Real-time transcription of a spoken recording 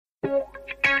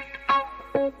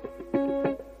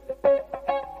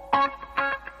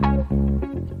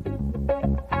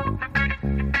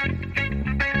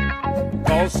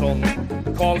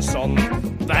Karlsson,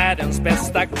 världens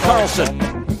bästa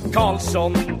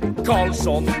Karlsson,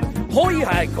 hoj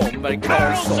här kommer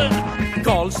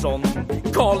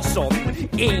Karlsson,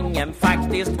 ingen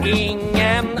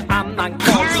annan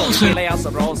Karlsson spelar jag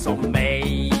så bra som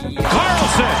mig.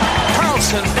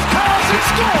 Karlsson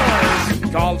scores!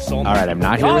 All right, I'm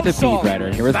not here with a beat writer.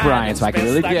 I'm here with Brian, so I can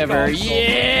really give her.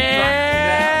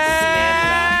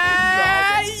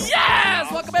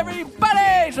 Welcome,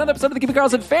 everybody, to another episode of the Keeping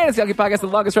Karlsson Fantasy Hockey Podcast, the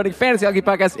longest-running fantasy hockey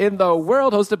podcast in the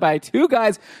world, hosted by two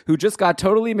guys who just got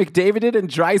totally McDavided and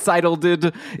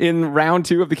Draisaitl in round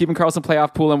 2 of the Keeping Karlsson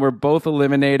playoff pool, and we're both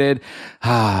eliminated.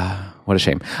 What a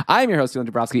shame. I'm your host, Dylan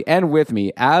Dabrowski, and with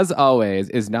me, as always,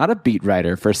 is not a beat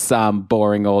writer for some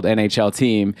boring old NHL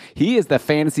team. He is the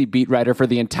fantasy beat writer for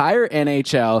the entire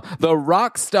NHL, the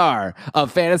rock star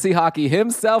of fantasy hockey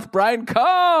himself, Brian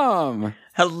Kom.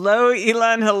 Hello,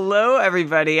 Elon. Hello,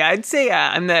 everybody. I'd say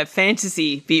I'm the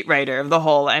fantasy beat writer of the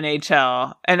whole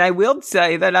NHL, and I will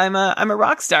say that I'm a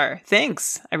rock star.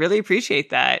 Thanks. I really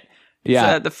appreciate that.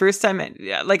 Yeah. It's, the first time, I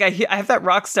have that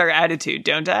rock star attitude,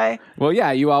 don't I? Well,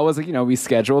 yeah, you always, we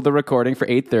scheduled the recording for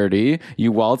 8:30.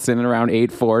 You waltz in around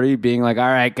 8:40 being like, all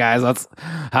right, guys,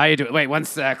 how you doing? Wait, one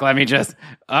sec. All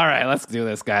right, let's do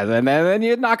this, guys. And then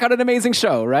you knock out an amazing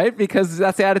show, right? Because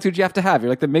that's the attitude you have to have. You're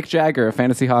like the Mick Jagger of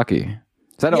fantasy hockey.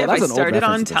 If I started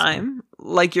on time,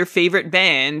 like your favorite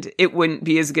band, it wouldn't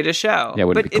be as good a show. Yeah,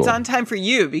 but it's on time for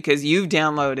you because you've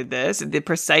downloaded this at the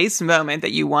precise moment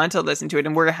that you want to listen to it,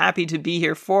 and we're happy to be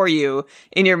here for you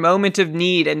in your moment of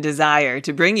need and desire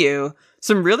to bring you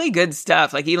some really good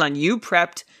stuff. Like, Elon, you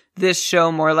prepped this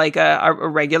show more like a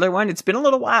regular one. It's been a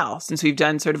little while since we've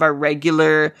done sort of our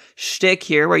regular shtick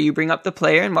here where you bring up the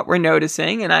player and what we're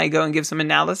noticing and I go and give some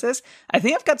analysis. I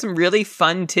think I've got some really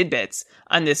fun tidbits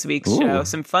on this week's show.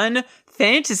 Some fun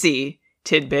fantasy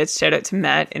tidbits. Shout out to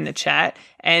Matt in the chat.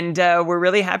 And we're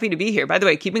really happy to be here. By the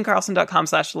way,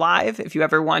 keepingkarlsson.com/live. If you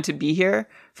ever want to be here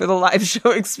for the live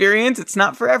show experience, it's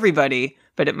not for everybody,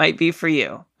 but it might be for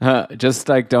you. Just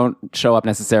don't show up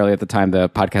necessarily at the time the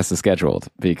podcast is scheduled,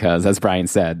 because as Brian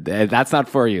said, that's not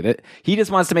for you. He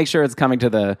just wants to make sure it's coming to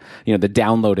the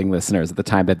downloading listeners at the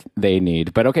time that they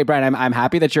need. But okay, Brian, I'm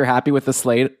happy that you're happy with the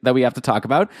slate that we have to talk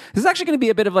about. This is actually going to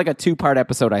be a bit of like a 2-part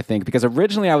episode, I think, because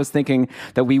originally I was thinking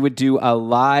that we would do a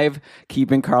live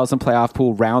Keeping Karlsson playoff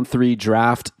pool round 3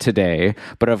 draft today.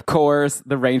 But of course,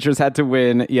 the Rangers had to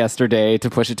win yesterday to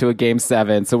push it to a game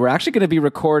 7. So we're actually going to be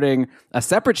recording a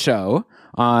separate show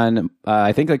on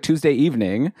I think like Tuesday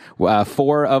evening.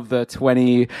 4 of the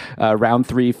 20 round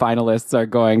 3 finalists are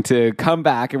going to come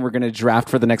back, and we're going to draft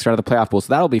for the next round of the playoff pool.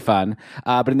 So that'll be fun.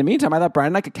 But in the meantime, I thought Brian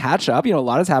and I could catch up. A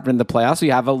lot has happened in the playoffs. We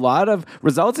have a lot of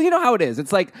results. And you know how it is.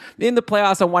 It's like in the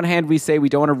playoffs, on one hand, we say we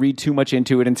don't want to read too much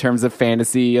into it in terms of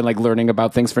fantasy and like learning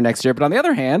about things for next year. But on the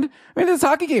other hand, there's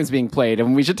hockey games being played,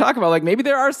 and we should talk about like maybe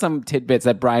there are some tidbits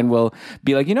that Brian will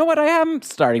be like, you know what, I am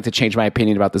starting to change my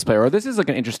opinion about this player, or this is like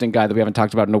an interesting guy that we haven't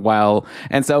talked about in a while.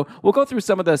 And so we'll go through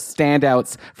some of the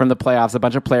standouts from the playoffs, a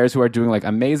bunch of players who are doing like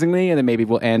amazingly, and then maybe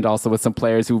we'll end also with some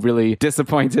players who really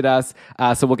disappointed us.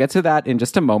 So we'll get to that in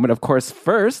just a moment. Of course,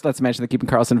 first, let's mention that Keeping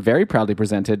Karlsson very proudly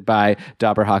presented by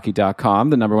DobberHockey.com,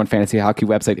 the #1 fantasy hockey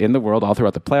website in the world, all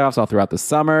throughout the playoffs, all throughout the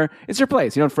summer. It's your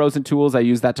place. Frozen Tools, I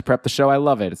use that to prep the show. I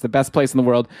love it. It's the best place in the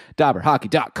world,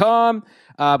 DobberHockey.com.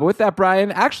 But with that,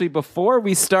 Brian, actually, before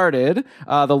we started,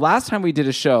 the last time we did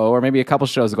a show, or maybe a couple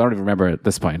shows ago, I don't even remember at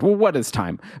this point. Well, what is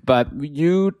time? But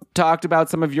you talked about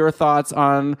some of your thoughts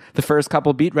on the first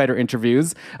couple beat writer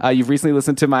interviews. You've recently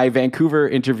listened to my Vancouver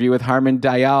interview with Harman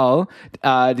Dayal.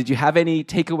 Did you have any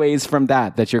takeaways from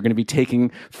that you're going to be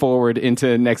taking forward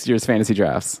into next year's fantasy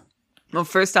drafts? Well,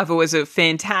 first off, it was a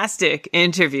fantastic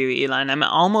interview, Elon. I'm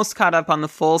almost caught up on the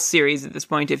full series at this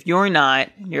point. If you're not,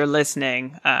 you're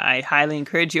listening, I highly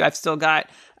encourage you. I've still got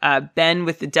Ben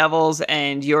with the Devils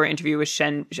and your interview with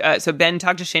Shen. So Ben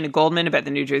talked to Shayna Goldman about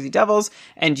the New Jersey Devils,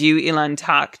 and you, Elon,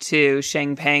 talked to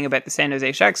Sheng Peng about the San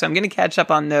Jose Sharks. So I'm going to catch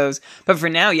up on those. But for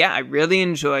now, yeah, I really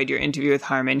enjoyed your interview with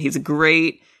Harman. He's a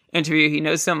great interview. He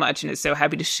knows so much and is so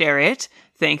happy to share it,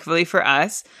 thankfully for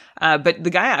us. But the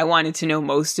guy I wanted to know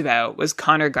most about was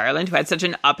Connor Garland, who had such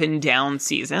an up and down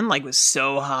season, like was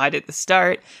so hot at the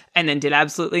start and then did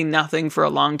absolutely nothing for a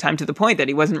long time, to the point that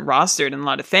he wasn't rostered in a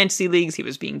lot of fantasy leagues. He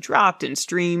was being dropped and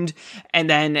streamed. And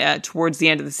then towards the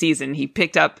end of the season, he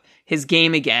picked up his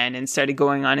game again and started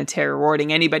going on a tear,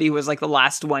 rewarding anybody who was like the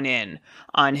last one in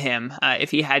on him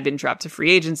if he had been dropped to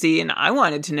free agency. And I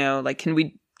wanted to know, like, can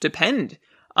we depend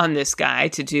on this guy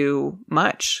to do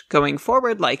much going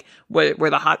forward? Like, were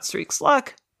the hot streaks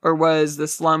luck, or was the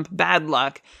slump bad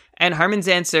luck? And Harman's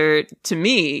answer to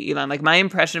me, Elon, like my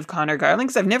impression of Connor Garland,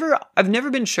 because I've never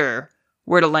been sure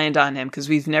where to land on him, because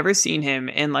we've never seen him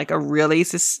in like a really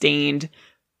sustained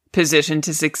position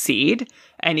to succeed.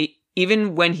 And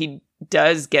even when he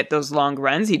does get those long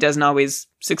runs, he doesn't always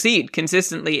succeed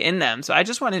consistently in them. So I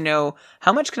just want to know,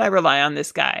 how much can I rely on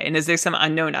this guy? And is there some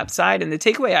unknown upside? And the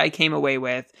takeaway I came away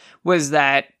with was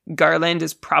that Garland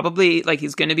is probably, like,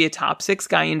 he's going to be a top 6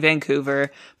 guy in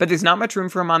Vancouver, but there's not much room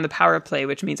for him on the power play,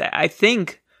 which means I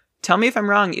think, tell me if I'm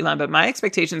wrong, Elon, but my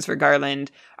expectations for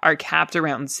Garland are capped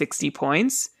around 60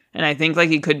 points. And I think like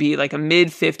he could be like a mid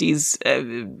 50s,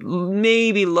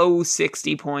 maybe low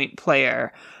 60 point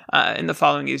player in the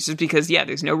following years, just because,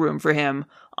 there's no room for him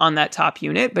on that top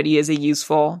unit, but he is a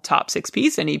useful top 6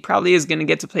 piece, and he probably is going to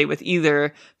get to play with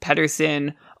either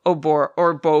Pettersson or Bo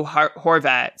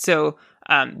Horvat. So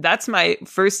that's my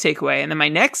first takeaway. And then my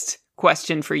next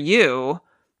question for you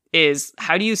is,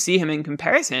 how do you see him in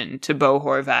comparison to Bo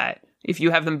Horvat? If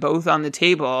you have them both on the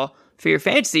table for your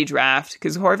fantasy draft,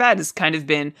 because Horvat has kind of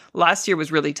been, last year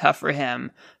was really tough for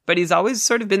him, but he's always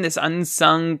sort of been this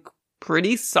unsung,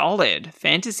 pretty solid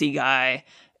fantasy guy.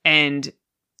 And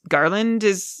Garland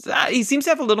he seems to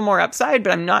have a little more upside,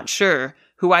 but I'm not sure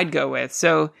who I'd go with.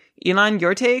 So Elon,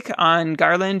 your take on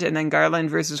Garland, and then Garland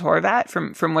versus Horvat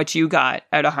from what you got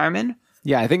out of Harman?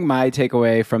 Yeah, I think my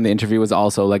takeaway from the interview was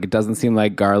also, like, it doesn't seem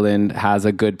like Garland has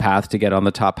a good path to get on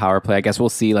the top power play. I guess we'll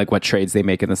see, like, what trades they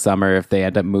make in the summer. If they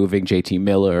end up moving JT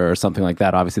Miller or something like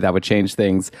that, obviously that would change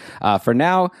things. For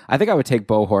now, I think I would take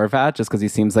Bo Horvat just because he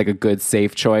seems like a good,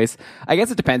 safe choice. I guess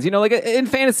it depends. Like, in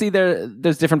fantasy,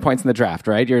 there's different points in the draft,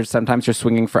 right? Sometimes you're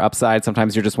swinging for upside.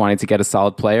 Sometimes you're just wanting to get a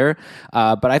solid player.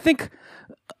 But I think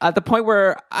at the point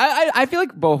where I feel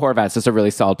like Bo Horvat's just a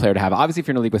really solid player to have. Obviously, if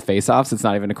you're in a league with face-offs, it's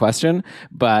not even a question.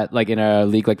 But like in a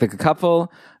league like the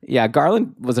Cupful,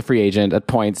 Garland was a free agent at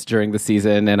points during the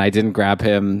season, and I didn't grab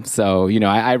him. So,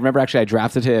 I remember actually I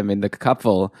drafted him in the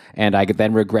Cupful, and I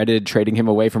then regretted trading him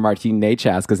away from Martin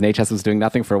Necas because Necas was doing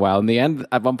nothing for a while. In the end,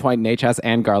 at one point, Necas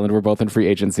and Garland were both in free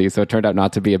agency, so it turned out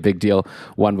not to be a big deal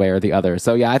one way or the other.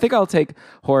 So, I think I'll take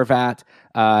Horvat.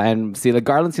 And see, like,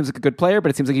 Garland seems like a good player, but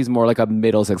it seems like he's more like a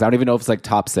middle 6. I don't even know if it's like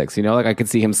top 6, like I could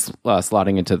see him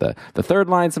slotting into the third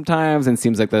line sometimes, and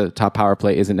seems like the top power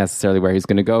play isn't necessarily where he's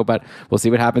going to go, but we'll see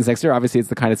what happens next year. Obviously, it's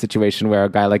the kind of situation where a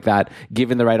guy like that,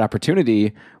 given the right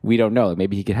opportunity, we don't know.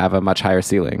 Maybe he could have a much higher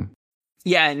ceiling.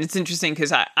 Yeah, and it's interesting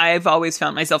because I've always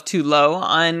found myself too low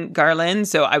on Garland,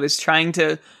 so I was trying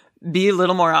to be a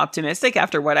little more optimistic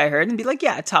after what I heard and be like,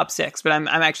 top 6. But I'm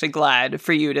actually glad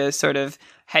for you to sort of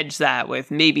hedge that with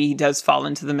maybe he does fall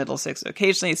into the middle 6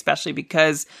 occasionally, especially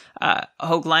because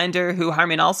Höglander, who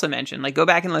Harman also mentioned, like, go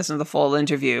back and listen to the full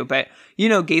interview, but,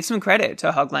 gave some credit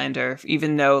to Höglander,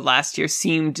 even though last year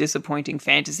seemed disappointing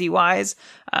fantasy-wise.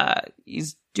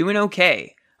 He's doing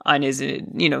okay on his,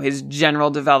 his general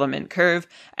development curve.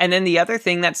 And then the other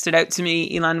thing that stood out to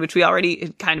me, Elon, which we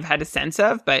already kind of had a sense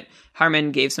of, but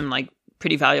Harman gave some like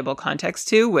pretty valuable context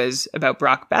to, was about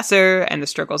Brock Besser and the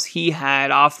struggles he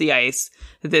had off the ice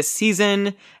this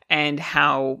season and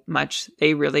how much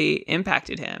they really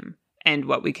impacted him and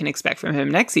what we can expect from him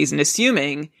next season,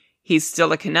 assuming he's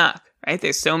still a Canuck. Right?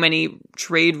 There's so many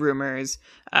trade rumors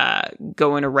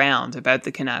going around about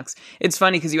the Canucks. It's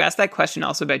funny because you asked that question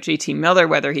also about JT Miller,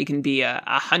 whether he can be a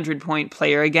 100-point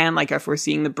player again, like if we're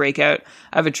seeing the breakout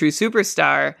of a true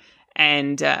superstar.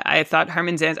 And I thought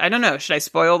Harman's answer, I don't know, should I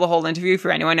spoil the whole interview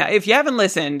for anyone now? If you haven't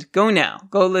listened, go now.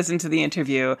 Go listen to the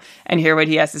interview and hear what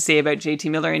he has to say about JT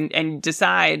Miller and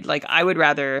decide, like, I would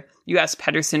rather you ask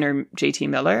Pettersson or JT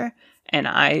Miller. And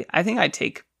I think I'd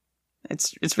take,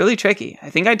 it's really tricky. I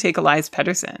think I'd take Elias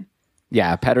Pettersson.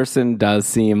 Yeah, Pettersson does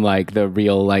seem like the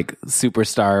real, like,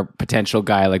 superstar potential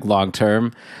guy, like, long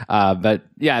term. But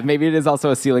yeah, maybe it is also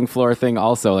a ceiling floor thing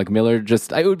also. Like, Miller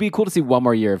it would be cool to see one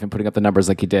more year of him putting up the numbers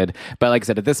like he did. But like I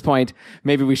said, at this point,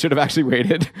 maybe we should have actually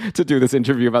waited to do this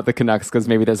interview about the Canucks because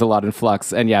maybe there's a lot in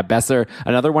flux. And yeah, Besser,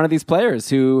 another one of these players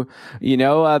who,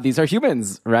 these are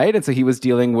humans, right? And so he was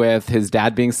dealing with his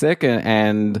dad being sick,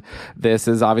 and this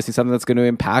is obviously something that's going to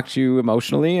impact you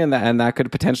emotionally, and that could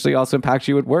potentially also impact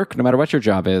you at work, no matter what your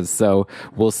job is. So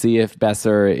we'll see if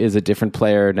Besser is a different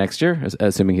player next year,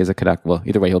 assuming he's a Canuck. Well,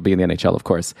 either way, he'll be in the NHL, of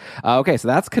course. Okay, so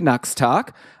that's Canucks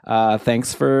talk.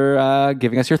 Thanks for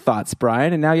giving us your thoughts,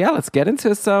 Brian. And now, let's get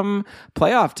into some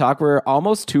playoff talk. We're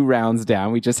almost 2 rounds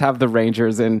down. We just have the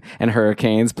Rangers and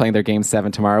Hurricanes playing their Game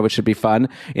 7 tomorrow, which should be fun.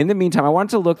 In the meantime, I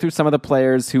wanted to look through some of the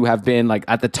players who have been like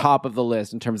at the top of the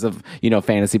list in terms of,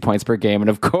 fantasy points per game. And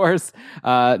of course,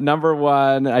 number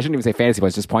one, I shouldn't even say fantasy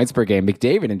points, just points per game,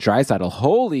 McDavid and Draisaitl.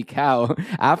 Holy cow.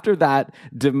 After that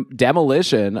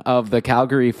demolition of the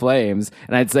Calgary Flames,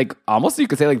 and it's like almost you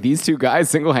could say like these two guys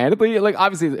single-handedly, like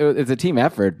obviously it's a team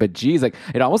effort, but geez, like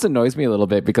it almost annoys me a little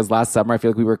bit because last summer I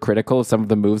feel like we were critical of some of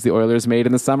the moves the Oilers made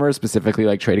in the summer, specifically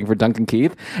like trading for Duncan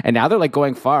Keith, and now they're like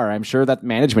going far. I'm sure that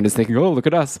management is thinking, oh, look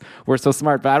at us, we're so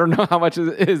smart, but I don't know how much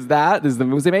is the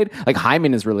moves they made. Like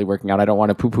Hyman is really working out. I don't want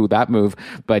to poo-poo that move,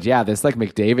 but yeah, this like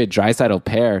McDavid Draisaitl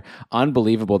pair,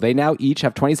 unbelievable. They now each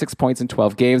have 26 points in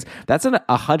 12 games. That's an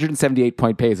 178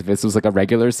 point pace if this was like a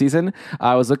regular season.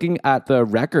 I was looking at the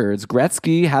records.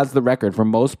 Gretzky has the record for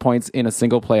most points in a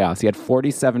single playoffs. He had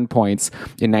 47 points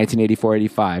in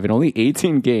 1984-85 in only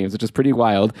 18 games, which is pretty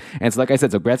wild. And so like I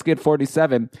said, so Gretzky had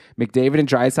 47, McDavid and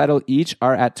Draisaitl each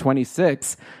are at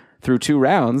 26 through 2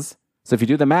 rounds. So if you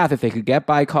do the math, if they could get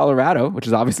by Colorado, which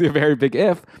is obviously a very big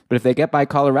if, but if they get by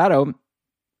Colorado,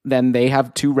 then they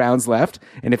have 2 rounds left.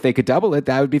 And if they could double it,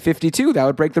 that would be 52. That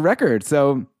would break the record.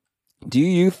 So do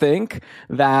you think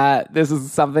that this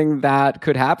is something that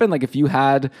could happen? Like if you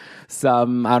had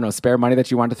some, I don't know, spare money that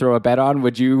you want to throw a bet on,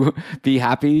 would you be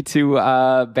happy to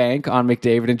bank on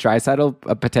McDavid and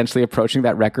Draisaitl potentially approaching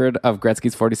that record of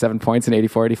Gretzky's 47 points in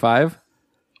 84-85?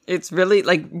 It's really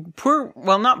like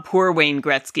not poor Wayne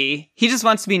Gretzky. He just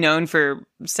wants to be known for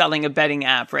selling a betting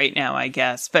app right now, I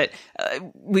guess. But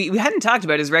we hadn't talked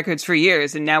about his records for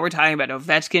years, and now we're talking about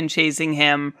Ovechkin chasing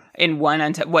him in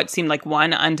what seemed like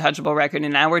one untouchable record,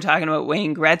 and now we're talking about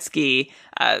Wayne Gretzky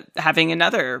having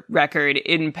another record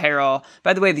in peril.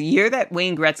 By the way, the year that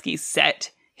Wayne Gretzky set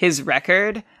his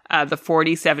record, the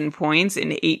 47 points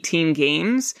in 18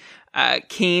 games,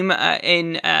 came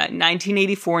in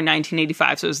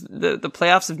 1984-1985. So it was the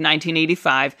playoffs of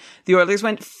 1985. The Oilers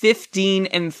went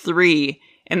 15-3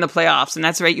 in the playoffs. And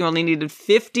that's right, you only needed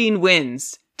 15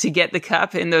 wins to get the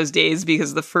cup in those days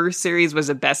because the first series was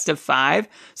a best of 5.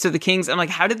 So the Kings, I'm like,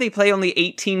 how did they play only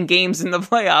 18 games in the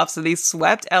playoffs? So they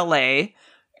swept LA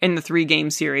in the 3-game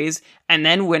series and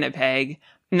then Winnipeg.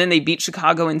 And then they beat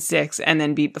Chicago in 6 and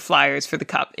then beat the Flyers for the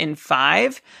cup in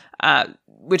 5.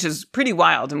 Which is pretty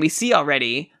wild. And we see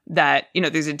already that,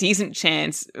 there's a decent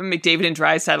chance McDavid and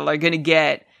Draisaitl are going to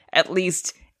get at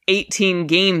least 18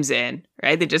 games in,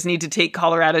 right? They just need to take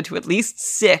Colorado to at least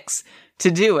 6 to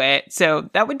do it. So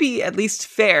that would be at least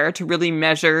fair to really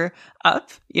measure up,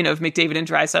 if McDavid and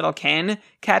Draisaitl can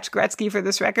catch Gretzky for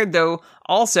this record, though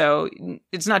also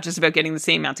it's not just about getting the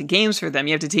same amount of games for them.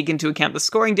 You have to take into account the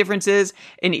scoring differences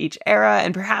in each era,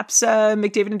 and perhaps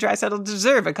McDavid and Draisaitl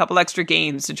deserve a couple extra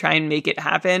games to try and make it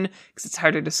happen because it's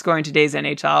harder to score in today's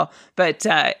NHL. But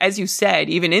as you said,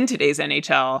 even in today's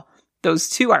NHL, those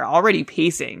two are already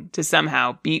pacing to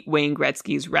somehow beat Wayne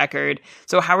Gretzky's record.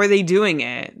 So how are they doing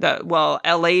it?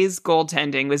 LA's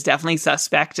goaltending was definitely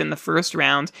suspect in the first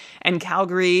round, and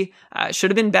Calgary should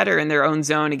have been better in their own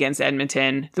zone against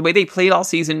Edmonton. The way they played all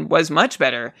season was much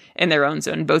better in their own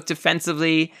zone, both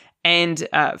defensively and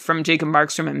from Jacob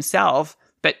Markstrom himself,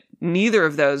 but neither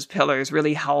of those pillars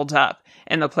really held up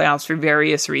in the playoffs for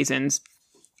various reasons.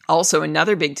 Also,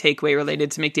 another big takeaway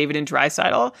related to McDavid and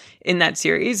Draisaitl in that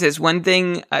series is one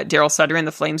thing Daryl Sutter and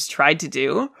the Flames tried to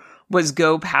do was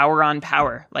go power on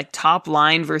power, like top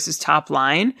line versus top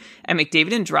line. And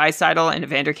McDavid and Draisaitl and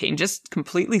Evander Kane just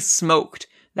completely smoked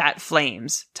that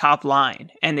Flames top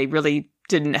line. And they really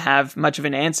didn't have much of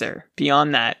an answer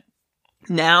beyond that.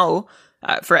 Now,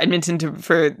 for Edmonton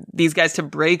for these guys to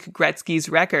break Gretzky's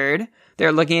record,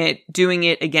 they're looking at doing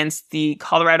it against the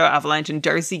Colorado Avalanche and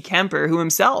Darcy Kemper, who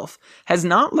himself has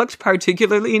not looked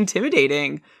particularly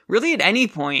intimidating, really at any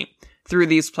point through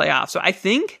these playoffs. So I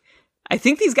think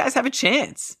these guys have a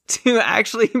chance to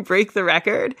actually break the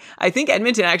record. I think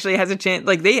Edmonton actually has a chance.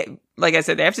 Like I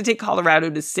said, they have to take Colorado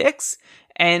to 6,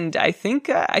 and I think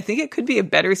it could be a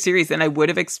better series than I would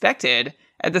have expected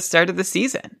at the start of the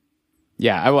season.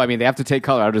 Yeah, well, I mean, they have to take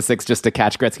Colorado to 6 just to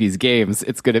catch Gretzky's games.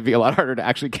 It's going to be a lot harder to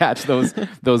actually catch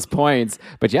those points.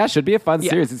 But yeah, it should be a fun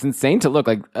series. It's insane to look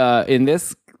like in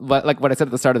this like what I said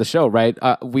at the start of the show, right?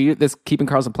 This Keeping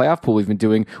Karlsson playoff pool we've been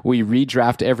doing, we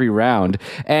redraft every round,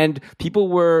 and people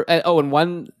were and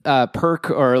one perk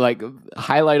or like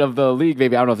highlight of the league,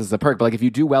 maybe I don't know if this is a perk, but like if you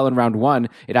do well in round 1,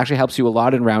 it actually helps you a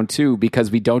lot in round 2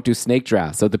 because we don't do snake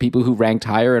drafts. So the people who ranked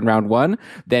higher in round 1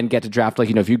 then get to draft, like,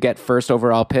 if you get first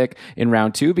overall pick in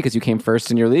round 2 because you came first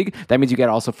in your league, that means you get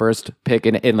also first pick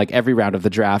in like every round of the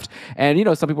draft. And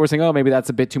some people were saying, oh, maybe that's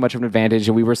a bit too much of an advantage,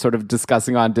 and we were sort of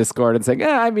discussing on Discord and saying,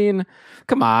 I mean,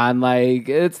 come on, like,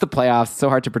 it's the playoffs, it's so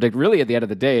hard to predict. Really, at the end of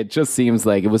the day, it just seems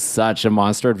like it was such a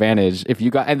monster advantage if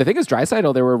you got. And the thing is,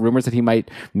 Draisaitl, there were rumors that he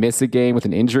might miss a game with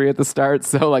an injury at the start,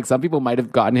 so like some people might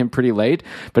have gotten him pretty late.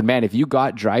 But man, if you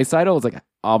got Draisaitl, it's like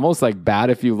almost like bad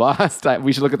if you lost.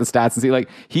 We should look at the stats and see, like,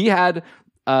 he had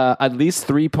at least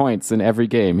 3 points in every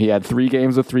game. He had 3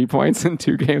 games with 3 points and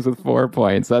 2 games with 4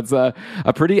 points. That's a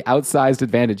pretty outsized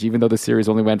advantage, even though the series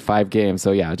only went 5 games.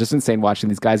 So yeah, just insane watching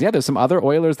these guys. Yeah, there's some other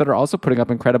Oilers that are also putting up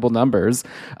incredible numbers.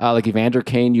 Like Evander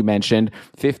Kane, you mentioned,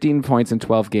 15 points in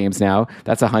 12 games now.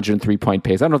 That's a 103-point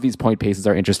pace. I don't know if these point paces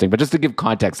are interesting, but just to give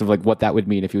context of like what that would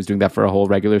mean if he was doing that for a whole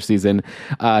regular season.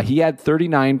 He had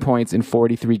 39 points in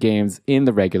 43 games in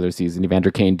the regular season.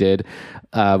 Evander Kane did,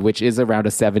 which is around a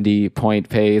 70-point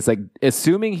pace. Like,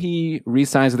 assuming he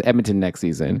re-signs with Edmonton next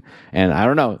season, and I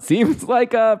don't know, seems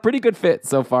like a pretty good fit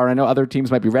so far. I know other teams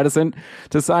might be reticent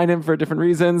to sign him for different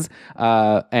reasons,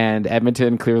 and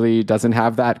Edmonton clearly doesn't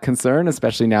have that concern,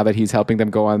 especially now that he's helping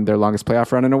them go on their longest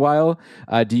playoff run in a while.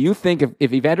 Do you think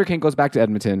if Evander Kane goes back to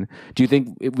Edmonton, do you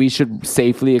think we should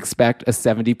safely expect a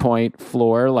 70-point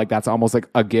floor? Like, that's almost like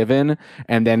a given,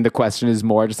 and then the question is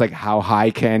more just like, how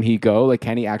high can he go? Like,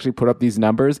 can he actually put up these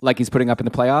numbers like he's putting up in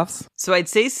the playoffs? So I'd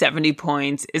say 70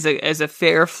 points is a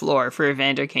fair floor for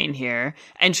Evander Kane here.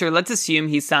 And sure, let's assume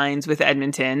he signs with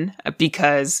Edmonton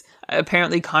because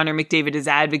apparently Connor McDavid is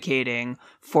advocating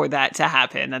for that to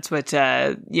happen. That's what,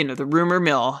 the rumor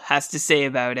mill has to say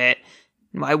about it.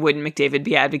 Why wouldn't McDavid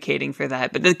be advocating for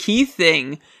that? But the key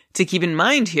thing to keep in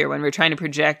mind here when we're trying to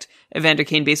project Evander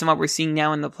Kane based on what we're seeing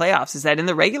now in the playoffs is that in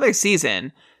the regular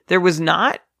season, there was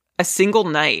not a single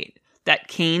night that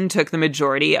Kane took the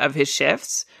majority of his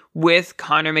shifts with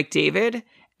Connor McDavid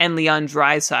and Leon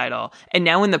Draisaitl. And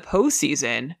now in the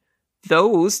postseason,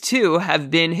 those two have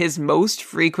been his most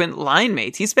frequent line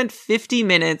mates. He spent 50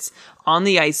 minutes on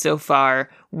the ice so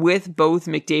far with both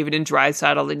McDavid and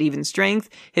Draisaitl at even strength.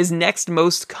 His next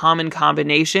most common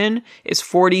combination is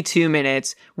 42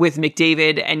 minutes with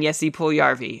McDavid and Jesse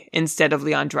Puljujarvi instead of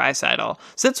Leon Draisaitl.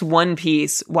 So that's one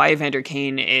piece why Evander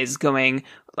Kane is going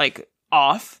like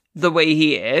off the way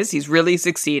he is. He's really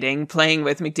succeeding playing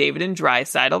with McDavid and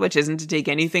Draisaitl, which isn't to take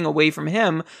anything away from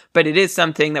him, but it is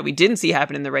something that we didn't see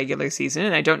happen in the regular season,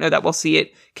 and I don't know that we'll see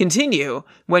it continue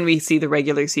when we see the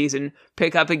regular season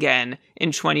pick up again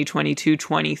in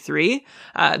 2022-23.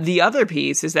 The other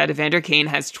piece is that Evander Kane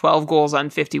has 12 goals on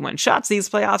 51 shots these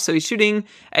playoffs, so he's shooting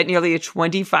at nearly a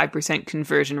 25%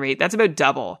 conversion rate. That's about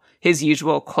double his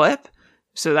usual clip.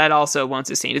 So that also won't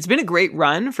sustain. It's been a great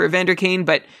run for Evander Kane,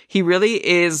 but he really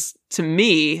is, to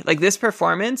me, like, this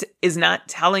performance is not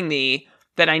telling me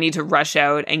that I need to rush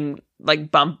out and like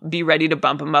be ready to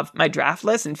bump him up my draft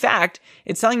list. In fact,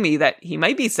 it's telling me that he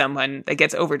might be someone that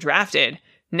gets overdrafted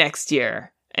next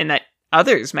year and that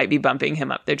others might be bumping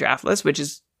him up their draft list, which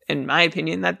is, in my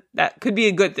opinion, that could be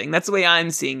a good thing. That's the way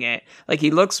I'm seeing it. Like,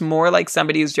 he looks more like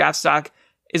somebody whose draft stock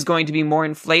is going to be more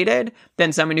inflated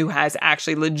than someone who has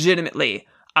actually legitimately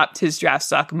upped his draft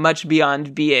stock much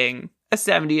beyond being a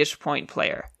 70-ish point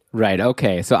player. Right.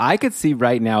 Okay. So I could see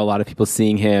right now a lot of people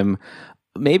seeing him.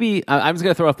 Maybe I'm just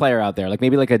going to throw a player out there, like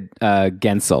maybe like a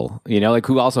Gensel, like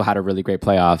who also had a really great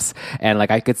playoffs. And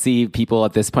like I could see people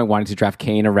at this point wanting to draft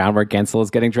Kane around where Gensel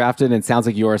is getting drafted. And it sounds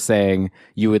like you're saying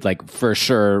you would like for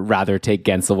sure rather take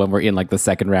Gensel when we're in like the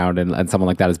second round and someone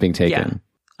like that is being taken. Yeah.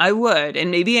 I would,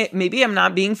 and maybe I'm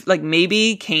not being, like,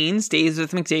 maybe Kane stays with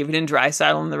McDavid and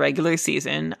Draisaitl in the regular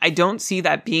season. I don't see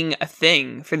that being a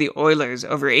thing for the Oilers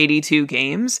over 82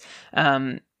 games.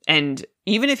 And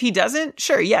even if he doesn't,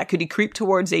 sure, yeah, could he creep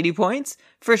towards 80 points?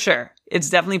 For sure. It's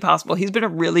definitely possible. He's been a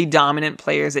really dominant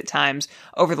player at times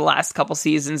over the last couple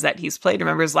seasons that he's played.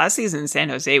 Remember, his last season in San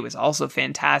Jose was also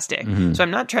fantastic. Mm-hmm. So I'm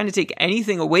not trying to take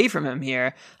anything away from him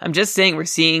here. I'm just saying we're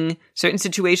seeing certain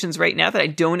situations right now that I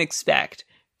don't expect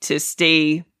to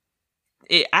stay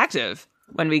active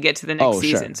when we get to the next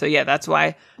season. Sure. So yeah, that's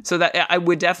why. So that I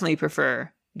would definitely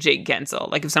prefer Jake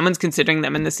Gensel. Like if someone's considering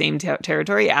them in the same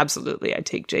territory, absolutely, I'd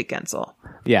take Jake Gensel.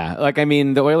 Yeah, like I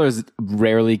mean, the Oilers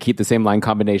rarely keep the same line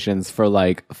combinations for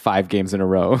like 5 games in a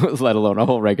row, let alone a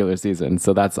whole regular season.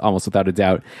 So that's almost without a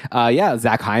doubt. Yeah,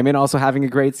 Zach Hyman also having a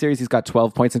great series. He's got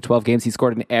 12 points in 12 games. He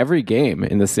scored in every game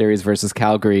in the series versus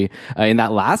Calgary. In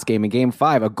that last game, in Game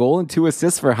 5, a goal and 2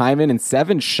 assists for Hyman and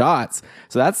 7 shots.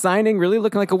 So that signing really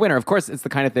looking like a winner. Of course, it's the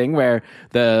kind of thing where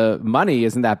the money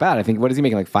isn't that bad. I think, what is he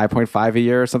making, like 5.5 a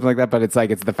year or something like that? But it's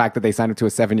the fact that they signed him to a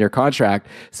 7-year contract.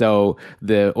 So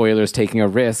the Oilers taking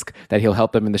a risk that he'll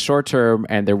help them in the short term,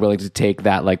 and they're willing to take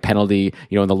that like penalty,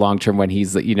 in the long term when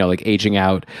he's, like aging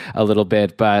out a little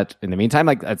bit. But in the meantime,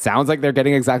 like it sounds like they're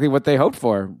getting exactly what they hoped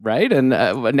for, right? And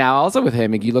now also with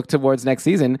him, you look towards next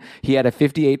season, he had a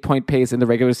 58-point pace in the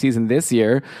regular season this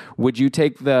year. Would you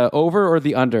take the over or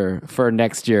the under for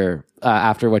next year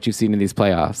after what you've seen in these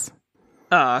playoffs?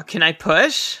 Can I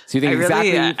push? So you think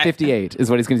exactly 58 is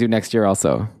what he's going to do next year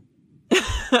also?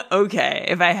 Okay,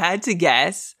 if I had to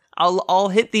guess, I'll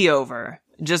hit the over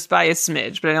just by a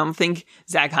smidge, but I don't think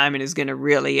Zach Hyman is going to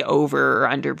really over or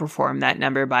underperform that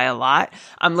number by a lot.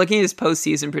 I'm looking at his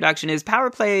postseason production. His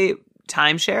power play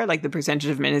timeshare, like the percentage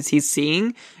of minutes he's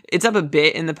seeing, it's up a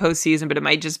bit in the postseason, but it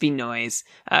might just be noise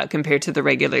compared to the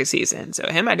regular season. So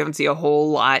him, I don't see a whole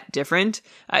lot different.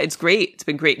 It's great. It's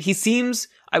been great.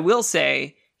 I will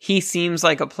say, he seems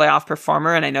like a playoff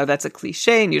performer, and I know that's a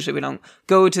cliche, and usually we don't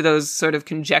go to those sort of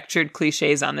conjectured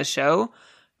cliches on the show,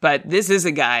 but this is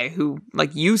a guy who,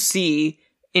 like, you see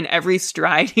in every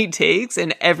stride he takes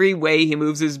and every way he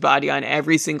moves his body on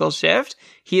every single shift,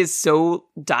 he is so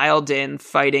dialed in,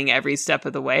 fighting every step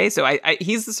of the way. So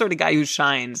he's the sort of guy who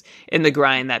shines in the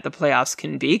grind that the playoffs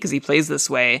can be, because he plays this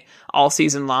way all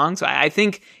season long. So I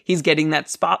think he's getting that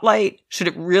spotlight. Should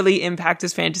it really impact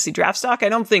his fantasy draft stock? I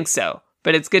don't think so.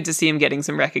 But it's good to see him getting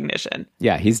some recognition.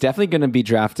 Yeah, he's definitely going to be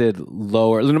drafted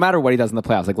lower, no matter what he does in the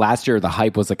playoffs. Like last year, the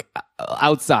hype was like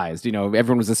outsized.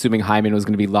 Everyone was assuming Hyman was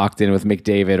going to be locked in with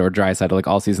McDavid or Draisaitl like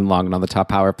all season long and on the top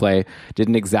power play.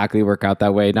 Didn't exactly work out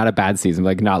that way. Not a bad season,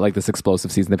 like not like this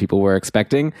explosive season that people were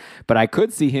expecting. But I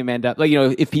could see him end up like,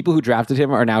 if people who drafted him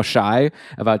are now shy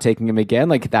about taking him again,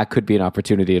 like that could be an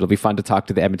opportunity. It'll be fun to talk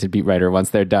to the Edmonton beat writer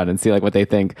once they're done and see like what they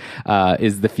think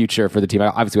is the future for the team.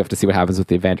 Obviously, we have to see what happens with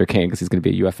the Evander Kane because he's going to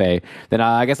be a UFA. Then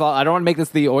I guess I don't want to make this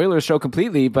the Oilers show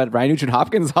completely, but Ryan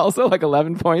Nugent-Hopkins also like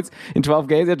 11 points in 12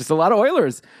 games. Yeah, just a lot of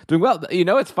Oilers doing well.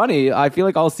 It's funny. I feel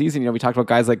like all season, we talked about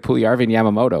guys like Puljujarvi and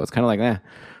Yamamoto. It's kind of like,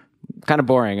 kind of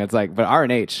boring. It's like, but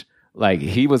RNH, like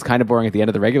he was kind of boring at the end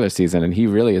of the regular season, and he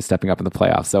really is stepping up in the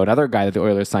playoffs. So another guy that the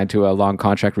Oilers signed to a long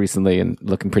contract recently and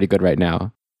looking pretty good right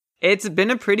now. It's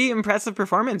been a pretty impressive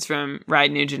performance from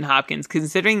Ryan Nugent-Hopkins,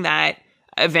 considering that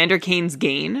Evander Kane's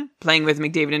gain, playing with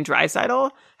McDavid and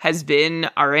Draisaitl, has been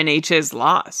RNH's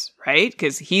loss, right?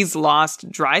 Because he's lost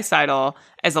Draisaitl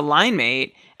as a line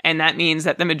mate, and that means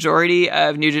that the majority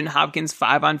of Nugent-Hopkins'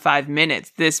 5-on-5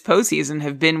 minutes this postseason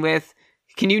have been with,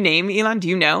 can you name, Elon? Do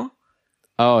you know?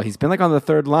 Oh, he's been like on the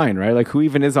third line, right? Like who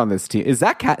even is on this team? Is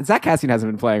Zach Kassian hasn't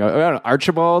been playing?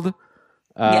 Archibald?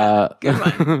 Yeah, good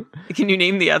one. Can you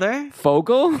name the other?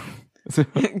 Fogel?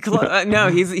 No,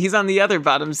 he's on the other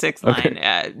bottom 6 line.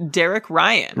 Okay. Derek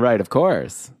Ryan. Right, of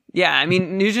course. Yeah, I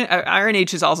mean,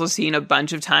 RNH has also seen a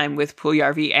bunch of time with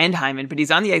Puljujarvi and Hyman, but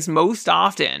he's on the ice most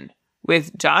often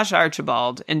with Josh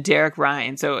Archibald and Derek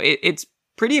Ryan. So it's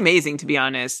pretty amazing, to be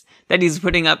honest, that he's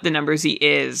putting up the numbers he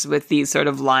is with these sort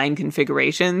of line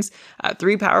configurations.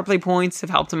 3 power play points have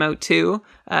helped him out too.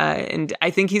 And I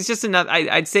think he's just another,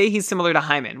 I'd say he's similar to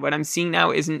Hyman. What I'm seeing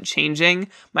now isn't changing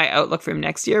my outlook for him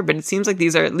next year, but it seems like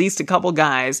these are at least a couple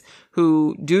guys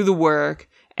who do the work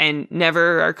and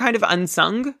never are kind of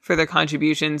unsung for their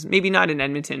contributions, maybe not in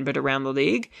Edmonton, but around the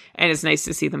league. And it's nice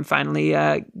to see them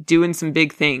finally doing some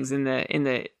big things in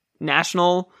the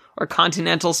national or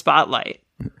continental spotlight.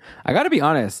 I got to be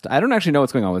honest, I don't actually know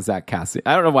what's going on with Zach Kassian.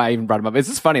 I don't know why I even brought him up. It's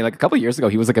just funny. Like a couple of years ago,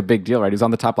 he was like a big deal, right? He was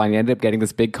on the top line. He ended up getting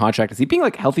this big contract. Is he being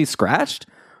like healthy scratched?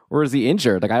 Or is he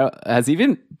injured? Like, has he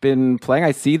even been playing?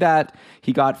 I see that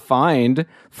he got fined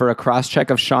for a cross-check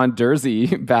of Sean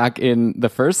Dursey back in the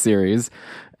first series.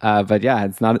 But yeah,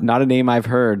 it's not a name I've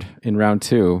heard in round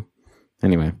 2.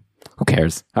 Anyway, who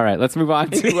cares? All right, let's move on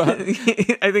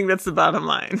to... I think that's the bottom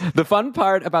line. The fun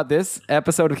part about this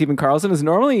episode of Keeping Karlsson is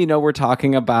normally, we're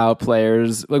talking about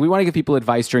players, like we want to give people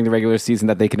advice during the regular season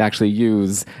that they can actually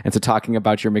use. And so talking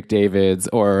about your McDavids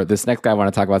or this next guy I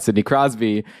want to talk about, Sidney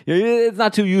Crosby, it's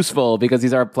not too useful because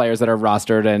these are players that are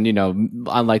rostered and,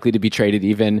 unlikely to be traded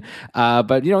even.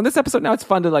 But, in this episode now, it's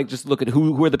fun to like just look at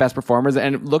who are the best performers,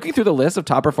 and looking through the list of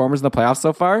top performers in the playoffs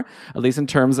so far, at least in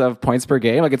terms of points per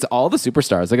game, like it's all the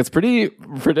superstars. Like it's pretty pretty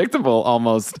predictable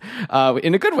almost,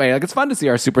 in a good way. Like, it's fun to see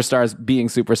our superstars being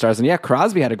superstars. And yeah,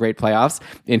 Crosby had a great playoffs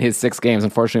in his 6 games.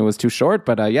 Unfortunately, it was too short,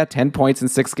 but 10 points in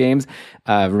 6 games.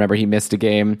 Remember, he missed a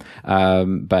game,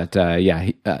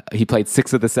 he played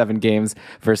 6 of the 7 games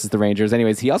versus the Rangers.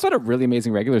 Anyways, he also had a really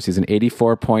amazing regular season,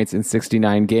 84 points in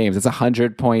 69 games. It's a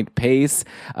 100-point pace.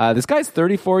 This guy's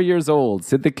 34 years old.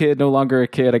 Sid the Kid, no longer a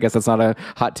kid. I guess that's not a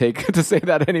hot take to say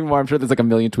that anymore. I'm sure there's like a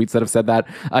million tweets that have said that.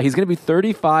 He's going to be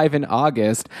 35 in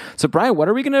August. So, Brian, what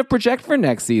are we going to project for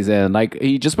next season? Like,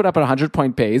 he just put up a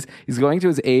 100-point pace. He's going to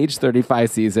his age 35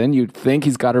 season. You'd think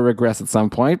he's got to regress at some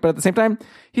point, but at the same time,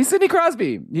 he's Sidney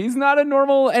Crosby. He's not a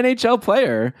normal NHL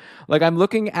player. Like, I'm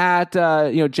looking at,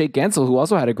 Jake Gensel, who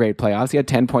also had a great playoffs. He had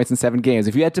 10 points in 7 games.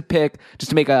 If you had to pick, just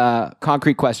to make a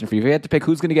concrete question for you, if you had to pick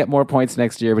who's going to get more points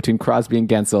next year between Crosby and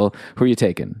Gensel, who are you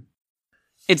taking?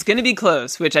 It's going to be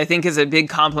close, which I think is a big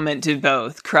compliment to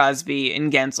both Crosby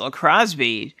and Gensel.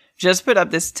 Crosby just put up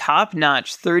this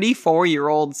top-notch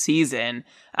 34-year-old season,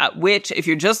 which, if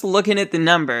you're just looking at the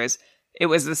numbers, it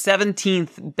was the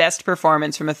 17th best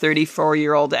performance from a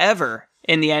 34-year-old ever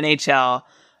in the NHL.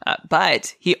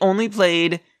 But he only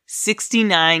played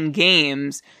 69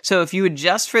 games. So if you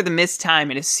adjust for the missed time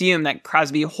and assume that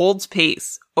Crosby holds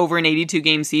pace over an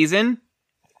 82-game season,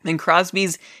 then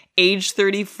Crosby's age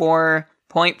 34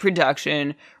 point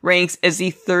production ranks as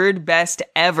the 3rd best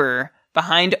ever,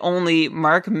 behind only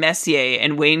Mark Messier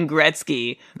and Wayne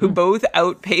Gretzky, who both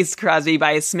outpaced Crosby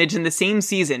by a smidgen the same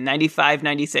season,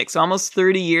 95-96, so almost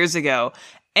 30 years ago.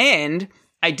 And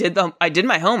I did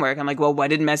my homework. I'm like, well, what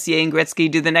did Messier and Gretzky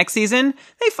do the next season?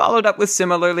 They followed up with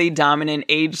similarly dominant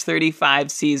age 35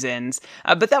 seasons.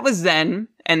 But that was then,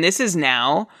 and this is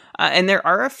now. And there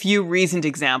are a few recent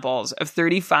examples of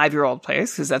 35-year-old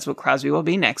players, because that's what Crosby will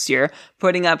be next year,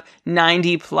 putting up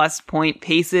 90-plus point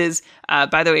paces.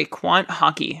 By the way, Quant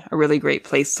Hockey, a really great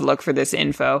place to look for this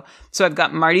info. So I've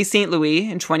got Marty St.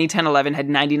 Louis in 2010-11 had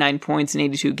 99 points in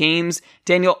 82 games.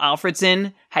 Daniel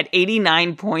Alfredsson had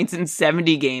 89 points in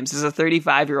 70 games as a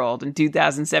 35-year-old in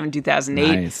 2007-2008.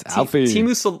 Nice. Alfie.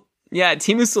 Teemu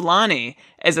Solani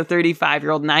as a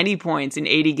 35-year-old, 90 points in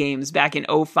 80 games back in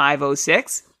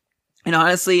 05-06. And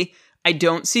honestly, I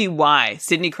don't see why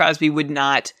Sidney Crosby would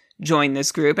not join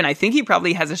this group. And I think he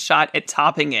probably has a shot at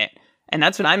topping it. And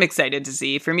that's what I'm excited to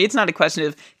see. For me, it's not a question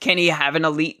of, can he have an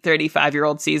elite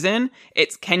 35-year-old season?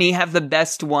 It's, can he have the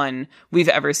best one we've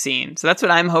ever seen? So that's what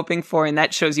I'm hoping for. And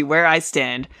that shows you where I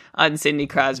stand on Sidney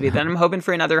Crosby. Then I'm hoping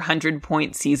for another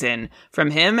 100-point season from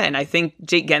him. And I think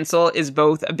Jake Gensel is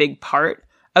both a big part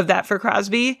of that for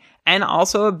Crosby and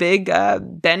also a big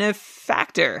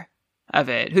benefactor of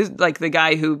it. Who's like the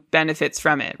guy who benefits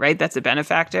from it, right? That's a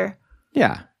benefactor.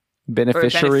 Yeah.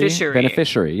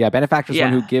 Beneficiary. Yeah. Benefactor is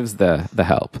one who gives the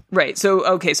help. Right. So,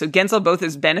 okay. So Gensel both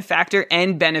is benefactor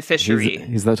and beneficiary.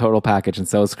 He's the total package, and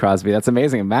so is Crosby. That's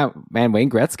amazing. Man, Wayne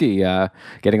Gretzky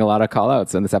getting a lot of call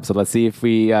outs in this episode. Let's see if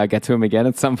we get to him again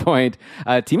at some point.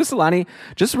 Teemu Solani,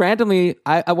 just randomly,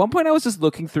 at one point I was just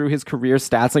looking through his career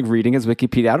stats, like reading his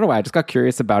Wikipedia. I don't know why. I just got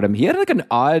curious about him. He had like an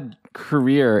odd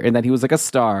career in that he was like a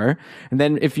star, and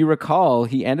then if you recall,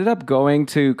 he ended up going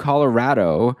to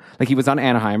Colorado. Like, he was on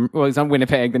Anaheim, well, he was on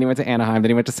Winnipeg, then he went to Anaheim, then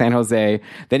he went to San Jose,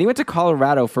 then he went to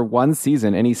Colorado for one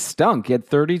season, and he stunk. He had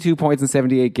 32 points in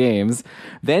 78 games.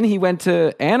 Then he went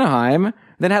to Anaheim,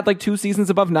 then had like 2 seasons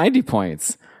above 90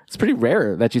 points. It's pretty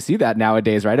rare that you see that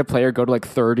nowadays, right? A player go to like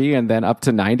 30 and then up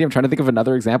to 90. I'm trying to think of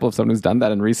another example of someone who's done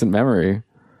that in recent memory.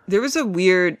 That was a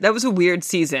weird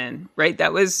season, right?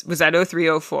 Was that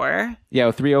 03-04? Yeah,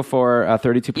 03-04,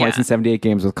 32 points in 78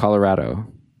 games with Colorado.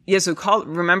 Yeah, so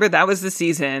remember that was the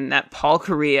season that Paul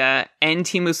Kariya and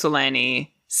Teemu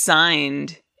Solani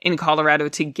signed in Colorado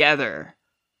together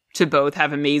to both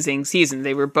have amazing seasons.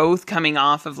 They were both coming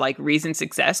off of like recent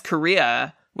success.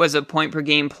 Kariya was a point per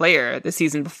game player the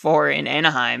season before in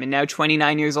Anaheim, and now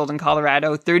 29 years old in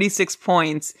Colorado, 36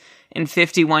 points in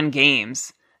 51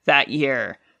 games that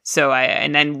year. So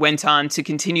and then went on to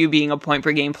continue being a point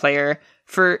per game player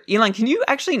for Elon. Can you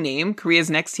actually name Korea's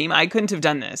next team? I couldn't have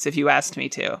done this if you asked me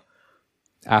to.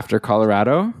 After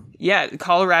Colorado? Yeah,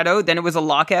 Colorado. Then it was a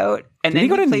lockout. And then he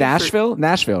go to Nashville?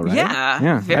 Nashville, right?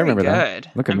 Yeah, very I remember good.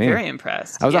 That. Look at me. I'm very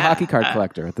impressed. I was a hockey card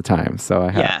collector at the time, so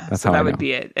I had. That's so how that I would know.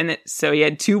 be it. And so he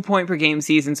had 2 point per game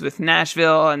seasons with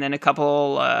Nashville, and then a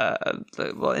couple,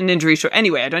 an injury short.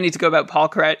 Anyway, I don't need to go about Paul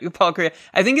Kariya.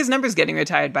 I think his number's getting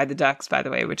retired by the Ducks, by the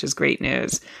way, which is great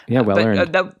news. Yeah, well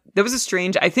earned. That was a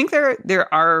strange. I think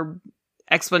there are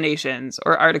explanations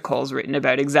or articles written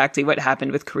about exactly what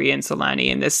happened with Kariya and Solani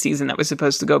in this season that was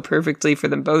supposed to go perfectly for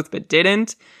them both, but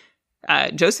didn't.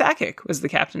 Joe Sakic was the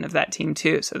captain of that team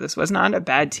too. So this was not a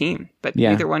bad team, but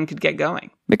neither one could get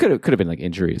going. It could have been like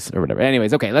injuries or whatever.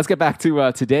 Anyways, okay, let's get back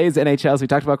to today's NHL. So we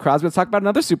talked about Crosby. Let's talk about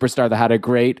another superstar that had a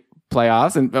great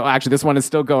playoffs. And actually, this one is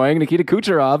still going. Nikita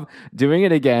Kucherov doing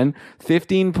it again.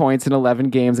 15 points in 11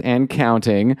 games and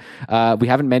counting. We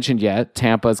haven't mentioned yet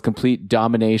Tampa's complete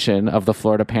domination of the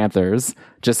Florida Panthers.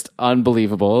 Just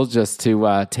unbelievable, just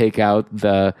to take out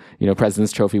the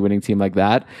President's Trophy winning team like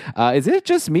that. Is it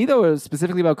just me though,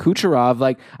 specifically about Kucherov?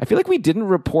 Like, I feel like we didn't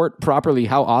report properly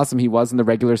how awesome he was in the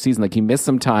regular season. Like, he missed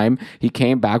some time. He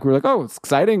came back. We were like, oh, it's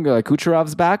exciting.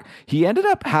 Kucherov's back. He ended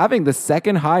up having the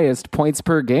second highest points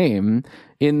per game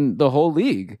in the whole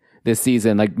league this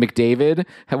season. Like, McDavid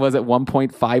was at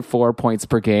 1.54 points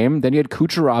per game. Then you had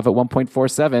Kucherov at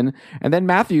 1.47, and then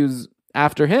Matthews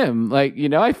after him. Like,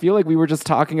 I feel like we were just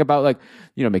talking about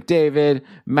McDavid,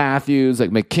 Matthews, like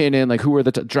McKinnon, like who were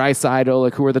the Draisaitl,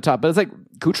 like who were the top. But it's like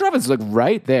Kucherov is like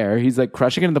right there. He's like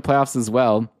crushing it in the playoffs as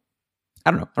well. I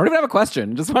don't know. I don't even have a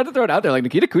question. Just wanted to throw it out there. Like,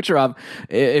 Nikita Kucherov,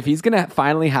 if he's going to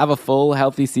finally have a full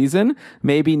healthy season,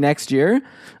 maybe next year,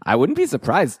 I wouldn't be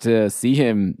surprised to see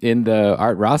him in the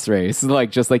Art Ross race.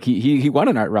 Like, just like he won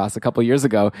an Art Ross a couple years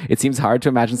ago. It seems hard to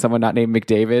imagine someone not named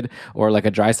McDavid or like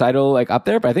a Draisaitl like up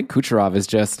there. But I think Kucherov is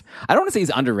just, I don't want to say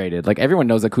he's underrated. Like, everyone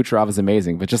knows that Kucherov is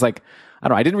amazing, but just like, I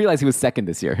don't know. I didn't realize he was second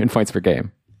this year in points per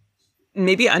game.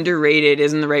 Maybe underrated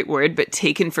isn't the right word, but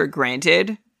taken for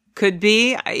granted could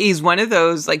be. He's one of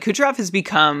those, like, Kucherov has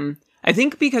become, I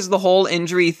think because of the whole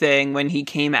injury thing when he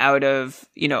came out of,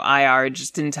 IR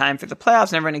just in time for the playoffs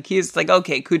and everyone accused, like,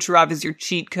 okay, Kucherov is your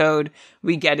cheat code.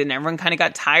 We get it. And everyone kind of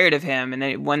got tired of him and then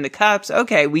he won the cups.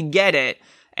 Okay, we get it.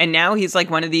 And now he's like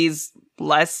one of these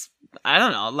less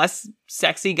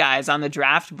sexy guys on the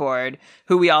draft board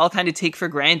who we all kind of take for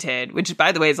granted, which,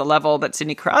 by the way, is a level that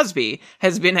Sidney Crosby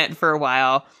has been at for a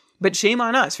while. But shame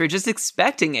on us for just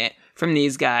expecting it from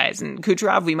these guys. And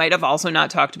Kucherov, we might have also not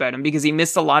talked about him because he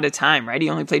missed a lot of time, right? He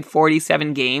only played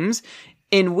 47 games,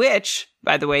 in which,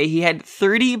 by the way, he had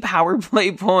 30 power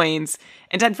play points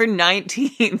and tied for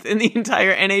 19th in the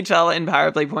entire NHL in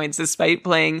power play points, despite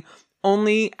playing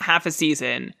only half a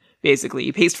season, basically.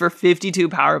 He paced for 52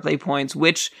 power play points,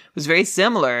 which was very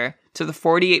similar to the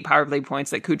 48 power play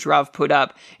points that Kucherov put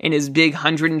up in his big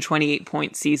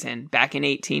 128-point season back in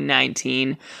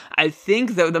 18-19. I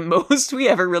think, though, the most we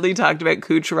ever really talked about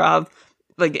Kucherov,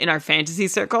 like in our fantasy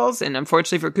circles, and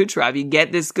unfortunately for Kucherov, you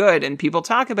get this good and people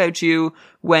talk about you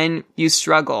when you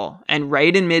struggle. And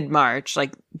right in mid-March,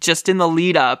 like just in the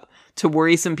lead up to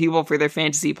worry some people for their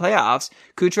fantasy playoffs,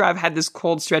 Kucherov had this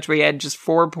cold stretch where he had just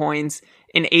 4 points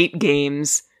in 8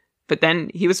 games. But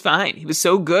then he was fine. He was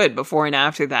so good before and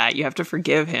after that. You have to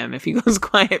forgive him if he goes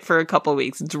quiet for a couple of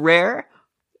weeks. It's rare,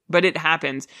 but it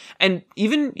happens. And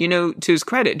even, to his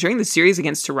credit, during the series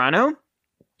against Toronto,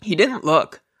 he didn't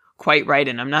look quite right.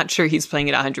 And I'm not sure he's playing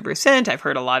at 100%. I've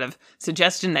heard a lot of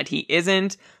suggestion that he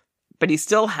isn't. But he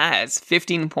still has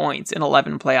 15 points in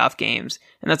 11 playoff games.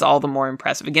 And that's all the more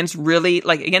impressive against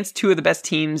two of the best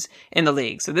teams in the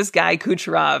league. So this guy,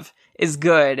 Kucherov, is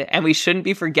good, and we shouldn't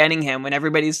be forgetting him when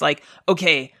everybody's like,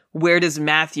 okay, where does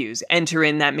Matthews enter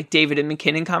in that McDavid and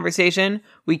McKinnon conversation?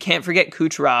 We can't forget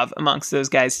Kucherov amongst those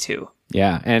guys too.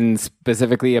 Yeah, and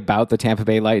specifically about the Tampa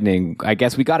Bay Lightning, I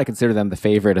guess we got to consider them the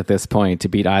favorite at this point to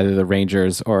beat either the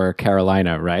Rangers or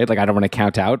Carolina, right? Like, I don't want to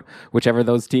count out whichever of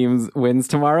those teams wins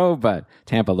tomorrow, but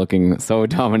Tampa looking so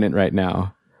dominant right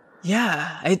now.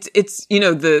 Yeah, it's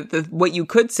the what you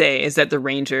could say is that the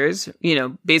Rangers,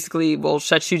 basically will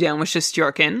shut you down with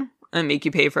Shesterkin and make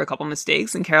you pay for a couple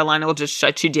mistakes, and Carolina will just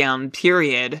shut you down,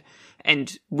 period,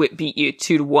 and beat you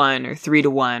 2-1 or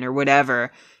 3-1 or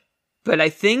whatever. But I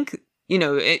think,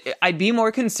 I'd be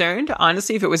more concerned,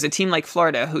 honestly, if it was a team like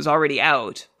Florida who's already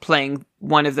out playing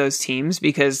one of those teams,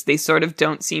 because they sort of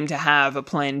don't seem to have a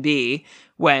plan B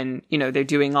when, they're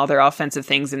doing all their offensive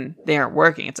things and they aren't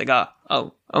working. It's like,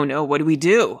 oh no, what do we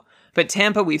do? But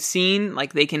Tampa, we've seen,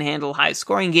 like, they can handle high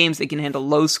scoring games. They can handle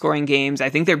low scoring games. I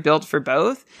think they're built for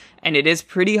both. And it is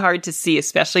pretty hard to see,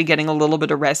 especially getting a little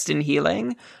bit of rest and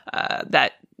healing,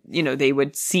 that, they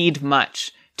would cede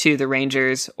much to the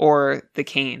Rangers or the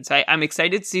Canes. I'm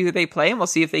excited to see who they play, and we'll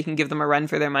see if they can give them a run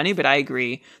for their money. But I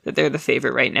agree that they're the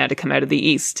favorite right now to come out of the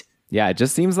East. Yeah, it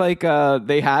just seems like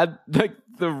they had the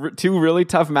two really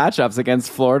tough matchups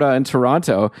against Florida and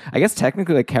Toronto. I guess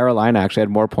technically, like, Carolina actually had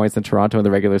more points than Toronto in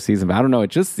the regular season, but I don't know. It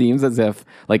just seems as if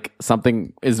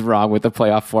something is wrong with the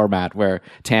playoff format where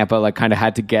Tampa kind of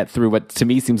had to get through what to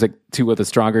me seems like two of the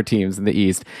stronger teams in the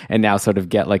East, and now sort of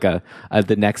get like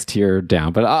the next tier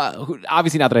down. But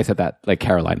obviously, now that I said that, like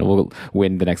Carolina will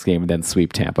win the next game and then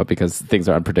sweep Tampa because things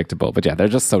are unpredictable. But yeah, they're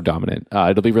just so dominant.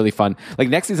 It'll be really fun. Like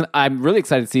next season, I'm really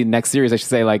excited to see next series. I should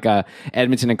say like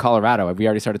Edmonton and Colorado. We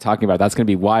already started talking about it. That's going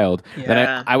to be wild. Yeah.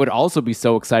 Then I would also be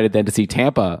so excited then to see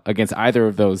Tampa against either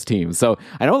of those teams. So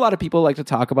I know a lot of people like to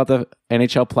talk about the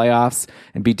NHL playoffs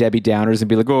and be Debbie Downers and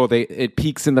be like, oh, it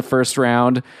peaks in the first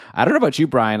round. I don't know about you,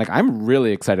 Brian. Like I'm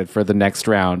really excited for the next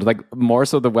round, like more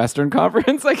so the Western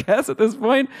Conference, I guess, at this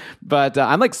point. But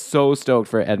I'm like so stoked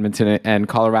for Edmonton and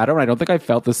Colorado, and I don't think I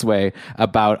felt this way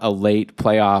about a late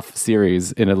playoff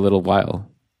series in a little while.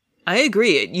 I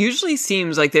agree. It usually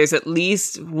seems like there's at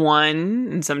least one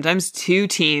and sometimes two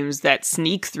teams that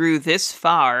sneak through this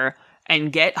far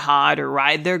and get hot or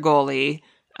ride their goalie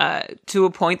to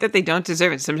a point that they don't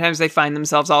deserve it. Sometimes they find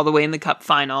themselves all the way in the cup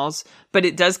finals, but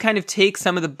it does kind of take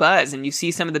some of the buzz, and you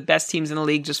see some of the best teams in the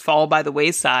league just fall by the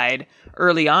wayside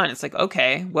early on. It's like,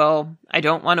 okay, well, I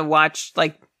don't want to watch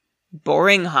like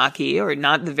boring hockey or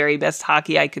not the very best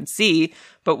hockey I could see,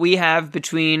 but we have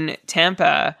between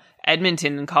Tampa,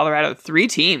 Edmonton, and Colorado 3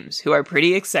 teams who are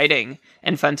pretty exciting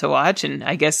and fun to watch. And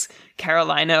I guess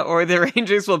Carolina or the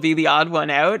Rangers will be the odd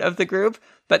one out of the group,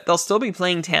 but they'll still be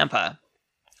playing Tampa.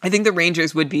 I think the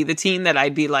Rangers would be the team that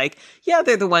I'd be like, yeah,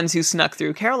 they're the ones who snuck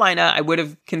through. Carolina, I would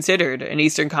have considered an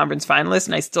Eastern Conference finalist,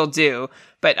 and I still do,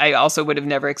 but I also would have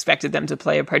never expected them to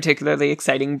play a particularly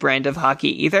exciting brand of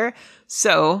hockey either.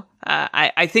 So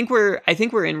I think we're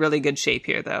in really good shape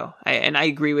here, though. And I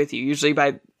agree with you. Usually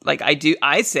I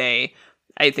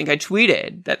think I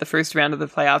tweeted that the first round of the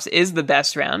playoffs is the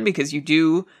best round because you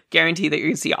do guarantee that you're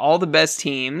going to see all the best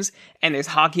teams, and there's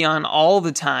hockey on all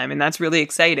the time, and that's really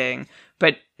exciting.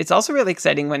 But it's also really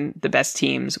exciting when the best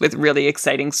teams with really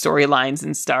exciting storylines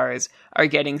and stars are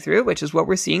getting through, which is what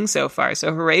we're seeing so far.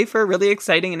 So hooray for really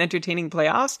exciting and entertaining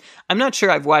playoffs. I'm not sure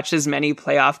I've watched as many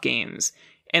playoff games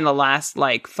in the last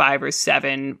 5 or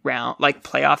 7 round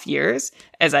playoff years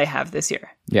as I have this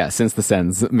year. Yeah, since the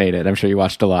Sens made it. I'm sure you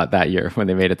watched a lot that year when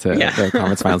they made it to the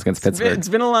conference finals against Pittsburgh. It's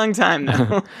been a long time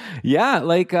now. Yeah,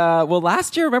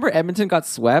 last year, remember Edmonton got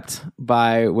swept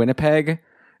by Winnipeg,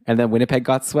 and then Winnipeg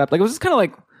got swept. It was just kind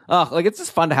of it's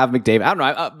just fun to have McDavid. I don't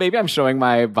know. Maybe I'm showing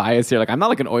my bias here. I'm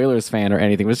not an Oilers fan or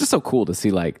anything. It was just so cool to see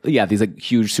these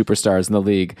huge superstars in the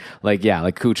league.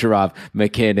 Kucherov,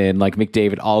 McKinnon,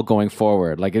 McDavid all going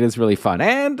forward. It is really fun.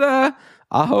 And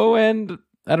Aho and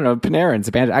I don't know, Panarin,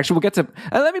 Zibanejad. Actually, we'll get to...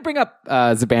 let me bring up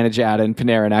Zibanejad and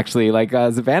Panarin, actually.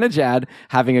 Zibanejad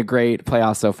having a great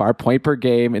playoff so far. Point per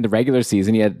game in the regular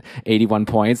season. He had 81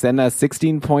 points. Then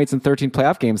 16 points in 13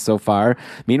 playoff games so far.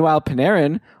 Meanwhile,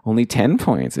 Panarin, only 10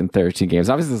 points in 13 games.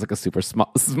 Obviously, it's a super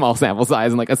small sample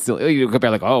size. And you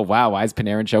compare, oh, wow, why is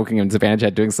Panarin choking and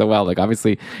Zibanejad doing so well?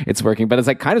 Obviously, it's working. But it's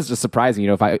kind of just surprising.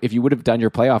 If you would have done your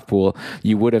playoff pool,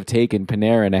 you would have taken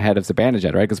Panarin ahead of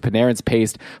Zibanejad, right? Because Panarin's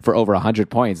paced for over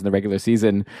 100 points in the regular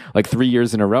season 3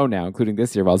 years in a row now, including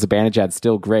this year, while Zibanejad's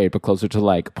still great, but closer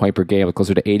to point per game,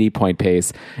 closer to 80 point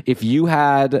pace. If you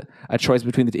had a choice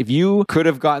between if you could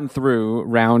have gotten through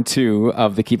round 2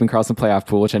 of the Keeping Karlsson playoff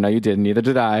pool, which I know you didn't, neither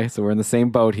did I, so we're in the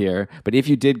same boat here, but if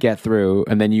you did get through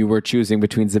and then you were choosing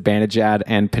between Zibanejad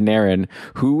and Panarin,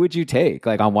 who would you take?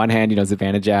 On one hand,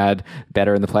 Zibanejad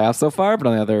better in the playoffs so far, but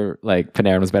on the other,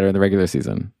 Panarin was better in the regular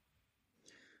season.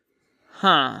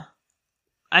 Huh.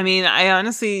 I mean, I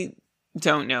honestly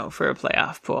don't know for a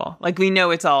playoff pool. We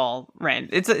know it's all random.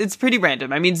 It's pretty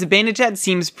random. I mean, Zibanejad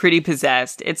seems pretty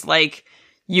possessed. It's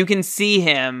you can see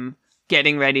him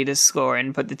getting ready to score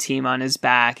and put the team on his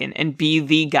back and be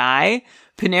the guy.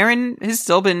 Panarin has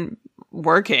still been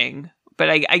working, but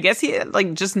I guess he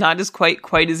just not as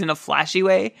quite as in a flashy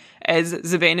way as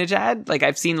Zibanejad.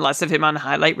 I've seen less of him on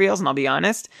highlight reels, and I'll be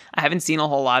honest, I haven't seen a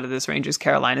whole lot of this Rangers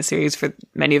Carolina series for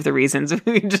many of the reasons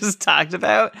we just talked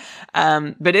about.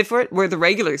 But if we're the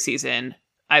regular season,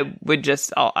 I would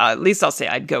at least I'll say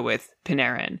I'd go with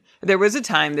Panarin. There was a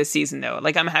time this season, though,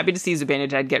 I'm happy to see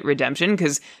Zibanejad get redemption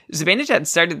because Zibanejad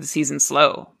started the season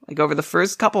slow. Over the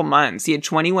first couple months, he had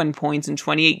 21 points in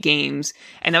 28 games,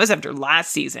 and that was after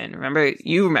last season.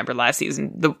 You remember last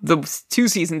season, the 2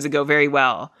 seasons ago very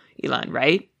well, Elon,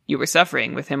 right? You were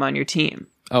suffering with him on your team.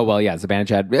 Oh, well, yeah,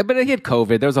 Zibanejad, but he had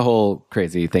COVID. There was a whole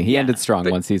crazy thing. He ended strong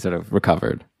once he sort of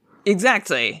recovered.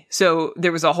 Exactly. So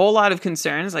there was a whole lot of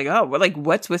concerns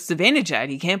what's with Zibanejad?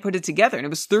 He can't put it together. And it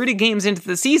was 30 games into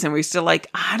the season where he's still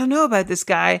I don't know about this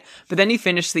guy. But then he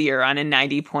finished the year on a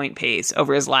 90-point pace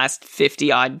over his last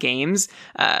 50-odd games.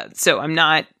 So I'm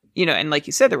not, and like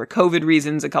you said, there were COVID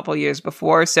reasons a couple years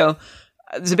before. So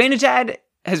Zibanejad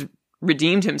has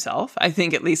redeemed himself. I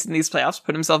think at least in these playoffs,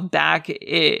 put himself back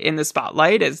in the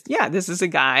spotlight as, yeah, this is a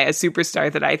guy, a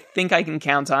superstar that I think I can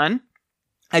count on.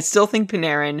 I still think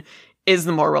Panarin is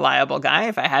the more reliable guy.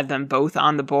 If I had them both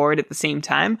on the board at the same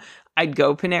time, I'd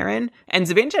go Panarin. And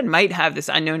Zibanejad might have this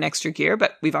unknown extra gear,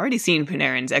 but we've already seen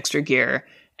Panarin's extra gear.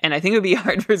 And I think it would be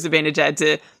hard for Zibanejad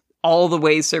to all the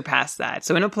way surpass that.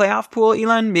 So in a playoff pool,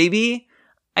 Elon, maybe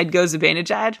I'd go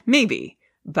Zibanejad. Maybe.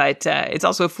 But it's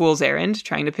also a fool's errand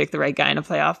trying to pick the right guy in a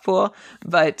playoff pool.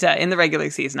 But in the regular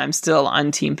season, I'm still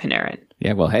on Team Panarin.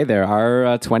 Yeah, well, hey, there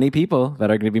are 20 people that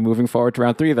are going to be moving forward to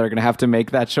round 3 that are going to have to make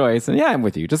that choice. And yeah, I'm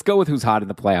with you. Just go with who's hot in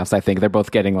the playoffs. I think they're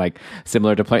both getting like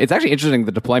similar deployment. It's actually interesting,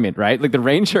 the deployment, right? Like the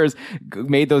Rangers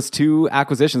made those 2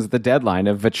 acquisitions at the deadline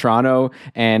of Vetrano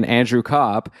and Andrew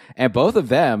Kopp, and both of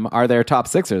them are their top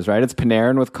sixers, right? It's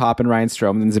Panarin with Kopp and Ryan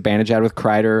Strome, and Zibanejad with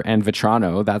Kreider and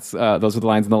Vetrano. That's those were the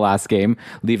lines in the last game,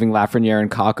 leaving Lafreniere and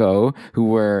Kakko, who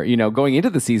were, going into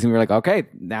the season, we were like, okay,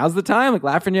 now's the time. Like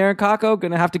Lafreniere and Kakko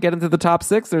going to have to get into the top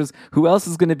 6. There's who else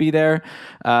is going to be there?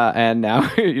 And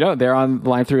now, they're on the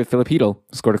line 3 with Filip Chytil,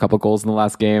 scored a couple goals in the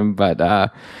last game. But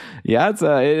yeah, it's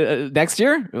next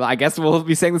year. I guess we'll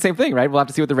be saying the same thing, right? We'll have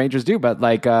to see what the Rangers do. But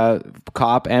like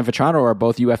Kopp and Vetrano are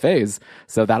both UFAs,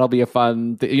 so that'll be a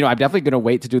fun. I'm definitely going to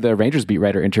wait to do the Rangers beat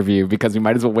writer interview because we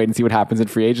might as well wait and see what happens in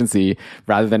free agency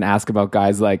rather than ask about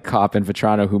guys like Kopp and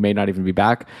Vetrano who may not even be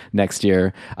back next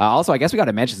year. Also, I guess we got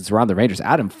to mention, since we're on the Rangers,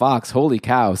 Adam Fox, holy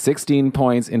cow, 16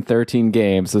 points in 13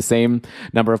 games. So same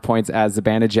number of points as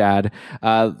Zibanejad.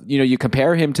 You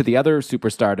compare him to the other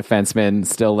superstar defenseman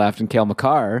still left in Cale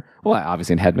Makar. Well,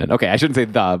 obviously in Hedman. Okay, I shouldn't say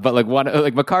but like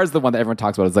Makar's the one that everyone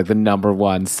talks about as like the number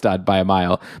one stud by a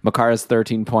mile. Makar has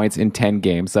 13 points in 10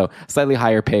 games, so slightly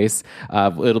higher pace.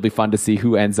 It'll be fun to see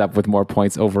who ends up with more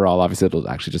points overall. Obviously, it'll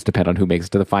actually just depend on who makes it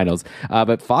to the finals.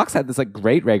 But Fox had this like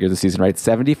great regular season, right?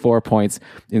 74 points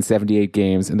in 78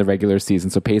 games in the regular season,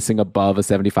 so pacing above a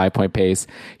 75-point pace.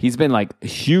 He's been like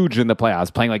huge in the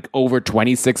playoffs, playing like over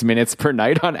 26 minutes per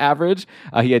night on average.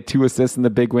 He had 2 assists in the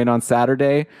big win on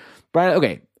Saturday. Brian,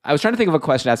 okay, I was trying to think of a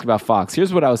question to ask about Fox.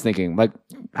 Here's what I was thinking. Like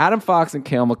Adam Fox and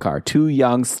Cale Makar, 2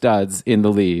 young studs in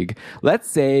the league. Let's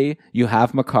say you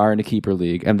have Makar in a keeper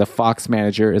league and the Fox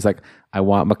manager is like, I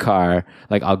want Makar.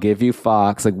 Like, I'll give you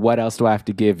Fox. Like, what else do I have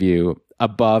to give you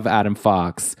above Adam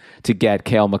Fox to get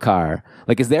Cale Makar?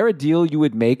 Like, is there a deal you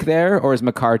would make there? Or is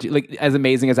Makar, like, as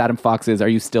amazing as Adam Fox is, are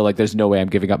you still like, there's no way I'm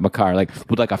giving up Makar? Like,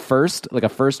 would like a first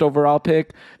overall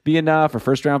pick be enough, or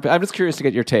first round pick? I'm just curious to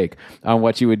get your take on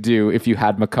what you would do if you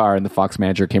had Makar and the Fox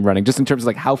manager came running, just in terms of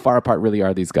like, how far apart really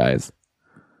are these guys?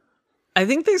 I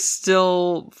think they're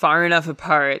still far enough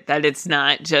apart that it's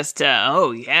not just,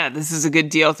 this is a good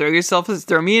deal.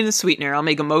 Throw me in a sweetener. I'll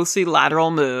make a mostly lateral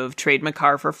move, trade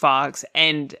Makar for Fox,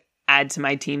 and add to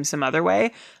my team some other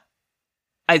way.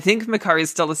 I think Makar is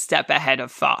still a step ahead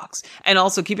of Fox. And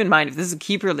also keep in mind, if this is a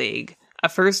keeper league, a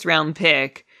first round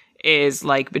pick is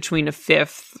like between a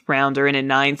 5th rounder and a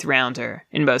 9th rounder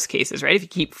in most cases, right? If you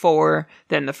keep 4,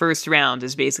 then the first round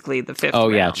is basically the 5th round. Oh,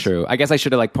 yeah, true. I guess I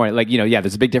should have like pointed, like,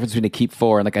 there's a big difference between a keep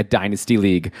 4 and like a dynasty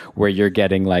league where you're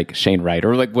getting like Shane Wright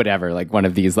or like whatever, like one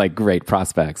of these like great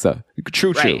prospects. So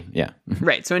true. Yeah.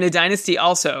 Right. So in a dynasty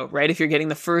also, right, if you're getting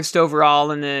the first overall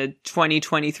in the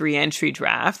 2023 entry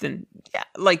draft, then yeah,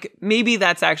 like maybe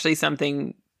that's actually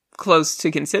something close to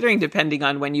considering depending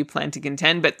on when you plan to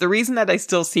contend. But the reason that I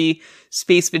still see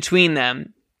space between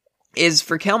them is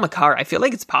for Cale Makar. I feel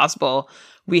like it's possible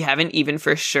we haven't even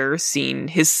for sure seen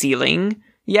his ceiling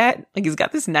yet. Like, he's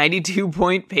got this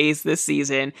 92-point pace this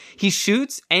season. He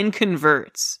shoots and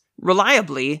converts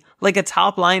reliably like a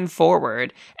top line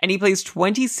forward, and he plays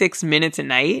 26 minutes a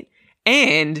night,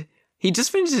 and he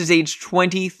just finished his age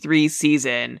 23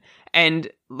 season. And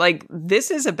like,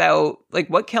 this is about like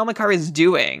what Cale Makar is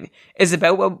doing is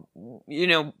about what,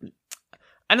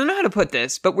 I don't know how to put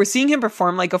this, but we're seeing him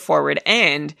perform like a forward,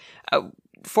 and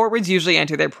forwards usually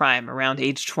enter their prime around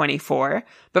age 24.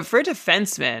 But for a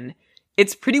defenseman,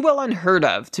 it's pretty well unheard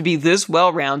of to be this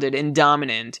well-rounded and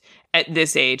dominant at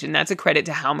this age. And that's a credit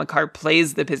to how Makar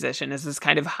plays the position as this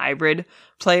kind of hybrid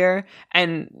player.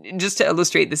 And just to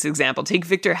illustrate this example, take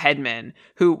Victor Hedman,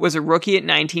 who was a rookie at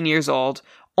 19 years old,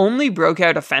 only broke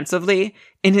out offensively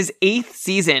in his 8th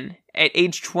season at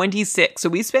age 26. So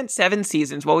we spent 7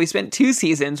 seasons. Well, we spent 2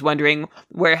 seasons wondering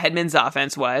where Hedman's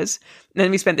offense was. And then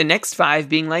we spent the next 5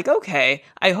 being like, okay,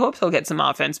 I hope he'll get some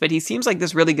offense, but he seems like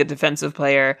this really good defensive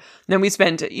player. And then we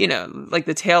spent, like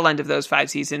the tail end of those 5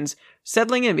 seasons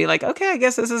settling in and be like, okay, I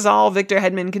guess this is all Victor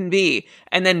Hedman can be.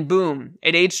 And then boom,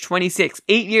 at age 26,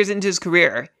 8 years into his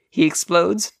career, he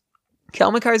explodes.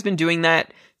 Cale Makar has been doing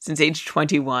that since age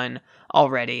 21.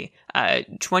 already.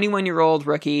 21-year-old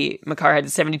rookie Makar had a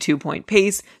 72-point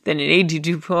pace, then an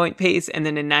 82-point pace, and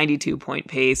then a 92-point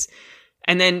pace.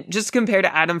 And then just compare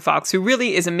to Adam Fox, who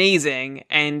really is amazing.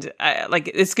 And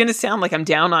it's going to sound like I'm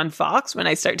down on Fox when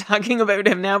I start talking about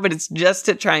him now, but it's just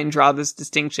to try and draw this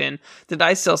distinction that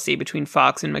I still see between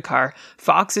Fox and Makar.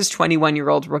 Fox's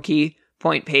 21-year-old rookie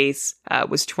point pace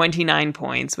was 29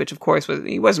 points, which of course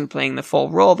he wasn't playing the full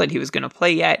role that he was going to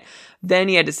play yet. Then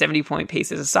he had a 70-point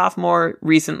pace as a sophomore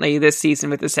recently this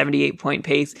season with a 78-point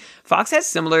pace. Fox has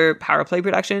similar power play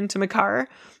production to Makar.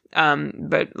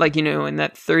 But in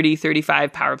that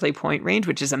 30-35 power play point range,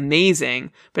 which is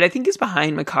amazing. But I think he's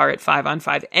behind Makar at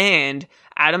 5-on-5. And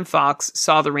Adam Fox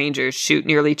saw the Rangers shoot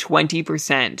nearly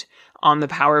 20% on the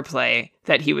power play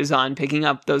that he was on, picking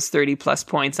up those 30-plus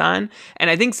points on. And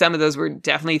I think some of those were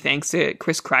definitely thanks to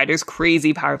Chris Kreider's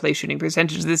crazy power play shooting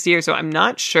percentage this year. So I'm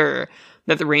not sure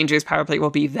that the Rangers power play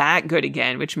will be that good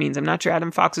again, which means I'm not sure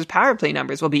Adam Fox's power play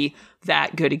numbers will be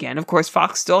that good again. Of course,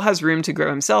 Fox still has room to grow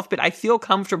himself, but I feel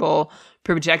comfortable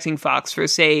projecting Fox for,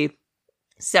 say,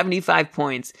 75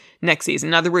 points next season.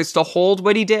 In other words, to hold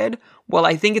what he did, well,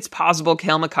 I think it's possible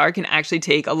Cale Makar can actually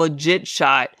take a legit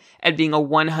shot at being a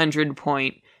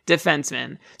 100-point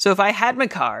defenseman. So if I had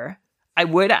Makar, I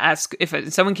would ask, if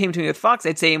someone came to me with Fox,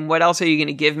 I'd say, what else are you going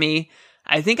to give me?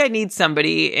 I think I need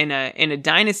somebody in a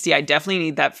dynasty. I definitely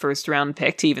need that first round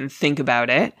pick to even think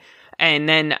about it. And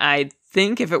then I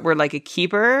think if it were like a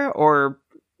keeper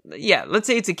let's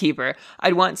say it's a keeper,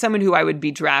 I'd want someone who I would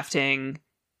be drafting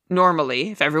normally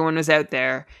if everyone was out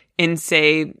there in,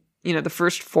 say, the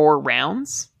first 4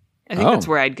 rounds. I think that's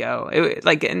where I'd go.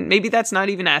 And maybe that's not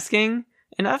even asking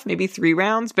enough, maybe 3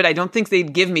 rounds, but I don't think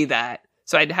they'd give me that.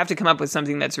 So I'd have to come up with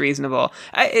something that's reasonable.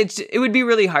 It would be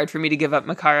really hard for me to give up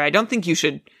Makar. I don't think you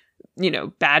should,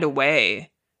 bat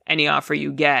away any offer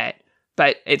you get,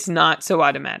 but it's not so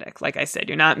automatic. Like I said,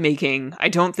 I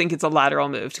don't think it's a lateral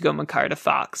move to go Makar to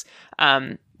Fox.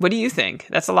 What do you think?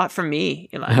 That's a lot from me,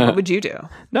 Eli. What would you do?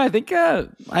 No, I think I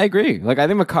agree. I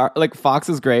think Makar, Fox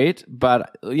is great,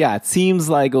 but yeah, it seems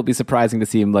like it'll be surprising to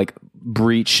see him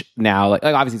breach now.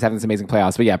 Obviously he's having this amazing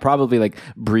playoffs, but yeah, probably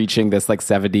breaching this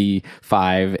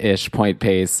 75-ish point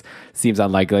pace seems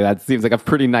unlikely. That seems like a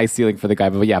pretty nice ceiling for the guy.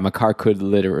 But yeah, Makar could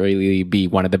literally be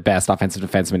one of the best offensive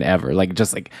defensemen ever.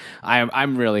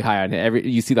 I'm really high on him.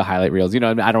 You see the highlight reels. I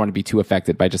don't want to be too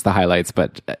affected by just the highlights,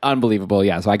 but unbelievable.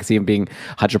 Yeah, so I can see him being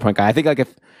 100-point guy. I think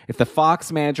if the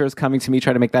Fox manager is coming to me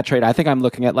trying to make that trade, I think I'm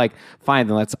looking at fine,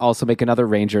 then let's also make another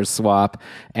Rangers swap,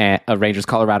 and a Rangers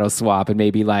Colorado swap, and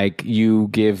maybe you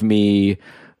give me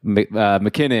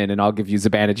McKinnon and I'll give you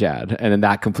Zibanejad, and then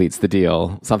that completes the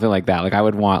deal. Something like that. I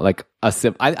would want I see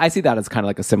that as kind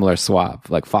of a similar swap,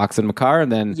 Fox and Makar,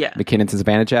 and then McKinnon to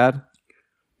Zibanejad.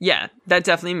 Yeah, that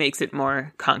definitely makes it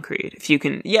more concrete. If you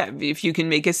can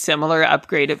make a similar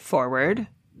upgrade at forward,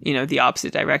 the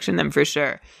opposite direction, then for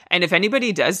sure. And if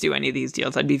anybody does do any of these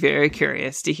deals, I'd be very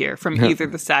curious to hear from either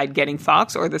the side getting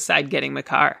Fox or the side getting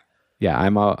Makar. Yeah,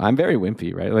 I'm very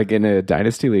wimpy, right? In a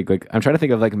dynasty league, I'm trying to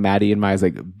think of Maddie and my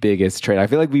biggest trade. I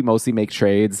feel we mostly make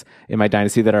trades in my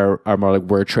dynasty that are more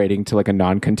we're trading to a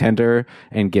non-contender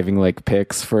and giving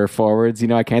picks for forwards.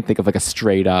 I can't think of a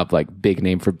straight up big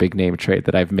name for big name trade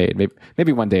that I've made.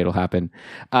 Maybe one day it'll happen.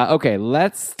 Okay,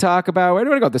 let's talk about, where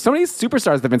do I go? There's so many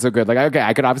superstars that have been so good.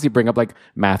 I could obviously bring up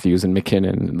Matthews and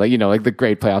McKinnon, the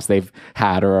great playoffs they've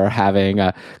had or are having.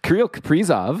 Kirill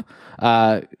Kaprizov.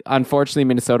 Unfortunately,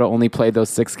 Minnesota only played those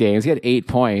 6 games. He had 8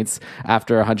 points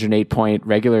after a 108-point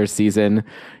regular season.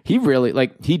 He really,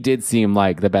 he did seem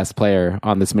like the best player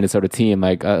on this Minnesota team.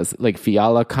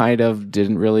 Fiala kind of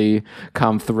didn't really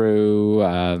come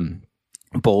through.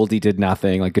 Boldy did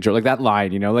nothing. That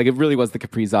line, it really was the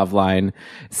Kaprizov line.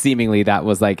 Seemingly that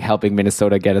was helping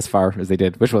Minnesota get as far as they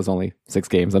did, which was only 6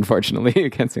 games, unfortunately,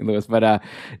 against St. Louis. But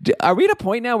are we at a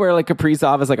point now where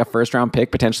Kaprizov is a first round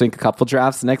pick, potentially in a couple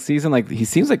drafts next season? He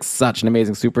seems like such an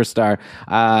amazing superstar.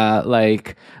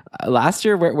 Last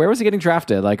year, where was he getting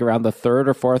drafted? Around the 3rd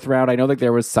or 4th round? I know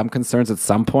there was some concerns at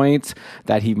some point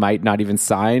that he might not even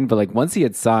sign, but once he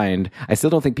had signed, I still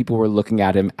don't think people were looking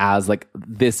at him as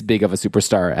this big of a superstar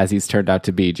as he's turned out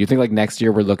to be. Do you think next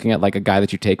year we're looking at a guy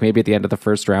that you take maybe at the end of the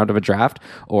first round of a draft?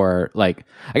 Or I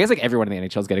guess everyone in the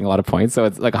NHL is getting a lot of points, so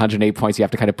it's 108 points. You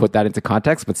have to kind of put that into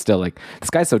context, but still this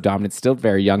guy's so dominant, still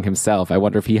very young himself. I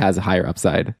wonder if he has a higher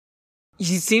upside.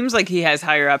 He seems like he has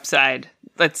higher upside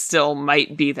that still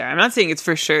might be there. I'm not saying it's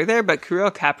for sure there, but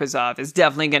Kirill Kaprizov is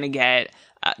definitely going to get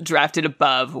drafted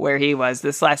above where he was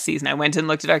this last season. I went and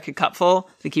looked at our Cupful,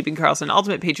 the Keeping Karlsson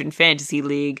Ultimate Patron Fantasy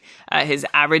League, his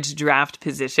average draft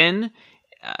position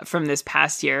from this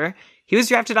past year. he was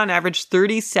drafted on average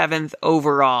 37th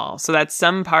overall. So that's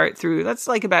that's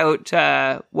like about,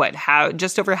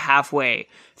 just over halfway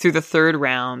through the third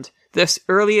round. The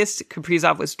earliest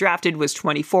Kaprizov was drafted was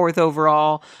 24th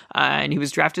overall, and he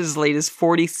was drafted as late as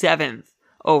 47th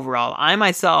overall. I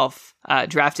myself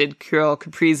drafted Kirill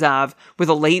Kaprizov with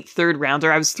a late third rounder.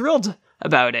 I was thrilled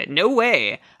about it. No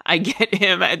way I get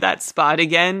him at that spot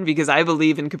again, because I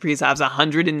believe in Kaprizov's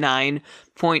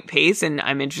 109-point pace, and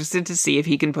I'm interested to see if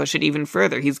he can push it even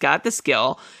further. He's got the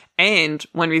skill, and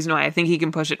one reason why I think he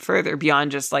can push it further beyond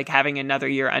just like having another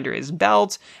year under his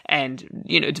belt and,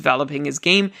 developing his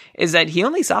game is that he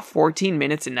only saw 14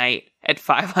 minutes a night at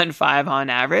 5-on-5 on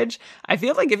average. I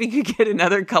feel like if he could get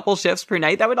another couple shifts per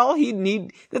night, that's all he'd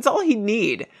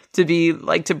need to be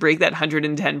like to break that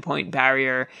 110-point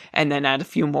barrier, and then add a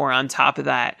few more on top of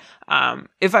that.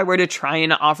 If I were to try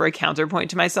and offer a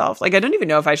counterpoint to myself, like I don't even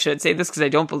know if I should say this because I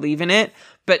don't believe in it,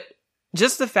 but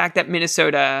just the fact that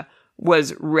Minnesota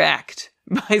was wrecked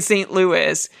by St.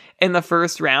 Louis in the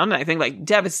first round, and I think like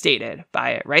devastated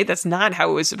by it, right? That's not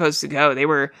how it was supposed to go. They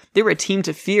were a team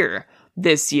to fear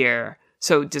this year.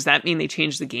 So does that mean they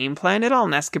changed the game plan at all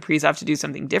and asked Kaprizov to do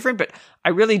something different? But I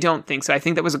really don't think so. I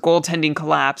think that was a goaltending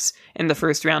collapse in the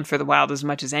first round for the Wild as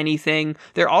much as anything.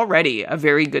 They're already a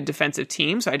very good defensive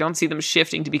team, so I don't see them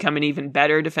shifting to become an even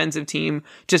better defensive team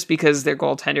just because their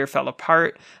goaltender fell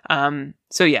apart.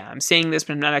 So yeah, I'm saying this,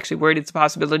 but I'm not actually worried it's a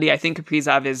possibility. I think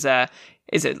Kaprizov is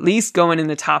at least going in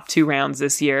the top 2 rounds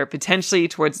this year, potentially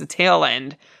towards the tail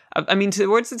end.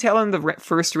 Towards the tail end of the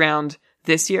first round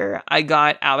this year, I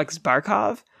got Alex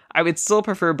Barkov. I would still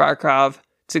prefer Barkov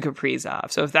to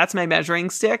Kaprizov. So if that's my measuring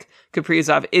stick,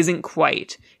 Kaprizov isn't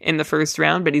quite in the first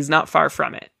round, but he's not far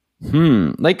from it.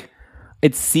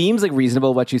 It seems like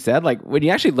reasonable what you said. Like when you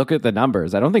actually look at the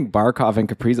numbers, I don't think Barkov and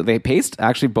Kaprizov, they paced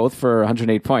actually both for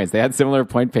 108 points. They had similar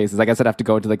point paces. I guess I'd have to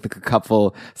go into like the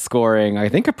cupful scoring. I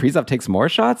think Kaprizov takes more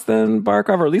shots than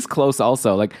Barkov, or at least close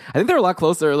also. Like I think they're a lot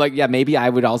closer. Like, yeah, maybe I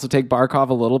would also take Barkov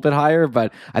a little bit higher,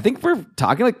 but I think we're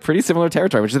talking like pretty similar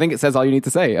territory, which I think it says all you need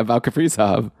to say about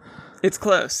Kaprizov. It's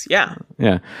close, yeah.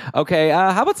 Yeah. Okay,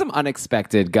 how about some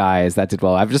unexpected guys that did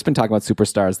well? I've just been talking about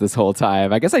superstars this whole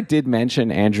time. I guess I did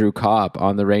mention Andrew Kopp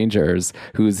on the Rangers,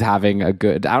 who's having a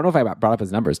good... I don't know if I brought up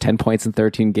his numbers. 10 points in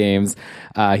 13 games.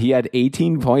 He had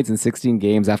 18 points in 16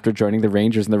 games after joining the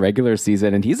Rangers in the regular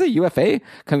season, and he's a UFA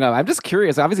coming up. I'm just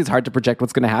curious. Obviously, it's hard to project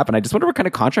what's going to happen. I just wonder what kind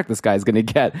of contract this guy is going to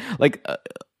get. Like...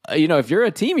 if you're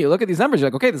a team, you look at these numbers, you're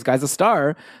like, okay, this guy's a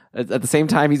star. At the same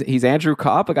time, he's Andrew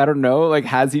Kopp. Like, I don't know, like,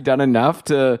 has he done enough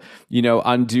to,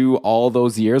 undo all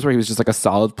those years where he was just like a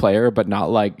solid player, but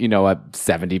not like, a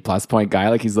 70+ point guy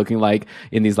like he's looking like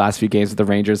in these last few games with the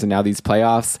Rangers and now these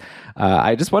playoffs.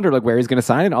 I just wonder like where he's going to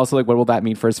sign, and also like what will that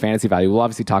mean for his fantasy value? We'll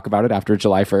obviously talk about it after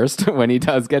July 1st when he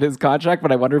does get his contract,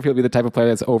 but I wonder if he'll be the type of player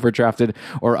that's overdrafted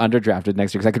or underdrafted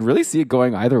next year, because I could really see it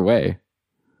going either way.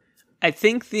 I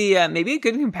think the maybe a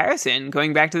good comparison,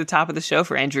 going back to the top of the show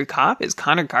for Andrew Kopp, is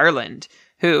Connor Garland,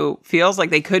 who feels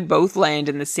like they could both land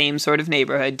in the same sort of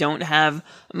neighborhood, don't have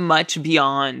much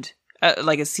beyond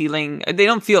like a ceiling. They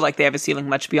don't feel like they have a ceiling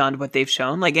much beyond what they've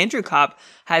shown. Like Andrew Kopp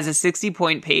has a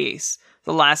 60-point pace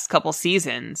the last couple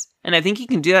seasons, and I think he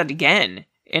can do that again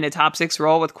in a top 6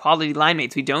 role with quality line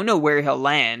mates. We don't know where he'll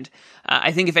land.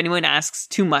 I think if anyone asks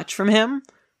too much from him,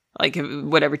 like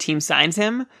whatever team signs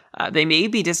him, they may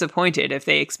be disappointed if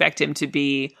they expect him to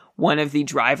be one of the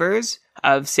drivers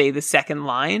of, say, the second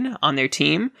line on their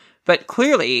team. But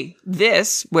clearly,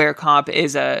 this, where Kopp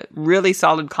is a really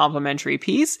solid complementary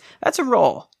piece, that's a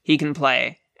role he can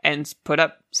play and put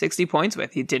up 60 points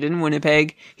with. He did it in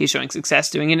Winnipeg. He's showing success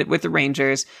doing it with the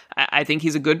Rangers. I think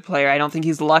he's a good player. I don't think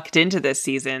he's lucked into this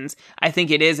season's. I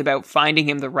think it is about finding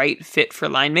him the right fit for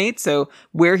line mates. So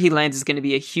where he lands is going to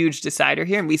be a huge decider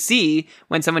here. And we see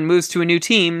when someone moves to a new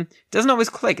team, it doesn't always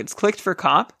click. It's clicked for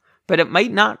Kopp, but it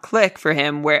might not click for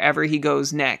him wherever he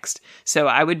goes next. So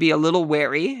I would be a little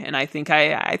wary, and I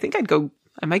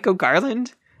might go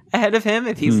Garland ahead of him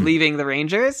if he's leaving the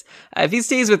Rangers. If he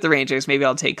stays with the Rangers, maybe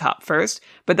I'll take Kopp first,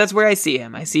 but that's where I see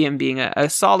him. I see him being a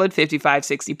solid 55,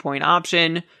 60 point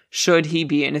option should he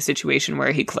be in a situation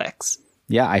where he clicks.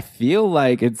 Yeah, I feel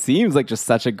like it seems like just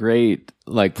such a great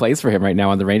like place for him right now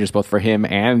on the Rangers, both for him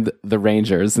and the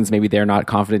Rangers, since maybe they're not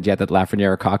confident yet that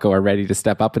Lafreniere or Kakko are ready to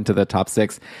step up into the top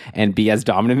 6 and be as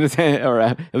dominant as, or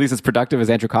at least as productive as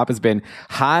Andrew Kopp has been.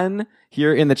 Han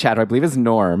here in the chat, who I believe is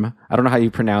Norm. I don't know how you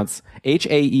pronounce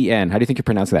Haen. How do you think you're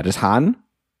pronouncing that? Just Han?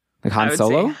 Like Han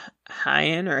Solo?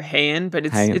 Hayen or Hayen, but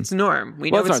Hayen. it's Norm.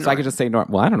 We Well, know it's Norm, so I could just say Norm.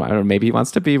 Well, I don't know. Maybe he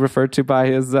wants to be referred to by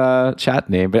his chat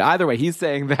name. But either way, he's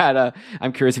saying that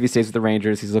I'm curious if he stays with the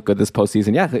Rangers. He's looked good this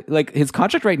postseason. Yeah, like his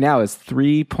contract right now is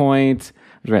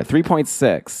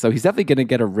 3.6. So he's definitely going to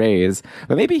get a raise.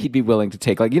 But maybe he'd be willing to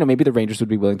take, like, maybe the Rangers would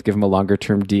be willing to give him a longer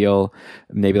term deal,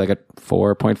 maybe like a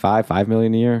 4.5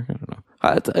 million a year. I don't know.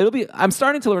 I'm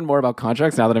starting to learn more about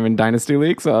contracts now that I'm in Dynasty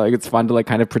League, so like it's fun to like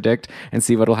kind of predict and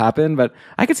see what'll happen. But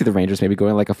I could see the Rangers maybe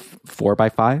going like a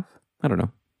 4x5. I don't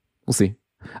know. We'll see.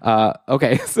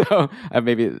 Okay, so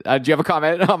maybe do you have a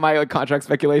comment on my contract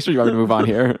speculation? Or you want me to move on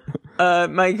here?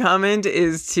 My comment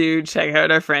is to check out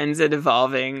our friends at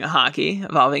Evolving Hockey,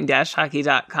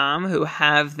 evolving-hockey.com, who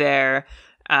have their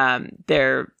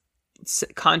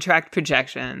contract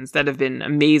projections that have been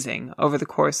amazing over the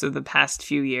course of the past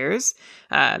few years.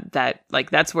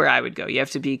 That's where I would go. You have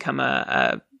to become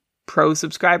a pro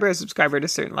subscriber, a subscriber at a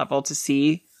certain level to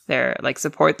see their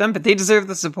support them, but they deserve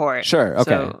the support. Sure.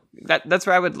 Okay. So that's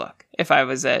where I would look if I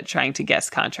was trying to guess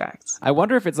contracts. I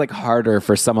wonder if it's like harder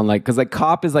for someone because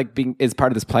Kopp is is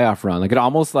part of this playoff run. Like it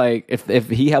almost like if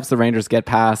he helps the Rangers get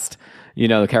past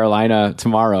Carolina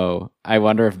tomorrow, I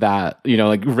wonder if that,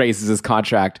 raises his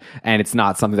contract and it's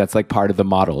not something that's like part of the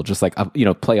model, just like a,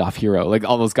 playoff hero, like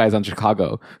all those guys on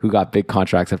Chicago who got big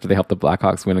contracts after they helped the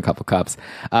Blackhawks win a couple cups.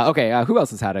 Who else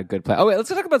has had a good play? Oh, wait, let's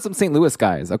talk about some St. Louis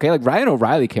guys. Okay. Like Ryan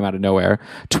O'Reilly came out of nowhere,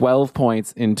 12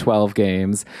 points in 12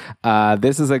 games.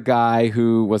 This is a guy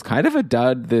who was kind of a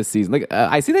dud this season.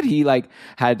 I see that he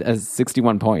had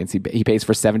 61 points. He pays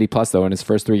for 70 plus though in his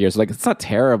first 3 years. So, it's not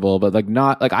terrible, but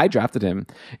I drafted him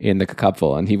in the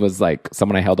Cupful and he was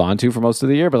someone I held on to for most of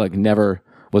the year, but never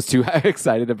was too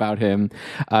excited about him.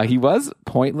 He was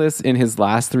pointless in his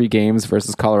last 3 games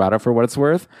versus Colorado for what it's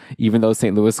worth, even though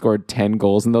St. Louis scored 10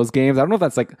 goals in those games. I don't know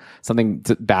if that's something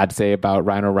bad to say about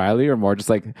Ryan O'Reilly or more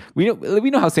just we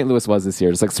know how St. Louis was this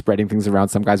year, just spreading things around.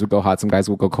 Some guys would go hot, some guys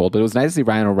would go cold, but it was nice to see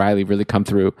Ryan O'Reilly really come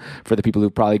through for the people who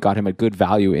probably got him a good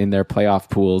value in their playoff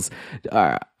pools.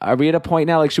 Are we at a point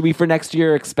now, should we for next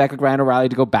year expect Ryan O'Reilly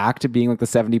to go back to being the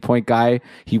 70-point guy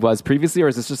he was previously, or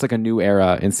is this just a new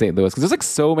era in St. Louis? Because there's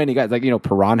so many guys,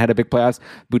 Perron had a big playoffs,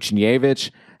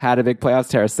 Buchnevich had a big playoffs,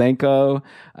 Tarasenko,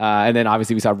 and then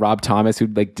obviously we saw Rob Thomas, who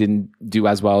didn't do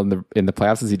as well in the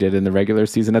playoffs as he did in the regular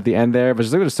season at the end there.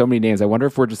 But there's so many names. I wonder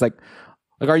if we're just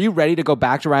are you ready to go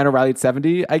back to Ryan O'Reilly at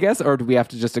 70, I guess? Or do we have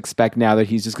to just expect now that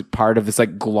he's just part of this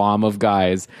glom of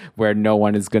guys where no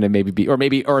one is going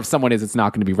to or if someone is, it's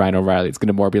not going to be Ryan O'Reilly. It's going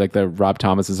to more be the Rob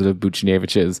Thomases or the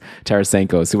Buchneviches,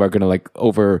 Tarasenkos, who are going to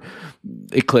over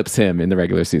eclipse him in the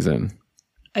regular season.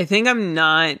 I think I'm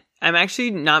actually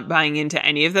not buying into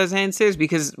any of those answers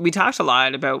because we talked a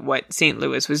lot about what St.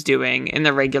 Louis was doing in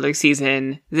the regular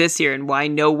season this year and why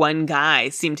no one guy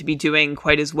seemed to be doing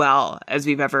quite as well as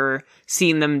we've ever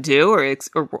seen them do or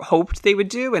hoped they would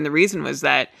do. And the reason was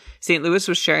that St. Louis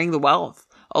was sharing the wealth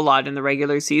a lot in the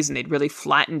regular season. They'd really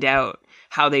flattened out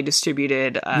how they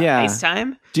distributed ice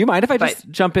time. Do you mind if I just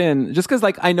jump in? Just because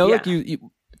I know you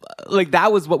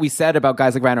that was what we said about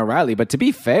guys like Ryan O'Reilly, but to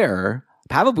be fair,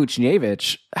 Pavel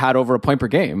Buchnevich had over a point per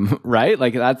game, right?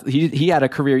 He had a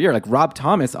career year. Rob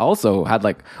Thomas also had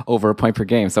over a point per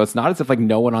game. So it's not as if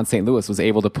no one on St. Louis was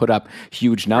able to put up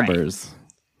huge numbers. Right.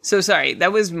 So sorry,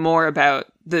 that was more about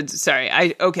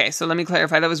so let me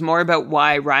clarify. That was more about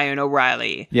why Ryan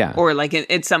O'Reilly, or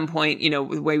at some point, the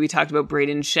way we talked about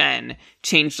Braden Schenn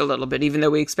changed a little bit, even though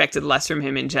we expected less from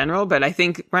him in general. But I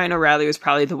think Ryan O'Reilly was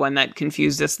probably the one that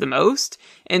confused us the most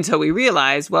until we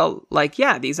realized,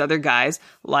 these other guys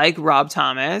like Rob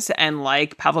Thomas and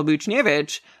Pavel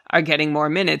Buchnevich are getting more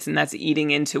minutes, and that's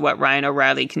eating into what Ryan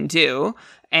O'Reilly can do.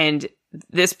 And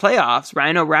this playoffs,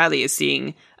 Ryan O'Reilly is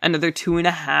seeing another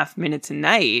 2.5 minutes a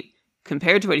night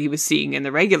compared to what he was seeing in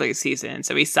the regular season.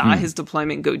 So he saw his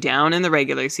deployment go down in the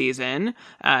regular season,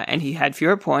 and he had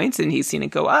fewer points, and he's seen it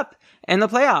go up in the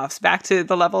playoffs back to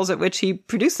the levels at which he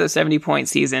produced those 70-point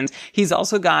seasons. He's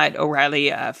also got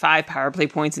O'Reilly 5 power play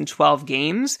points in 12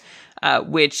 games,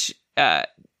 which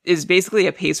is basically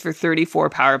a pace for 34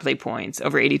 power play points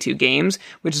over 82 games,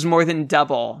 which is more than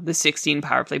double the 16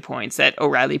 power play points that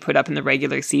O'Reilly put up in the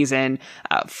regular season.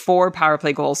 4 power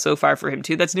play goals so far for him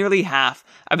too. That's nearly half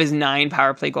of his 9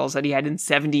 power play goals that he had in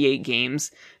 78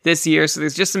 games this year. So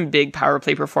there's just some big power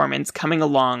play performance coming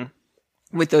along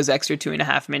with those extra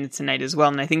 2.5 minutes a night as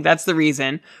well. And I think that's the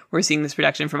reason we're seeing this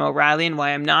production from O'Reilly and why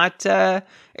I'm not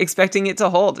expecting it to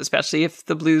hold, especially if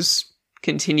the Blues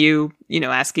continue,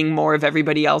 asking more of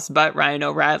everybody else but Ryan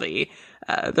O'Reilly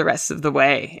the rest of the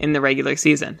way in the regular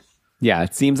season. Yeah,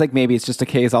 it seems like maybe it's just a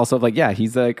case also of like, yeah,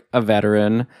 he's like a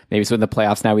veteran. Maybe so in the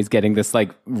playoffs now he's getting this like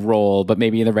role, but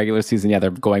maybe in the regular season, yeah, they're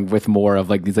going with more of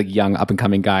like these like young up and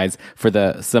coming guys for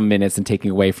some minutes and taking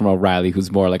away from O'Reilly,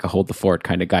 who's more like a hold the fort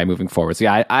kind of guy moving forward. So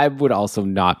yeah, I would also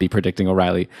not be predicting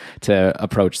O'Reilly to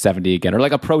approach 70 again, or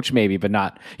like approach maybe, but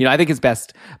not, I think his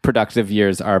best productive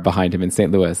years are behind him in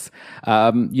St. Louis.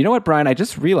 You know what, Brian? I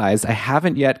just realized I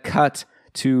haven't yet cut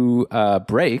to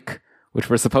break, which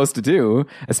we're supposed to do,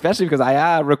 especially because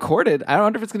I recorded. I don't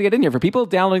wonder if it's going to get in here for people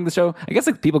downloading the show. I guess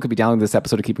like people could be downloading this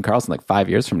episode of Keeping Karlsson like 5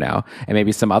 years from now, and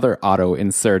maybe some other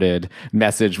auto-inserted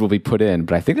message will be put in.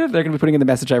 But I think that they're going to be putting in the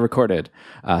message I recorded.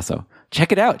 So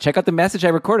check it out. Check out the message I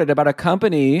recorded about a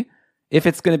company. If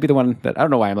it's going to be the one that, I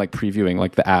don't know why I'm like previewing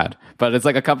like the ad, but it's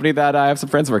like a company that I have some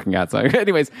friends working at. So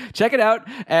anyways, check it out,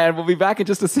 and we'll be back in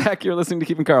just a sec. You're listening to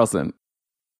Keeping Karlsson.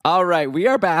 All right, we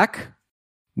are back.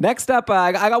 Next up,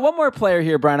 I got one more player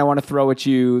here, Brian, I want to throw at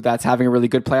you that's having a really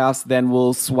good playoffs. Then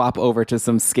we'll swap over to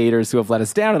some skaters who have let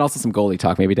us down and also some goalie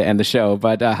talk maybe to end the show.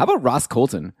 But how about Ross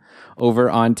Colton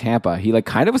over on Tampa? He like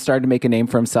kind of was starting to make a name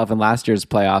for himself in last year's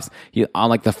playoffs. He on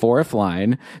like the fourth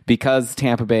line because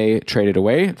Tampa Bay traded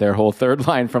away their whole third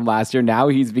line from last year. Now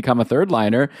he's become a third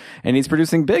liner and he's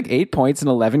producing big, 8 points in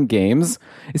 11 games.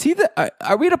 Is he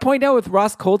are we at a point now with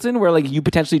Ross Colton where like you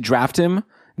potentially draft him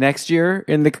next year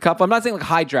in the cup? I'm not saying like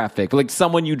high draft pick, but like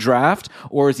someone you draft,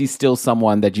 or is he still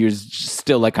someone that you're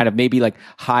still like kind of maybe like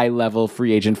high level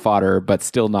free agent fodder, but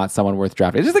still not someone worth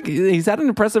drafting? It's just like he's had an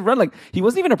impressive run. Like he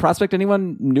wasn't even a prospect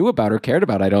anyone knew about or cared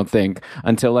about, I don't think,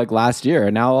 until like last year.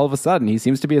 And now all of a sudden he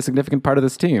seems to be a significant part of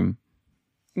this team.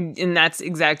 And that's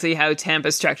exactly how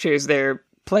Tampa structures their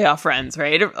playoff runs,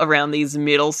 right? Around these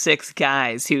middle six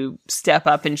guys who step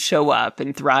up and show up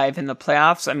and thrive in the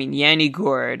playoffs. I mean, Yanni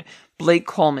Gourde, Blake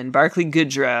Coleman, Barclay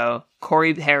Goodrow,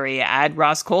 Corey Perry, add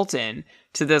Ross Colton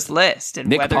to this list, and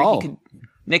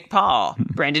Nick Paul,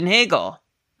 Brandon Hagel.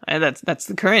 That's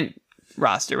the current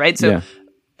roster, right? So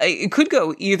it could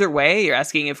go either way. You're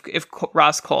asking if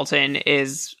Ross Colton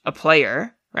is a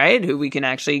player, right, who we can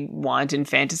actually want in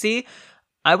fantasy.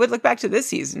 I would look back to this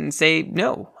season and say,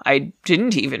 no, I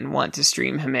didn't even want to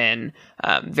stream him in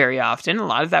very often. A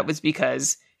lot of that was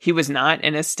because he was not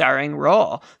in a starring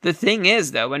role. The thing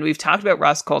is, though, when we've talked about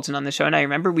Ross Colton on the show, and I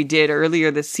remember we did earlier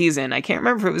this season, I can't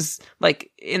remember if it was like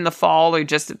in the fall or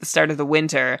just at the start of the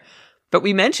winter, but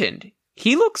we mentioned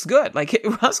he looks good. Like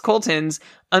Ross Colton's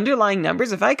underlying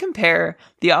numbers, if I compare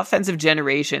the offensive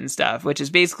generation stuff, which is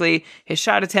basically his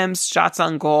shot attempts, shots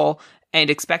on goal,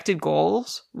 and expected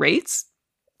goals rates,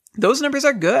 those numbers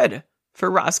are good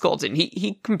for Ross Colton.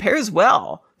 He compares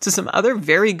well to some other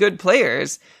very good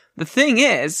players. The thing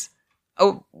is,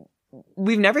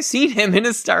 we've never seen him in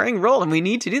a starring role, and we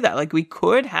need to do that. Like, we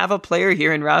could have a player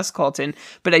here in Ross Colton,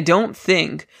 but I don't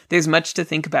think there's much to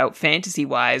think about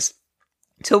fantasy-wise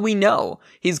till we know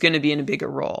he's going to be in a bigger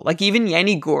role. Like, even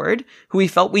Yanni Gourde, who we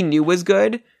felt we knew was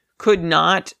good, could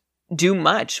not do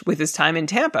much with his time in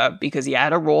Tampa because he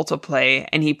had a role to play,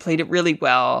 and he played it really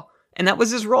well. And that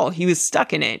was his role. He was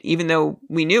stuck in it, even though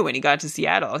we knew when he got to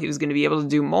Seattle, he was going to be able to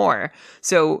do more.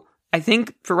 So I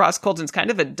think for Ross Colton, it's kind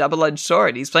of a double-edged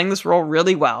sword. He's playing this role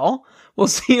really well. We'll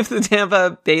see if the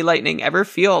Tampa Bay Lightning ever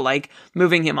feel like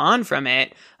moving him on from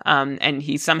it, and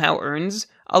he somehow earns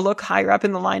a look higher up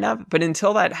in the lineup. But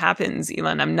until that happens,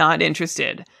 Elon, I'm not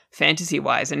interested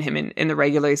fantasy-wise in him in the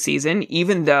regular season,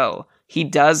 even though he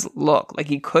does look like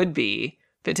he could be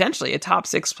potentially a top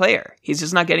 6 player. He's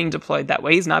just not getting deployed that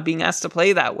way. He's not being asked to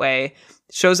play that way.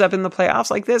 Shows up in the playoffs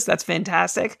like this, that's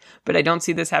fantastic, but I don't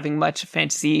see this having much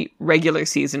fantasy regular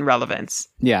season relevance.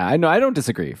 Yeah, I know. I don't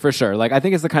disagree, for sure. Like, I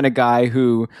think it's the kind of guy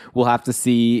who we'll have to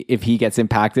see if he gets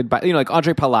impacted by, like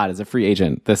Andre Palat is a free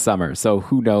agent this summer, so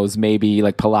who knows, maybe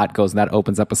like Palat goes and that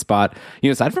opens up a spot.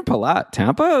 Aside from Palat,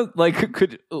 Tampa like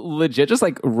could legit just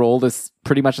like roll this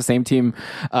pretty much the same team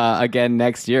again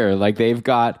next year. Like, they've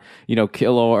got,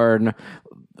 Killorn,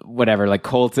 whatever, like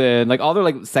Colton, like all their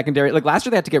like secondary, like last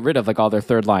year they had to get rid of like all their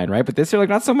third line, right? But this year, like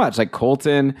not so much. Like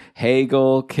Colton,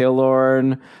 Hagel,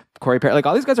 Killorn, Corey Perry, like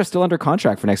all these guys are still under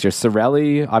contract for next year.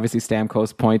 Cirelli, obviously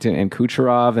Stamkos, Point, and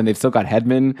Kucherov, and they've still got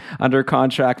Hedman under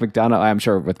contract. McDonough, I'm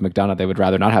sure with McDonough they would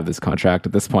rather not have this contract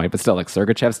at this point, but still, like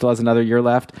Sergachev still has another year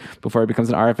left before he becomes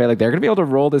an RFA. Like they're going to be able to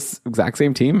roll this exact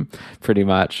same team pretty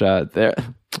much. They're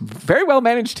very well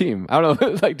managed team. I don't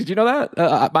know. Like, did you know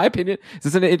that? My opinion.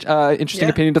 Is this an interesting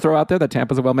opinion to throw out there that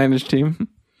Tampa's a well managed team?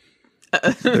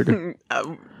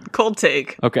 Cold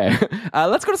take. Okay.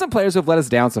 Let's go to some players who have let us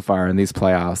down so far in these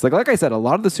playoffs. Like I said, a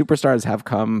lot of the superstars have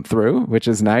come through, which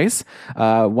is nice.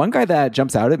 One guy that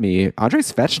jumps out at me, Andrei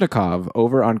Svechnikov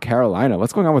over on Carolina.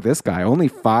 What's going on with this guy? Only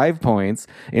 5 points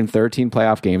in 13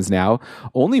 playoff games now.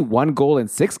 Only 1 goal in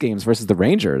 6 games versus the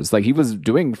Rangers. Like, he was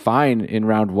doing fine in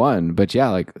round 1. But yeah,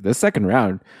 like this second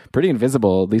round, pretty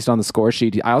invisible, at least on the score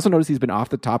sheet. I also noticed he's been off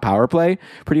the top power play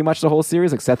pretty much the whole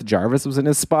series. Like, Seth Jarvis was in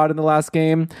his spot in the last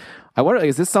game. I wonder,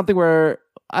 is this something where,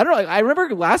 I don't know, I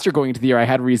remember last year going into the year, I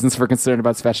had reasons for concern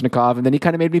about Svechnikov, and then he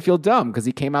kind of made me feel dumb because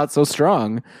he came out so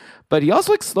strong. But he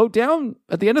also slowed down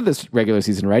at the end of this regular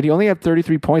season, right? He only had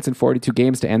 33 points in 42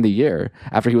 games to end the year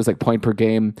after he was point per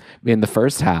game in the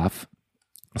first half.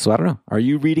 So I don't know. Are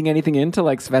you reading anything into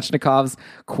Svechnikov's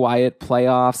quiet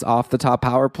playoffs off the top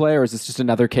power play, or is this just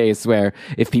another case where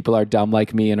if people are dumb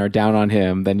like me and are down on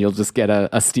him, then you'll just get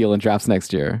a steal in drafts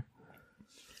next year?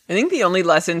 I think the only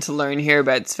lesson to learn here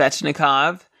about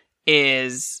Svechnikov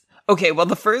is, okay, well,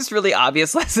 the first really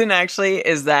obvious lesson actually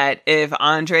is that if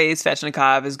Andrei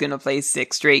Svechnikov is going to play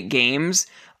 6 straight games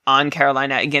on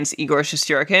Carolina against Igor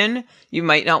Shesterkin, you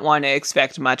might not want to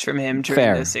expect much from him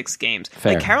during those 6 games.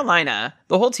 Fair. Like, Carolina,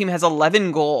 the whole team has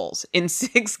 11 goals in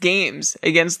 6 games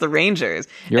against the Rangers.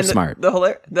 You're smart. The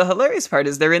hilarious part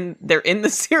is they're in the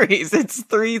series. It's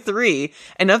 3-3.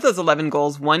 And of those 11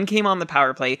 goals, 1 came on the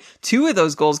power play. 2 of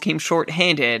those goals came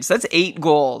shorthanded. So that's 8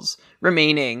 goals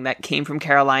remaining that came from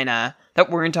Carolina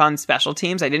that weren't on special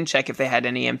teams. I didn't check if they had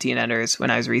any empty netters when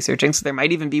I was researching, so there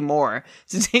might even be more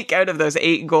to take out of those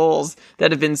 8 goals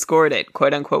that have been scored at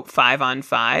quote-unquote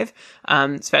 5-on-5.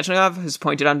 Svechnikov has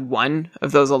pointed on 1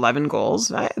 of those 11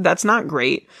 goals. That's not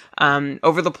great.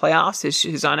 Over the playoffs,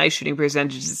 his on-ice shooting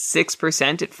percentage is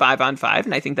 6% at 5-on-5,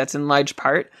 and I think that's in large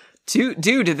part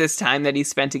due to this time that he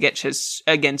spent against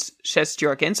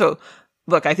Shesterkin. So,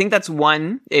 look, I think that's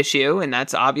one issue, and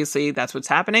that's what's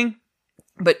happening.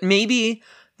 But maybe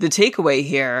the takeaway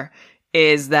here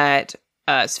is that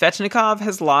Svechnikov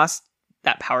has lost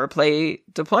that power play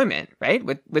deployment, right?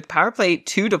 With power play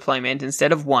 2 deployment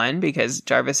instead of 1, because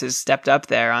Jarvis has stepped up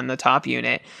there on the top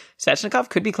unit, Svechnikov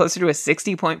could be closer to a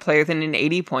 60-point player than an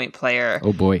 80-point player.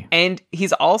 Oh boy. And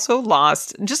he's also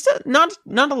lost just not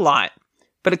a lot,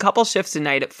 but a couple shifts a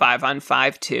night at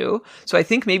 5-on-5 too. So I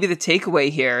think maybe the takeaway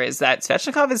here is that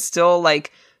Svechnikov is still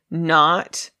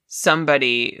not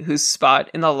somebody whose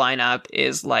spot in the lineup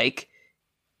is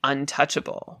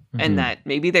untouchable, and that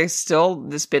maybe there's still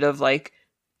this bit of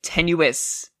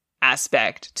tenuous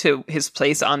aspect to his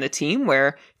place on the team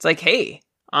where it's hey,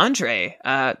 Andre,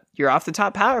 you're off the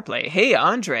top power play. Hey,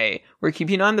 Andre, we're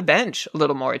keeping you on the bench a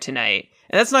little more tonight.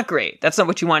 And that's not great. That's not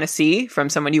what you want to see from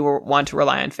someone you want to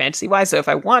rely on fantasy-wise. So if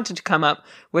I wanted to come up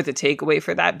with a takeaway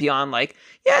for that beyond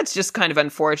it's just kind of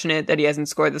unfortunate that he hasn't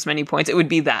scored this many points, it would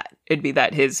be that. It'd be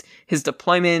that his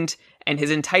deployment and his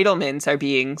entitlements are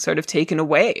being sort of taken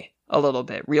away a little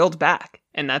bit, reeled back.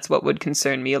 And that's what would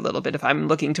concern me a little bit if I'm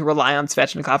looking to rely on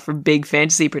Svechnikov for big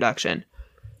fantasy production.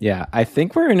 Yeah, I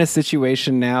think we're in a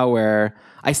situation now where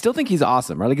I still think he's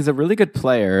awesome, right? He's a really good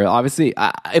player. Obviously,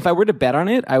 if I were to bet on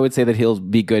it, I would say that he'll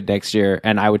be good next year,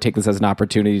 and I would take this as an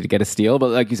opportunity to get a steal.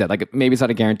 But like you said, maybe it's not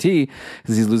a guarantee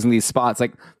because he's losing these spots.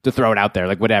 To throw it out there,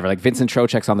 whatever. Vincent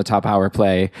Trocheck's on the top power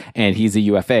play, and he's a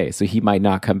UFA, so he might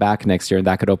not come back next year, and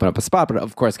that could open up a spot. But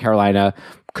of course, Carolina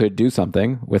could do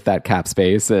something with that cap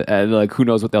space. Who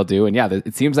knows what they'll do? And yeah,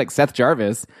 it seems like Seth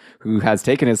Jarvis, who has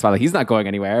taken his spot, he's not going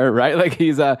anywhere, right?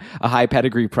 He's a high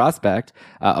pedigree prospect.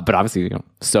 But obviously,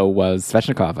 so was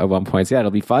Svechnikov at one point. So yeah,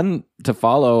 it'll be fun to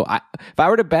follow. If I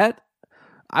were to bet,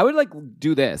 I would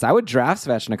do this. I would draft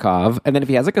Svechnikov, and then if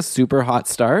he has a super hot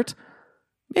start,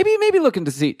 maybe looking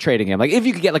to see trading him. If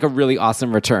you could get a really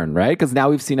awesome return, right? Because now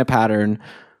we've seen a pattern.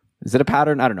 Is it a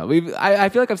pattern? I don't know. I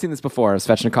feel like I've seen this before.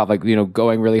 Svechnikov,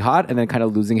 going really hot and then kind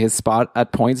of losing his spot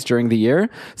at points during the year.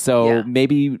 So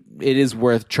maybe it is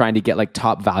worth trying to get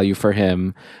top value for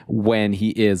him when he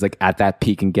is at that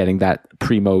peak and getting that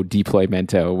primo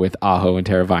deploymento with Aho and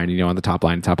Teravainen, on the top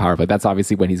line, top power play. That's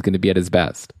obviously when he's going to be at his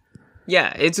best.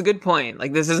 Yeah, it's a good point.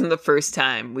 This isn't the first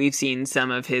time we've seen some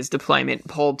of his deployment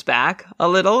pulled back a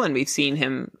little, and we've seen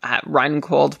him run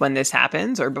cold when this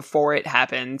happens or before it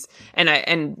happens.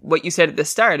 And what you said at the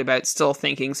start about still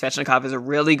thinking Svechnikov is a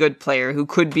really good player who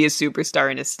could be a superstar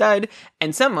and a stud,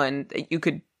 and someone that you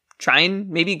could try and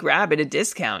maybe grab at a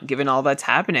discount given all that's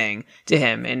happening to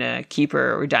him in a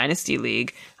keeper or dynasty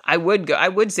league. I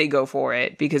would say go for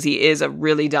it because he is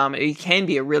he can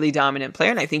be a really dominant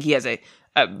player, and I think he has a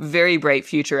very bright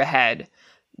future ahead,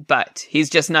 but he's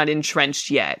just not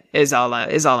entrenched yet, is all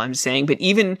I'm saying. But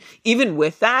even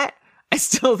with that, I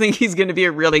still think he's going to be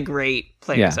a really great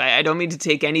player. Yeah. So I don't mean to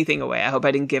take anything away. I hope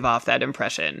I didn't give off that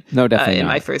impression. No, definitely in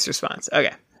not. my first response.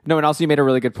 Okay. No, and also you made a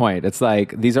really good point. It's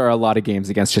like these are a lot of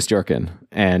games against Shesterkin,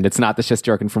 and it's not the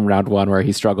Shesterkin from round 1 where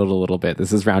he struggled a little bit.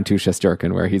 This is round 2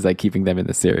 Shesterkin where he's like keeping them in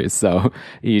the series. So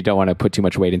you don't want to put too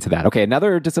much weight into that. Okay,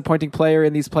 another disappointing player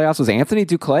in these playoffs was Anthony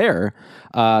Duclair,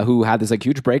 who had this like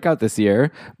huge breakout this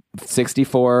year,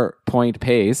 64-point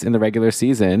pace in the regular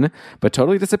season, but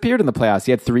totally disappeared in the playoffs.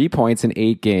 He had 3 points in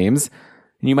 8 games.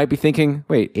 And you might be thinking,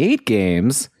 wait, 8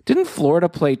 games? Didn't Florida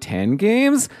play 10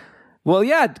 games? Well,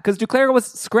 yeah, because Duclair was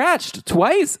scratched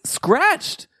twice.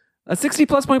 Scratched! A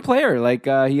 60-plus point player. Like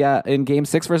he in Game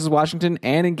 6 versus Washington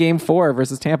and in Game 4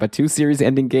 versus Tampa. 2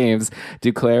 series-ending games.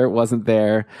 Duclair wasn't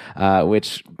there,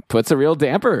 which puts a real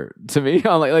damper to me.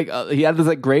 On he had this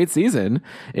like great season.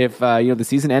 If the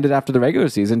season ended after the regular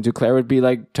season, Duclair would be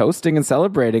like toasting and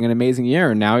celebrating an amazing year.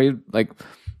 And now he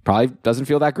probably doesn't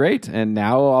feel that great. And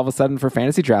now all of a sudden for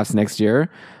fantasy drafts next year,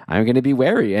 I'm going to be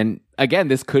wary. And again,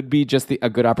 this could be just a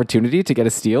good opportunity to get a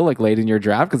steal like late in your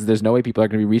draft, because there's no way people are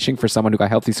going to be reaching for someone who got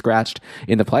healthy scratched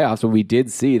in the playoffs. But we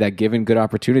did see that given good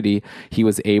opportunity, he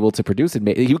was able to produce it.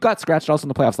 He got scratched also in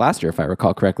the playoffs last year, if I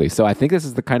recall correctly. So I think this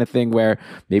is the kind of thing where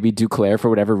maybe Duclair, for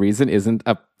whatever reason, isn't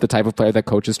the type of player that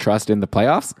coaches trust in the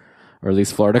playoffs, or at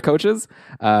least Florida coaches.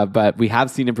 But we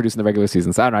have seen him produce in the regular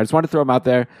season. So I don't know. I just wanted to throw him out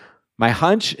there. My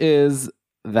hunch is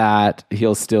that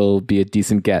he'll still be a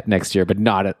decent get next year, but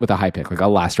not with a high pick, like a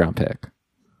last round pick.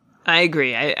 I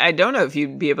agree. I don't know if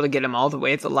you'd be able to get him all the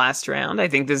way at the last round. I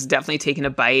think this is definitely taking a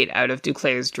bite out of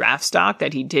Duclair's draft stock,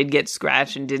 that he did get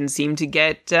scratched and didn't seem to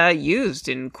get used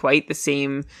in quite the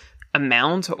same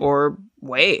amount or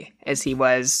way as he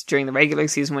was during the regular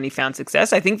season when he found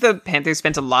success. I think the Panthers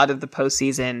spent a lot of the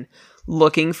postseason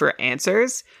looking for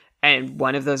answers. And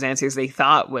one of those answers they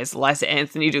thought was less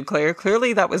Anthony Duclair.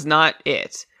 Clearly, that was not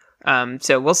it.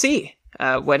 So we'll see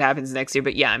what happens next year.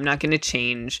 But yeah, I'm not going to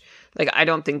change. I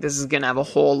don't think this is going to have a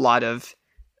whole lot of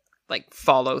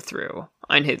follow through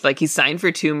on his. He signed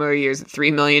for 2 more years at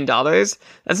 $3 million.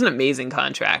 That's an amazing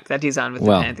contract that he's on with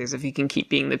the Panthers if he can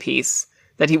keep being the piece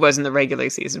that he was in the regular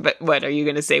season. But what are you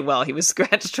going to say? Well, he was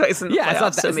scratched twice in the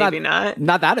playoffs, so maybe not.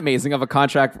 Not that amazing of a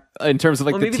contract in terms of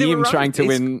the team trying to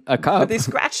win a cup. But they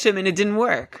scratched him and it didn't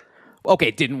work. Okay,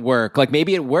 it didn't work.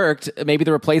 Maybe it worked. Maybe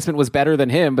the replacement was better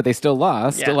than him, but they still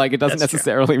lost. Yeah, it doesn't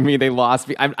necessarily mean they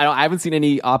lost. I haven't seen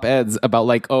any op-eds about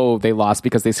they lost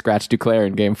because they scratched Duclair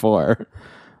in Game 4.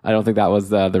 I don't think that was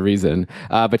the reason.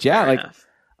 But yeah,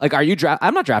 are you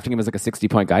I'm not drafting him as a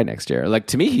 60-point guy next year.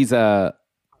 To me, he's a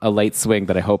late swing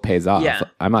that I hope pays off. Yeah.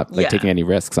 I'm not taking any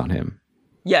risks on him.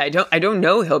 Yeah, I don't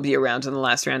know he'll be around in the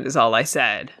last round is all I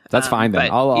said. That's fine then.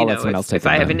 But, I'll let someone else take it. If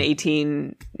I have an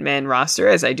 18-man roster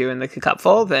as I do in the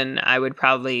Cupful, then I would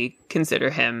probably consider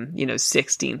him,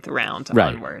 16th round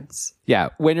onwards. Yeah,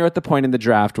 when you're at the point in the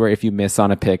draft where if you miss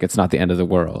on a pick, it's not the end of the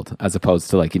world, as opposed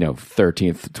to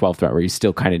 13th, 12th round, where you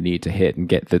still kind of need to hit and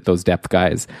get those depth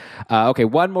guys. Okay,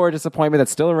 one more disappointment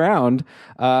that's still around.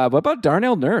 What about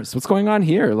Darnell Nurse? What's going on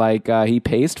here? He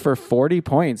paced for 40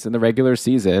 points in the regular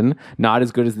season, not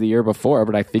as good as the year before,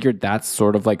 but I figured that's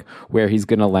sort of where he's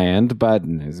going to land, but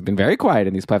he's been very quiet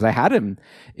in these playoffs. I had him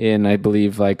in, I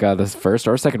believe, the first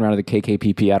or second round of the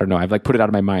KKPP. I don't know. I've put it out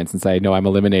of my mind since I know I'm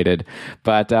eliminated,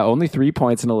 but only 3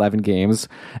 points in 11 games.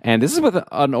 And this is with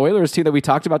an Oilers team that we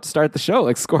talked about to start the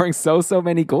show, scoring so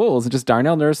many goals, and just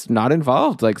Darnell Nurse not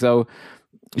involved. So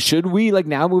should we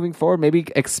now moving forward maybe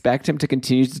expect him to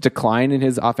continue to decline in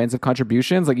his offensive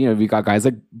contributions? we got guys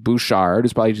like Bouchard,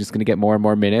 who's probably just going to get more and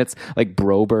more minutes.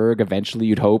 Broberg, eventually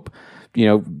you'd hope,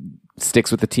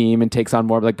 sticks with the team and takes on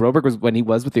more. Broberg was, when he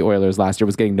was with the Oilers last year,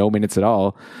 was getting no minutes at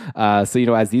all.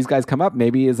 So as these guys come up,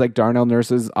 maybe is Darnell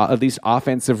Nurse's at least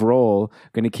offensive role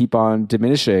going to keep on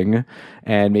diminishing,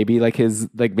 and maybe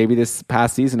maybe this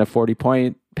past season a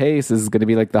 40-point pace is going to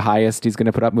be the highest he's going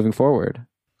to put up moving forward.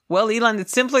 Well, Elon,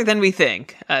 it's simpler than we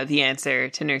think, the answer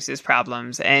to Nurse's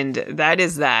problems, and that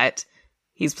is that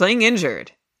he's playing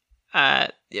injured.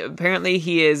 Apparently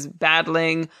he is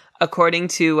battling, according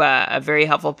to a very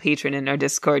helpful patron in our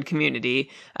Discord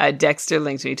community, Dexter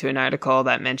linked me to an article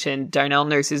that mentioned Darnell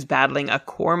Nurse is battling a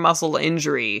core muscle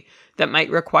injury that might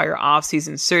require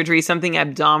off-season surgery, something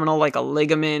abdominal like a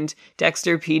ligament.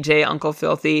 Dexter, PJ, Uncle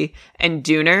Filthy, and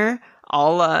Dooner,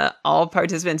 all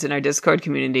participants in our Discord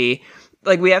community.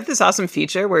 We have this awesome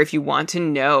feature where if you want to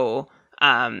know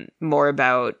more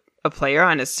about a player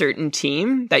on a certain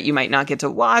team that you might not get to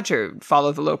watch or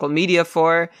follow the local media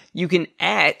for, you can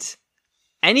 @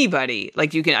 anybody.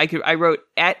 I wrote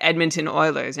 @ Edmonton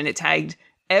Oilers, and it tagged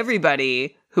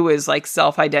everybody who is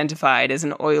self-identified as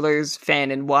an Oilers fan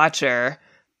and watcher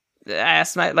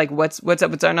asked what's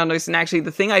up with Darnell Nurse, and actually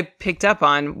the thing I picked up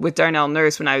on with Darnell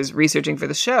Nurse when I was researching for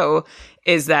the show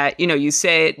is that, you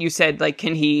said like,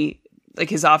 can he, like,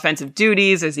 his offensive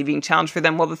duties, is he being challenged for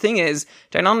them? Well, the thing is,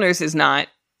 Darnell Nurse is not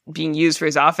being used for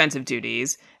his offensive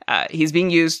duties. He's being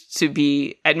used to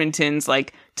be Edmonton's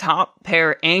like top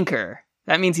pair anchor.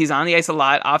 That means he's on the ice a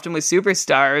lot, often with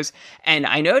superstars. And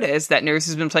I noticed that Nurse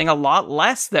has been playing a lot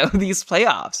less, though, these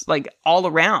playoffs, like all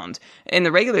around. In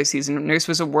the regular season, Nurse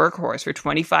was a workhorse for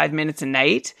 25 minutes a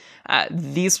night.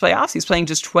 These playoffs, he's playing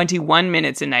just 21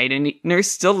 minutes a night. And Nurse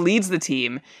still leads the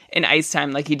team in ice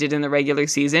time like he did in the regular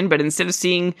season. But instead of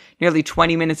seeing nearly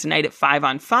 20 minutes a night at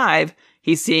 5-on-5,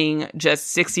 he's seeing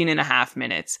just 16 and a half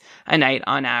minutes a night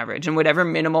on average. And whatever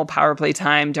minimal power play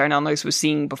time Darnell Nurse was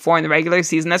seeing before in the regular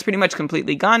season, that's pretty much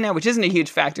completely gone now, which isn't a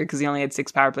huge factor because he only had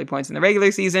 6 power play points in the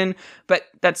regular season, but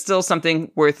that's still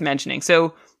something worth mentioning.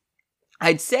 So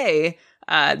I'd say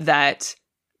that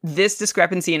this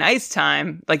discrepancy in ice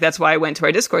time, like, that's why I went to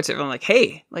our Discord server. I'm like,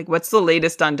 hey, like, what's the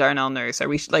latest on Darnell Nurse? Are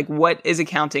we like, what is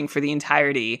accounting for the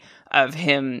entirety of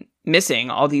him missing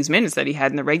all these minutes that he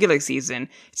had in the regular season?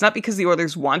 It's not because the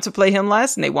Oilers want to play him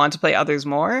less and they want to play others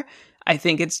more. I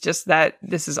think it's just that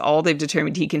this is all they've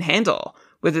determined he can handle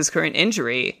with his current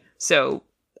injury. So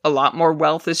a lot more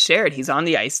wealth is shared. He's on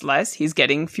the ice less. He's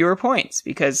getting fewer points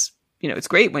because, it's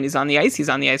great when he's on the ice. He's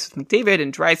on the ice with McDavid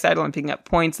and Draisaitl and picking up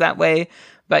points that way,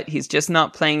 but he's just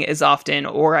not playing as often,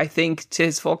 or I think to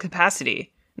his full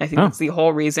capacity. And I think that's the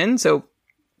whole reason. So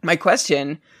my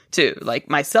question to like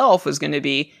myself was going to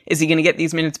be, is he going to get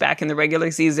these minutes back in the regular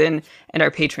season? And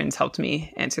our patrons helped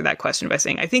me answer that question by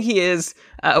saying, I think he is,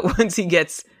 once he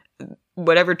gets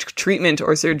whatever treatment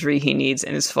or surgery he needs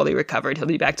and is fully recovered, he'll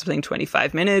be back to playing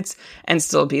 25 minutes and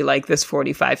still be like this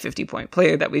 45, 50 point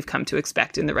player that we've come to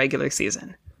expect in the regular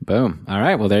season. Boom. All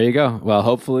right. Well, there you go. Well,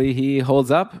 hopefully he holds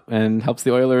up and helps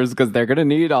the Oilers, because they're going to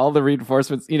need all the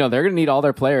reinforcements. They're going to need all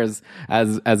their players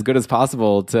as good as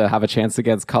possible to have a chance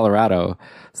against Colorado.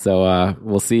 So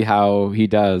we'll see how he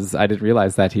does. I didn't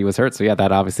realize that he was hurt. So yeah,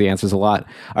 that obviously answers a lot.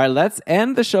 All right. Let's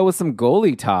end the show with some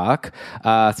goalie talk.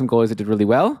 Some goalies that did really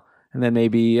well. And then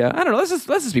maybe, I don't know, let's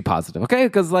just be positive, okay?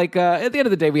 Because, like, at the end of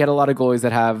the day, we had a lot of goalies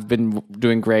that have been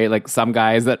doing great. Like, some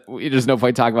guys that there's no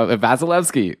point talking about.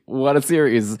 Vasilevsky, what a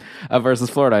series versus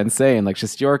Florida. Insane. Like,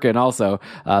 Shesterkin also.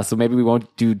 So maybe we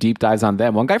won't do deep dives on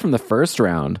them. One guy from the first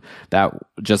round that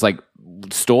just, like,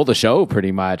 stole the show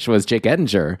pretty much was Jake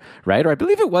Ettinger, right? Or I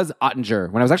believe it was Ottinger.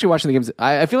 When I was actually watching the games,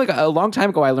 I feel like a long time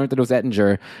ago I learned that it was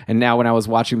Ettinger, and now when I was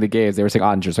watching the games, they were saying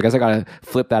Ottinger. So I guess I gotta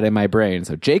flip that in my brain.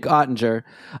 So Jake Ottinger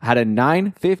had a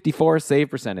 .954 save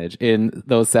percentage in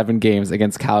those 7 games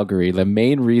against Calgary. The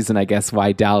main reason, I guess,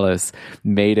 why Dallas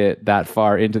made it that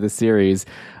far into the series.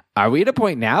 Are we at a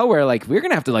point now where, like, we're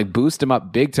going to have to, like, boost him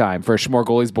up big time for a Schmore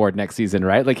Goalies board next season,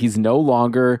 right? Like, he's no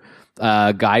longer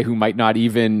a guy who might not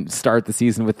even start the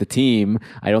season with the team.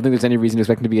 I don't think there's any reason to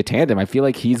expect him to be a tandem. I feel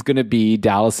like he's going to be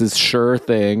Dallas's sure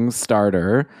thing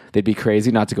starter. They'd be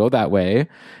crazy not to go that way.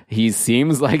 He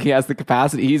seems like he has the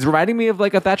capacity. He's reminding me of,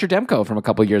 like, a Thatcher Demko from a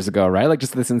couple years ago, right? Like,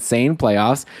 just this insane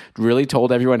playoffs. Really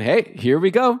told everyone, hey, here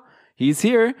we go. He's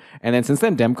here. And then since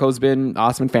then, Demko's been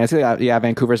awesome in fantasy. Yeah,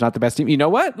 Vancouver's not the best team. You know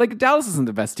what? Like, Dallas isn't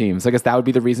the best team. So I guess that would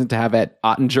be the reason to have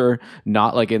Ottinger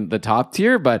not, like, in the top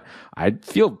tier. But I'd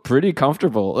feel pretty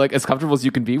comfortable, like, as comfortable as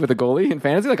you can be with a goalie in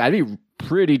fantasy. Like, I'd be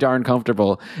pretty darn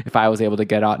comfortable if I was able to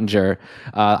get Ottinger.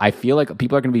 I feel like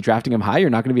people are going to be drafting him high. You're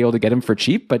not going to be able to get him for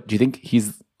cheap. But do you think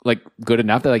he's, like, good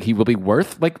enough that, like, he will be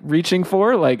worth, like, reaching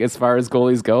for, like, as far as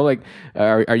goalies go? Like,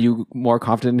 are you more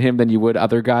confident in him than you would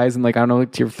other guys in, like, I don't know,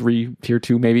 like, tier 3, tier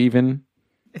 2, maybe even?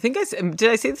 I think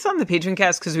did I say this on the Patreon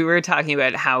cast? Because we were talking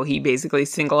about how he basically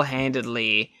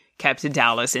single-handedly kept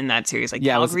Dallas in that series. Like,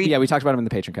 yeah, Calgary, we talked about him in the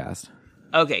Patreon cast.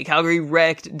 Okay, Calgary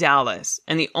wrecked Dallas,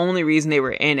 and the only reason they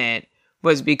were in it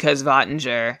was because of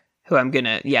Ottinger, who I'm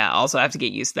gonna, also have to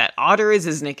get used to that. Otter is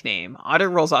his nickname. Otter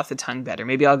rolls off the tongue better.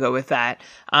 Maybe I'll go with that.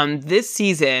 This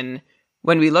season,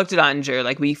 when we looked at Ottinger,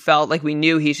 like, we felt like we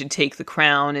knew he should take the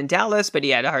crown in Dallas, but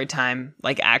he had a hard time,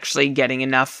 like, actually getting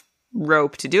enough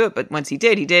rope to do it. But once he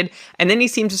did, he did. And then he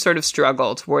seemed to sort of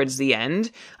struggle towards the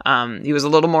end. He was a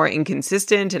little more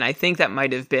inconsistent, and I think that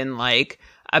might have been, like,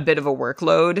 a bit of a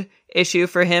workload issue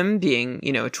for him, being,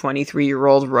 a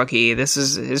 23-year-old rookie. This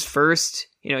is his first,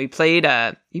 he played,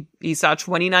 he saw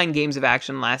 29 games of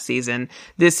action last season.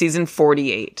 This season,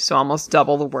 48. So almost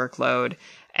double the workload.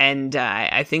 And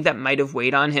I think that might have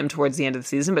weighed on him towards the end of the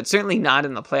season, but certainly not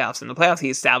in the playoffs. In the playoffs, he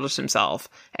established himself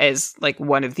as, like,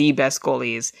 one of the best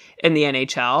goalies in the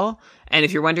NHL. And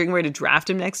if you're wondering where to draft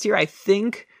him next year, I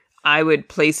think I would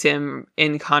place him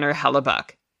in Connor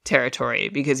Hellebuck territory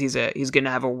because he's going to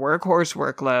have a workhorse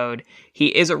workload. He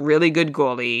is a really good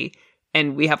goalie,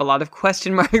 and we have a lot of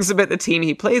question marks about the team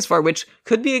he plays for, which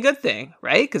could be a good thing,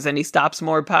 right? Because then he stops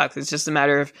more pucks. It's just a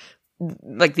matter of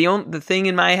like the thing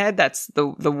in my head. That's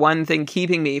the one thing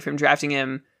keeping me from drafting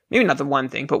him. Maybe not the one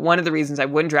thing, but one of the reasons I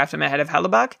wouldn't draft him ahead of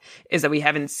Hellebuyck is that we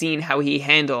haven't seen how he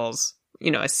handles, a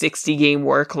 60-game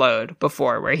workload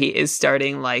before, where he is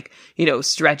starting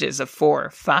stretches of 4,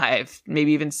 5,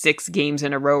 maybe even 6 games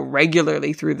in a row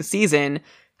regularly through the season.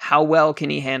 How well can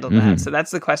he handle that? So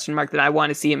that's the question mark that I want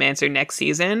to see him answer next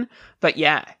season. But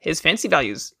yeah, his fantasy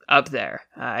value's up there.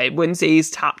 I wouldn't say he's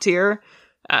top tier,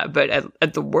 but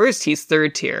at the worst, he's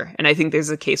third tier. And I think there's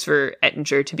a case for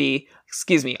Oettinger to be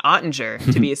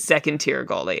a second tier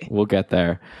goalie. We'll get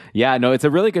there. Yeah, no, it's a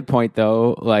really good point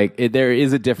though. There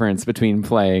is a difference between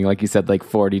playing, like you said,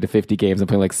 40 to 50 games and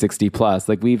playing 60 plus.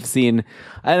 We've seen,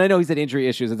 and I know he's had injury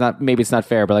issues. Maybe it's not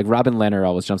fair, but Robin Lehner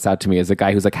always jumps out to me as a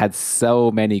guy who's had so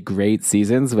many great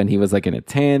seasons when he was in a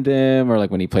tandem, or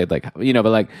when he played but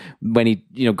when he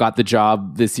got the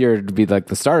job this year to be the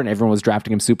starter, and everyone was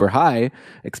drafting him super high,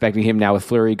 expecting him now with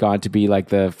Fleury gone to be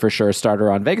the for sure starter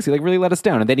on Vegas. He really let us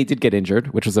down, and then he did get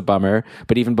injured, which was a bummer.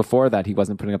 But even before that, he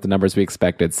wasn't putting up the numbers we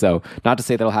expected. So not to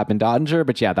say that'll happen to Oettinger,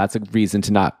 but yeah, that's a reason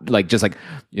to not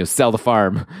sell the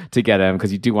farm to get him,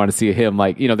 because you do want to see him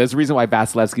there's a reason why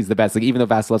Vasilevsky's the best. Even though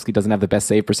Vasilevsky doesn't have the best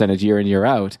save percentage year in, year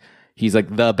out, he's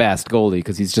the best goalie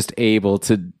because he's just able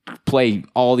to play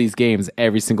all these games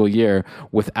every single year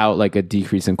without a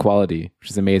decrease in quality,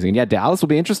 which is amazing. And yeah, Dallas will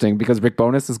be interesting because Rick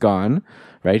Bowness is gone,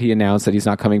 right? He announced that he's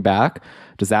not coming back.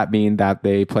 Does that mean that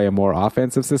they play a more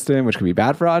offensive system, which could be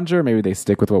bad for Oettinger? Maybe they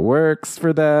stick with what works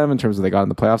for them in terms of they got in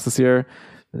the playoffs this year.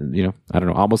 I don't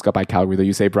know, almost got by Calgary, though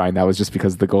you say, Brian, that was just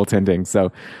because of the goaltending.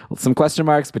 So some question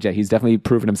marks, but yeah, he's definitely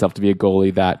proven himself to be a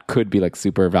goalie that could be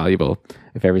super valuable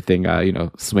if everything,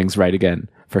 swings right again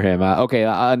for him.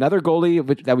 Another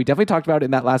goalie that we definitely talked about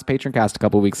in that last Patreon cast a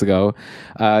couple of weeks ago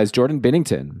is Jordan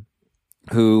Binnington,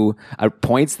 who at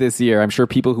points this year, I'm sure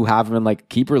people who have him in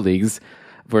keeper leagues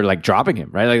were dropping him,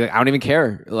 right? I don't even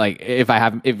care.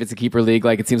 If it's a keeper league,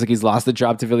 it seems like he's lost the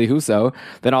job to Ville Husso.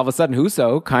 Then all of a sudden,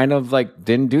 Husso kind of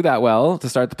didn't do that well to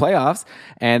start the playoffs,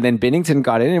 and then Binnington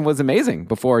got in and was amazing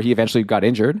before he eventually got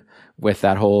injured with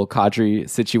that whole Kadri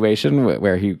situation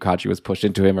where Kadri was pushed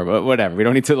into him or whatever. We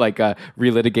don't need to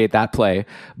relitigate that play.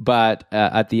 But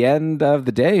at the end of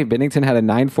the day, Binnington had a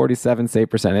 .947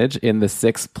 save percentage in the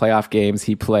 6 playoff games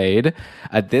he played.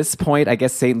 At this point, I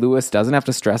guess St. Louis doesn't have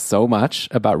to stress so much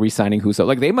about re-signing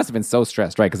Husso. They must have been so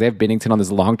stressed, right? Because they have Binnington on this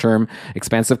long-term,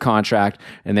 expensive contract,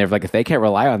 and they're if they can't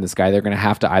rely on this guy, they're going to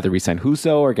have to either re-sign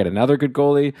Husso or get another good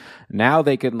goalie. Now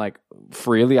they can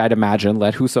freely, I'd imagine,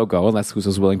 let Husso go unless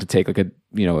Husso's willing to take a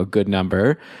good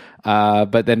number.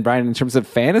 But then Brian, in terms of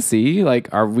fantasy,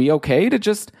 are we okay to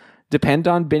just depend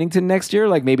on Binnington next year?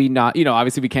 Maybe not,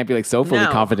 obviously we can't be so fully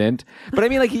confident, but I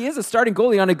mean, he is a starting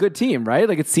goalie on a good team, right?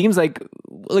 It seems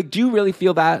do you really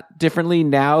feel that differently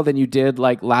now than you did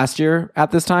last year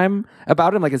at this time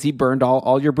about him? Has he burned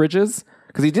all your bridges?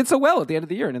 Because he did so well at the end of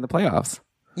the year and in the playoffs.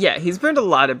 Yeah, he's burned a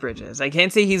lot of bridges. I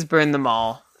can't say he's burned them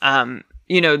all.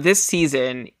 This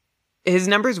season, his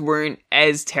numbers weren't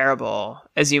as terrible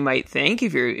as you might think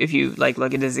if you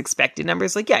look at his expected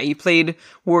numbers. He played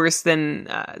worse than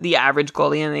the average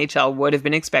goalie in the NHL would have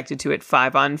been expected to at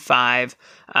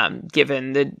 5-on-5,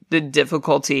 given the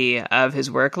difficulty of his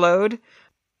workload.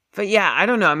 But yeah, I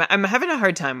don't know. I'm having a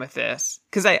hard time with this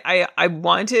because I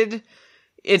wanted.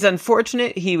 It's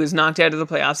unfortunate he was knocked out of the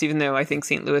playoffs, even though I think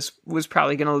St. Louis was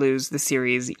probably going to lose the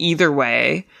series either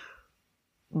way.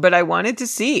 But I wanted to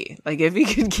see, if he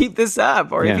could keep this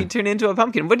up or if he turned into a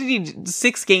pumpkin. What did he do?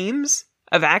 6 games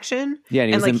of action? Yeah,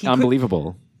 and he was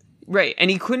unbelievable. Right,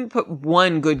 and he couldn't put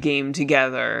one good game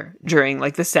together during,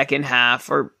 the second half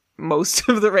or most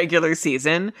of the regular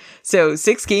season. So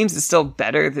 6 games is still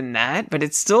better than that, but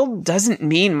it still doesn't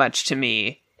mean much to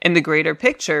me in the greater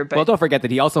picture. But don't forget that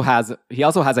he also has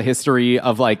a history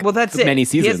of that's many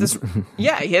seasons. He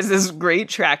has this great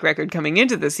track record coming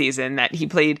into the season that he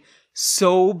played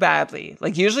so badly.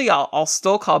 Usually I'll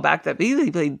still call back that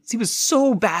he was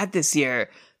so bad this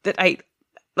year that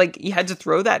you had to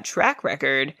throw that track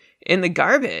record in the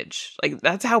garbage.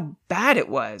 That's how bad it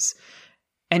was.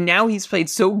 And now he's played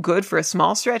so good for a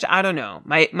small stretch. I don't know.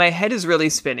 My head is really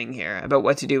spinning here about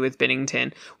what to do with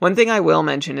Binnington. One thing I will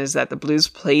mention is that the Blues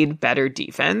played better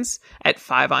defense at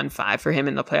 5-on-5 for him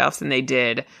in the playoffs than they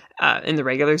did in the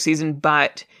regular season,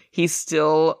 but he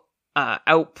still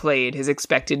outplayed his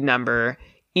expected number,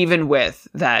 even with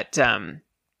that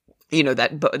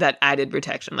that added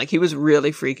protection. Like, he was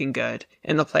really freaking good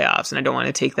in the playoffs, and I don't want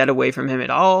to take that away from him at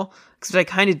all, because I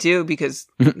kind of do, because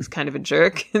he's kind of a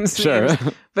jerk in Sure.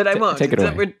 games, but I won't. Take it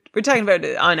away. We're talking about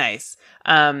it on ice.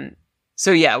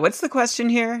 So yeah, what's the question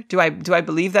here? Do I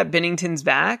believe that Binnington's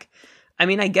back? I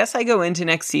mean, I guess I go into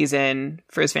next season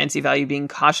for his fantasy value being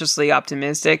cautiously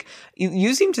optimistic.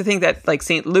 You seem to think that, like,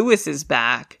 St. Louis is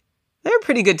back. They're a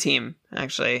pretty good team,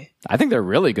 actually. I think they're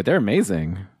really good. They're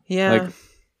amazing. Yeah. Like,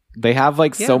 they have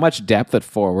so much depth at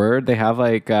forward. They have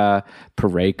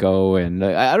Parayko, and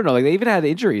I don't know. Like, they even had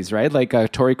injuries, right? Like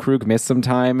Torrey Krug missed some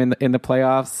time in the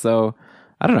playoffs. So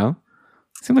I don't know.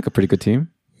 Seemed like a pretty good team.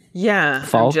 Yeah,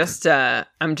 Falk.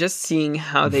 I'm just seeing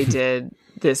how they did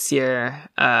this year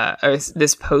or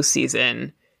this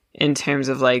postseason in terms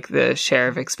of like the share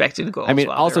of expected goals. I mean,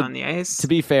 while also they're on the ice. To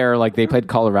be fair, like, they played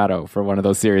Colorado for one of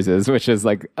those series, which is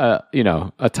like a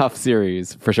tough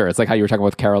series for sure. It's like how you were talking about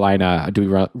with Carolina. Do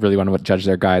we really want to judge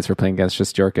their guys for playing against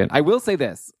Shesterkin? I will say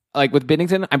this. Like, with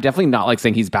Binnington, I'm definitely not like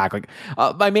saying he's back. Like,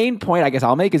 my main point I guess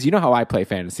I'll make is, how I play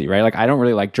fantasy, right? Like, I don't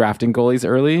really like drafting goalies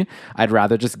early. I'd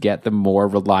rather just get the more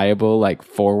reliable, like,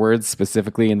 forwards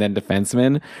specifically, and then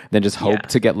defensemen, than just hope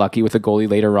to get lucky with a goalie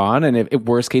later on. And if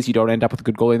worst case you don't end up with a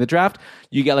good goalie in the draft,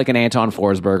 you get like an Anton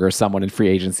Forsberg or someone in free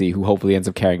agency who hopefully ends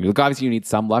up carrying you. Like, obviously you need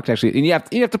some luck to actually, and you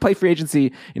have to play free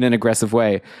agency in an aggressive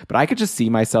way. But I could just see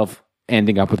myself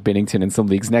ending up with Binnington in some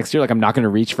leagues next year. Like, I'm not going to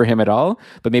reach for him at all,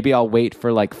 but maybe I'll wait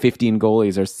for like 15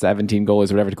 goalies or 17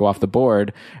 goalies or whatever to go off the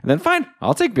board, and then fine,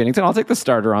 I'll take Binnington. I'll take the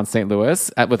starter on St. Louis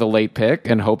with a late pick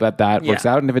and hope that works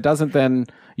out. And if it doesn't, then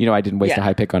I didn't waste a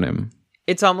high pick on him.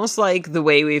 It's almost like the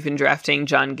way we've been drafting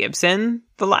John Gibson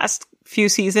the last few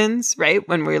seasons, right?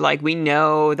 When we're like, we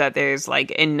know that there's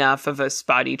like enough of a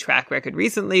spotty track record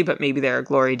recently, but maybe there are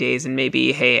glory days, and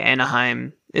maybe, hey,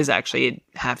 Anaheim is actually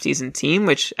a half-decent team,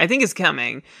 which I think is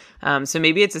coming. So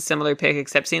maybe it's a similar pick,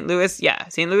 except St. Louis. Yeah,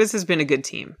 St. Louis has been a good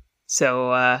team.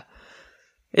 So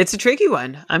it's a tricky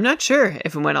one. I'm not sure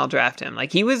if and when I'll draft him.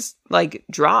 Like, he was like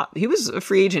dropped. He was a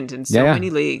free agent in so many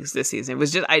leagues this season. It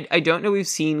was just, I don't know we've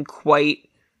seen quite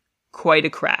a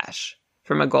crash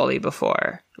from a goalie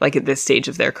before, like at this stage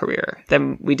of their career,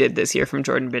 than we did this year from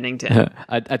Jordan Binnington.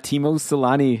 a Timo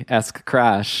Solani-esque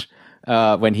crash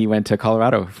when he went to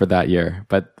Colorado for that year.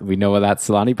 But we know that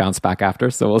Solani bounced back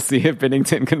after, so we'll see if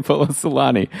Binnington can pull a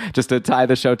Solani. Just to tie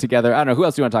the show together, I don't know, who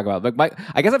else do you want to talk about? Like,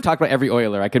 I guess I've talked about every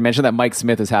Oiler. I could mention that Mike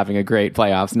Smith is having a great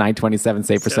playoffs, .927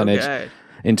 save percentage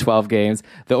in 12 games.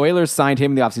 The Oilers signed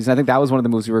him in the offseason. I think that was one of the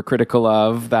moves we were critical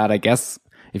of, that I guess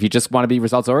if you just want to be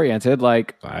results oriented,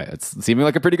 like, it's seeming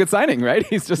like a pretty good signing, right?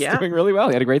 He's just doing really well.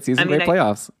 He had a great season, great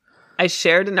playoffs. I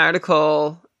shared an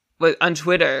article on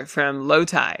Twitter from Low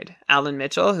Tide, Alan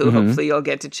Mitchell, who hopefully you'll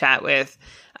get to chat with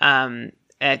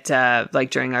at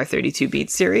like during our 32 Beat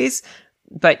series.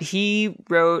 But he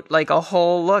wrote like a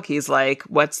whole look. He's like,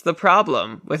 what's the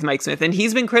problem with Mike Smith? And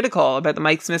he's been critical about the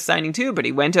Mike Smith signing too, but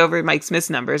he went over Mike Smith's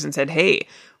numbers and said, hey,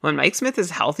 when Mike Smith is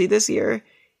healthy this year,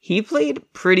 he played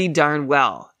pretty darn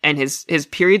well. And his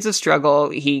periods of struggle,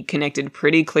 he connected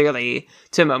pretty clearly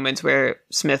to moments where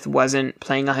Smith wasn't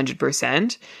playing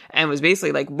 100%, and was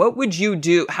basically like, what would you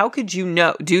do? How could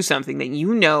you do something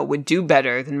that would do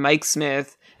better than Mike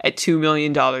Smith at $2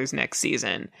 million next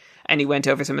season? And he went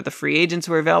over some of the free agents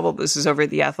who were available. This is over at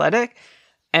The Athletic.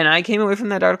 And I came away from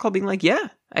that article being like, yeah,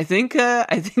 I think a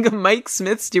Mike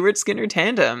Smith, Stuart Skinner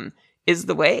tandem is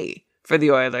the way for the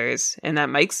Oilers. And that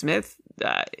Mike Smith,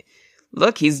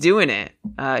 look, he's doing it.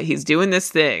 He's doing this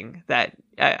thing that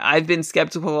I've been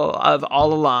skeptical of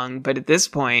all along, but at this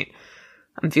point,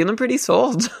 I'm feeling pretty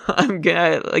sold. I'm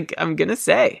gonna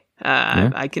say,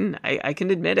 I can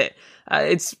admit it.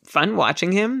 It's fun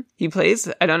watching him. He plays.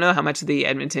 I don't know how much of the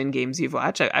Edmonton games you've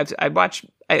watched. I've watched,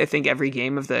 I think, every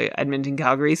game of the Edmonton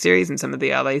Calgary series and some of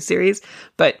the LA series,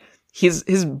 but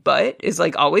his butt is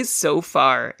like always so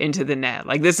far into the net.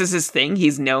 Like, this is his thing.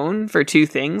 He's known for two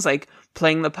things, like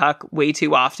playing the puck way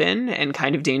too often and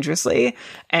kind of dangerously,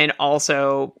 and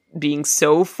also being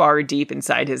so far deep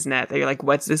inside his net that you're like,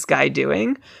 what's this guy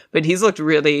doing? But he's looked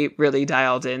really, really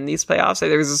dialed in these playoffs. So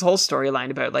there was this whole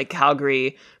storyline about like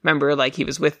Calgary. Remember, like, he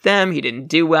was with them, he didn't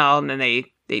do well, and then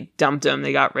they dumped him,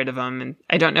 they got rid of him. And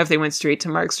I don't know if they went straight to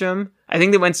Markstrom. I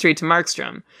think they went straight to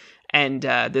Markstrom. And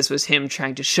this was him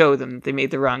trying to show them they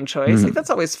made the wrong choice. Like, that's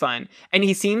always fun. And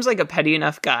he seems like a petty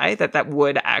enough guy that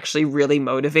would actually really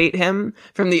motivate him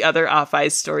from the other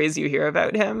off-ice stories you hear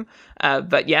about him.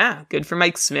 But yeah, good for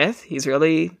Mike Smith. He's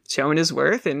really shown his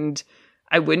worth. And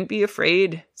I wouldn't be as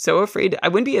afraid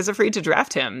to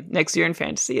draft him next year in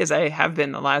fantasy as I have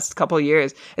been the last couple of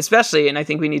years. Especially, and I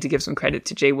think we need to give some credit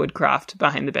to Jay Woodcroft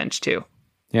behind the bench too.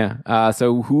 Yeah.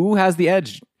 So who has the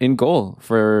edge in goal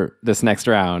for this next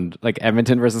round, like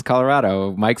Edmonton versus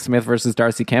Colorado, Mike Smith versus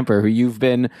Darcy Kemper, who you've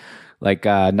been like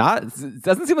not, it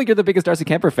doesn't seem like you're the biggest Darcy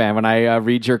Kemper fan when I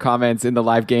read your comments in the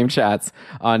live game chats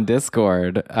on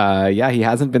Discord. Yeah, he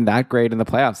hasn't been that great in the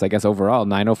playoffs, I guess. Overall,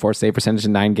 904 save percentage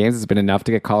in 9 games has been enough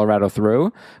to get Colorado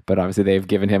through, but obviously they've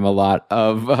given him a lot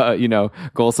of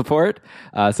goal support.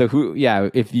 So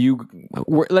if you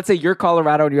were, let's say you're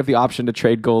Colorado and you have the option to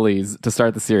trade goalies to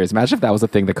start the series, imagine if that was a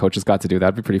thing the coaches got to do.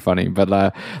 That'd be pretty funny.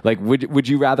 But would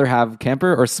you rather have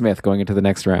Kemper or Smith going into the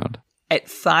next round? At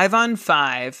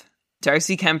 5-on-5,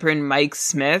 Darcy Kemper and Mike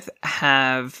Smith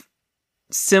have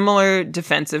similar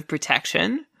defensive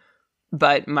protection,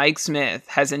 but Mike Smith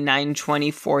has a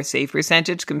 924 save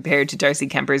percentage compared to Darcy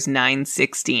Kemper's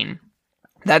 916.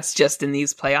 That's just in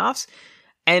these playoffs.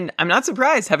 And I'm not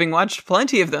surprised, having watched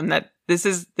plenty of them, that this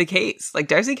is the case. Like,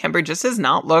 Darcy Kemper just has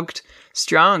not looked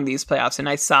strong these playoffs. And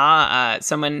I saw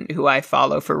someone who I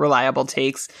follow for reliable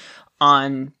takes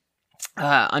on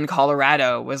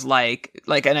Colorado was like,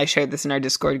 and I shared this in our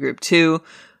Discord group too,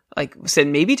 like said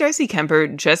maybe Darcy Kemper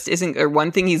just isn't, or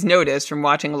one thing he's noticed from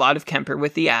watching a lot of Kemper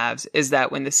with the Avs is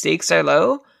that when the stakes are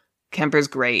low, Kemper's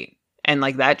great. And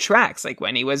like that tracks. Like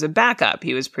when he was a backup,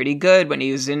 he was pretty good. When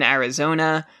he was in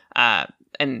Arizona,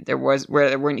 and there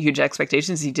weren't huge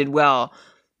expectations, he did well.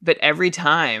 But every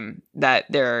time that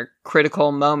there are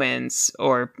critical moments,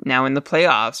 or now in the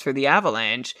playoffs for the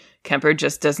Avalanche, Kemper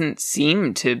just doesn't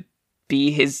seem to be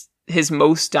his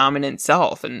most dominant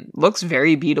self and looks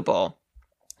very beatable.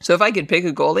 So if I could pick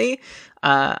a goalie,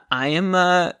 I'm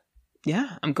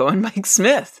going Mike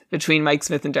Smith between Mike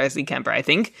Smith and Darcy Kemper. I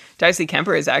think Darcy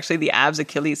Kemper is actually the Avs'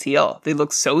 Achilles heel. They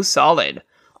look so solid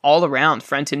all around,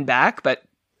 front and back, but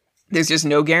there's just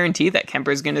no guarantee that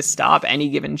Kemper is going to stop any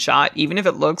given shot, even if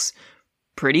it looks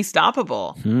pretty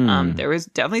stoppable. There was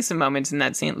definitely some moments in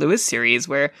that St. Louis series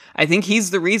where I think he's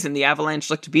the reason the Avalanche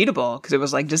looked beatable, because it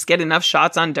was like, just get enough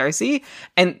shots on Darcy,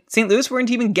 and St. Louis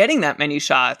weren't even getting that many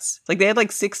shots. Like they had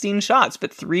like 16 shots,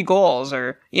 but 3 goals,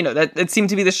 or that seemed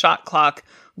to be the shot clock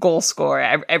goal score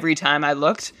every time I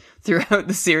looked throughout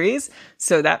the series.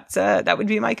 So that would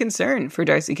be my concern for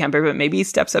Darcy Kemper, but maybe he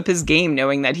steps up his game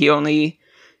knowing that he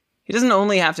doesn't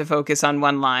only have to focus on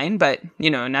one line, but,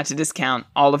 not to discount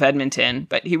all of Edmonton,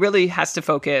 but he really has to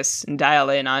focus and dial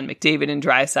in on McDavid and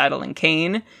Draisaitl and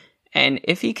Kane. And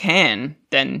if he can,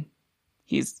 then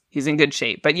he's in good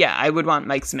shape. But yeah, I would want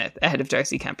Mike Smith ahead of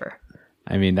Darcy Kemper.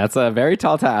 I mean, that's a very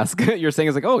tall task. You're saying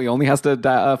it's like, he only has to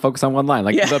focus on one line,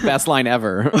 like the best line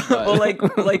ever. Well,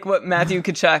 like what Matthew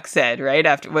Tkachuk said, right?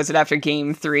 After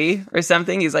Game 3 or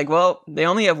something? He's like, well, they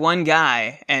only have one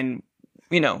guy, and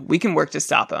we can work to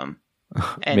stop him.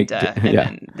 And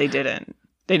then they didn't.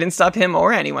 They didn't stop him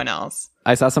or anyone else.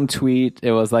 I saw some tweet.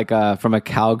 It was like from a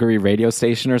Calgary radio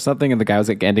station or something, and the guy was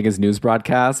like ending his news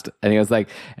broadcast, and he was like,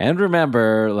 "And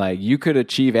remember, like you could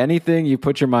achieve anything you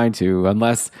put your mind to,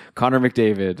 unless Connor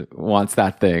McDavid wants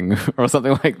that thing," or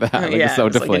something like that. Like, it's so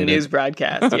deflated. Like a news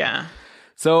broadcast. Yeah.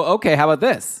 So okay, how about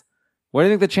this? What do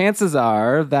you think the chances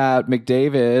are that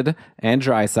McDavid and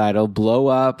Draisaitl blow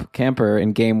up Kemper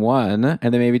in Game 1,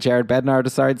 and then maybe Jared Bednar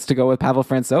decides to go with Pavel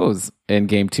Francouz in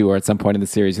Game 2 or at some point in the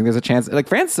series? You think there's a chance? Like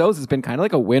Francouz has been kind of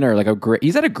like a winner,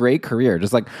 he's had a great career,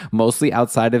 just like mostly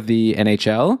outside of the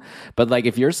NHL. But like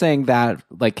if you're saying that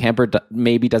like Kemper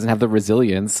maybe doesn't have the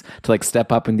resilience to like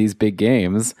step up in these big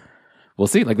games, we'll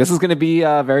see. Like this is going to be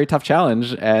a very tough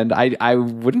challenge, and I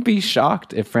wouldn't be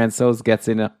shocked if Francouz gets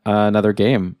in another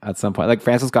game at some point. Like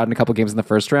Francouz got in a couple games in the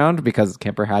first round because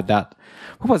Kemper had that.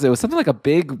 What was it? It was something like a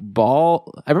big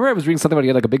ball. I remember I was reading something about he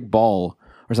had like a big ball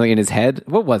or something in his head.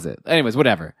 What was it? Anyways,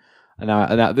 whatever.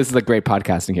 Now this is like great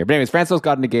podcasting here. But anyways, Francouz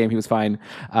got in a game. He was fine.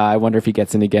 I wonder if he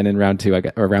gets in again in round 2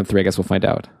 or round 3. I guess we'll find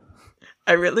out.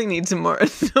 I really need to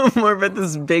know more about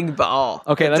this big ball.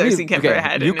 Okay, Darcy Kemper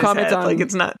had you in comment his head. on. Like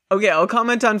it's not okay. I'll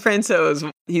comment on Francouz.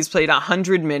 He's played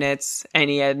 100 minutes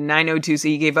and he had 902, so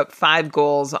he gave up 5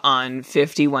 goals on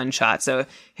 51 shots. So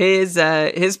his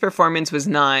performance was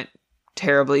not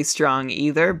terribly strong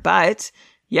either. But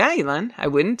yeah, Elon, I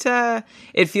wouldn't.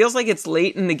 It feels like it's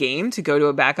late in the game to go to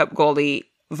a backup goalie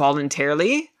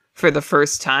voluntarily for the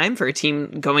first time for a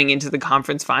team going into the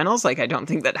conference finals. Like, I don't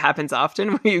think that happens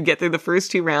often where you get through the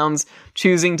first 2 rounds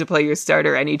choosing to play your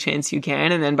starter any chance you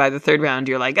can. And then by the 3rd round,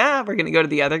 you're like, we're going to go to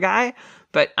the other guy.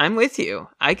 But I'm with you.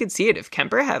 I could see it. If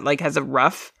Kemper has a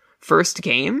rough first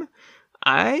game,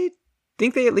 I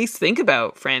think they at least think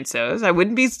about Francouz. I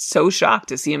wouldn't be so shocked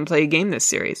to see him play a game this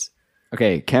series.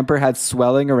 Okay, Kemper had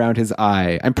swelling around his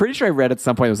eye. I'm pretty sure I read at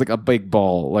some point it was like a big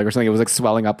ball, like or something. It was like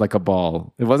swelling up like a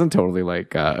ball. It wasn't totally like,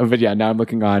 but yeah. Now I'm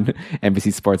looking on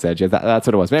NBC Sports Edge. Yeah, that's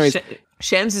what it was. But anyways,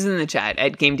 Shams is in the chat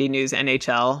at Game Day News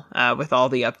NHL with all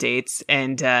the updates,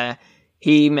 and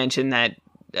he mentioned that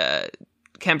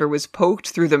Kemper was poked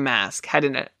through the mask, had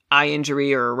an eye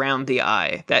injury or around the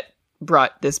eye that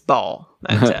brought this ball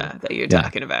that you're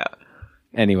talking about.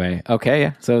 Anyway, okay,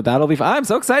 yeah. So that'll be fun. I'm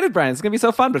so excited, Brian. It's going to be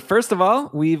so fun. But first of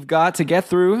all, we've got to get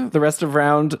through the rest of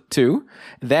round 2.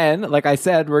 Then, like I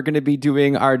said, we're going to be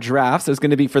doing our drafts. There's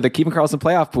going to be, for the Keeping Karlsson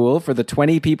playoff pool, for the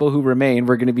 20 people who remain,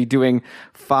 we're going to be doing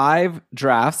 5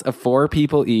 drafts of 4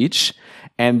 people each.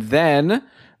 And then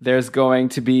there's going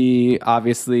to be,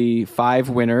 obviously, 5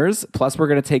 winners. Plus, we're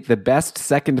going to take the best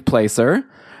second placer.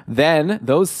 Then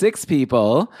those 6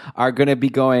 people are going to be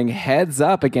going heads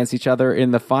up against each other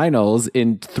in the finals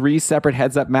in 3 separate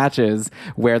heads up matches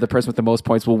where the person with the most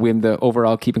points will win the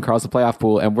overall Keeping Karlsson playoff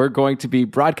pool. And we're going to be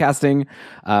broadcasting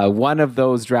one of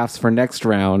those drafts for next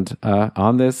round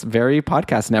on this very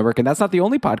podcast network. And that's not the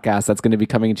only podcast that's going to be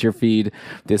coming into your feed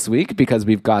this week, because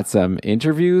we've got some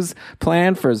interviews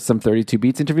planned for some 32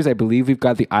 Beats interviews. I believe we've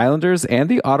got the Islanders and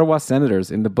the Ottawa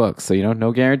Senators in the books. So,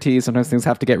 no guarantees. Sometimes things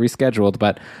have to get rescheduled,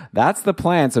 but that's the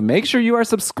plan. So make sure you are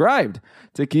subscribed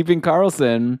to Keeping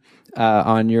Karlsson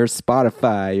on your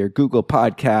Spotify, your Google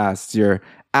Podcasts, your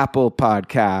Apple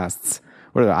Podcasts.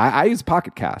 I use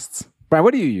Pocket Casts. Brian,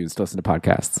 what do you use to listen to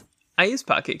podcasts? I use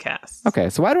Pocket Casts. Okay,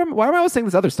 so why am I always saying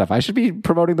this other stuff? I should be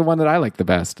promoting the one that I like the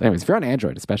best. Anyways, if you're on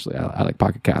Android especially, I like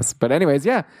Pocket Casts. But anyways,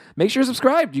 yeah, make sure you're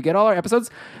subscribed. You get all our episodes.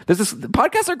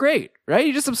 Podcasts are great, right?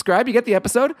 You just subscribe, you get the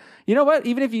episode. You know what?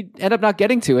 Even if you end up not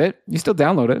getting to it, you still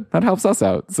download it. That helps us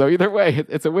out. So either way,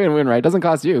 it's a win-win, right? It doesn't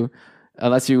cost you.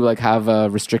 Unless you have a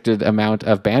restricted amount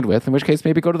of bandwidth, in which case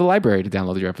maybe go to the library to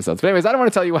download your episodes. But anyways, I don't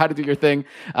want to tell you how to do your thing.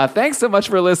 Thanks so much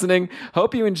for listening.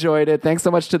 Hope you enjoyed it. Thanks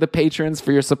so much to the patrons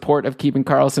for your support of Keeping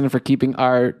Karlsson and for keeping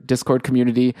our Discord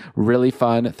community really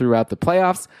fun throughout the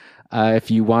playoffs.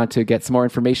 If you want to get some more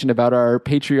information about our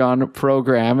Patreon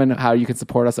program and how you can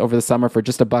support us over the summer for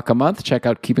just $1 a month, check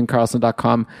out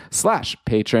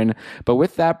keepingkarlsson.com/patron. But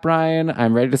with that, Brian,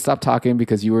 I'm ready to stop talking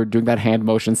because you were doing that hand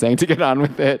motion saying to get on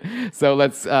with it. So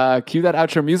let's cue that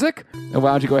outro music. And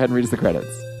why don't you go ahead and read us the credits?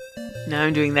 Now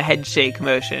I'm doing the head shake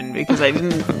motion because you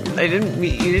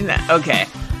didn't. Okay.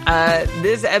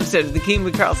 This episode of the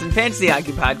Keeping Karlsson Fantasy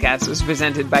Hockey Podcast was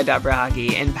presented by Dobber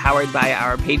Hockey and powered by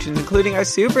our patrons, including our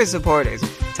super supporters,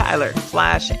 Tyler,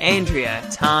 Flash, Andrea,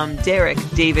 Tom, Derek,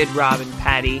 David, Rob, and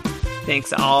Patty.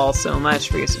 Thanks all so much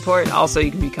for your support. Also,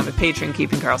 you can become a patron,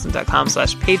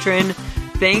 keepingkarlsson.com/patron.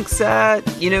 Thanks,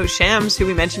 Shams, who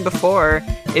we mentioned before,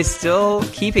 is still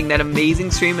keeping that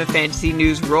amazing stream of fantasy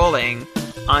news rolling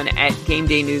on at Game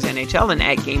Day News NHL and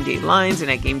at Game Day Lines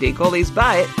and at Game Day Goalies.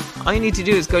 But all you need to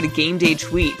do is go to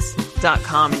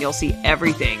GameDayTweets.com and you'll see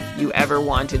everything you ever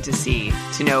wanted to see,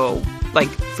 to know,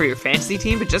 for your fantasy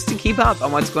team, but just to keep up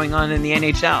on what's going on in the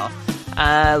NHL.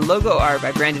 Logo art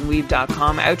by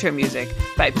BrandonWeave.com. Outro music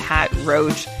by Pat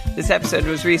Roach. This episode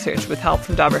was researched with help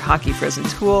from Dobber Hockey Frozen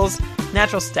Tools,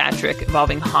 Natural Stat Trick,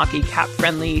 Evolving Hockey, Cap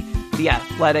Friendly, The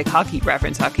Athletic, Hockey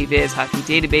Reference, Hockey Viz, Hockey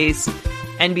Database,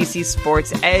 NBC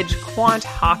Sports Edge,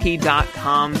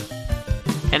 QuantHockey.com.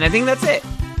 And I think that's it.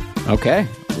 Okay.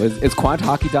 Is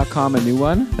QuantHockey.com a new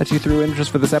one that you threw in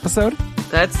just for this episode?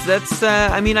 That's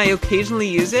I occasionally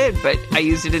use it, but I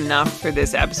used it enough for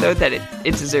this episode that it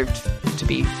deserved to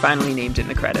be finally named in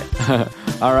the credit.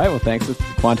 All right. Well, thanks to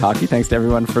Quant Hockey. Thanks to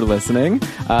everyone for listening.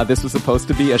 This was supposed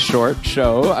to be a short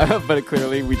show, but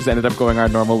clearly we just ended up going our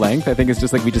normal length. I think it's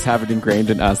just we just have it ingrained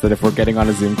in us that if we're getting on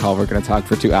a Zoom call, we're going to talk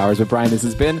for 2 hours. But Brian, this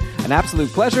has been an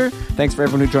absolute pleasure. Thanks for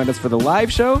everyone who joined us for the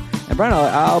live show. And Brian,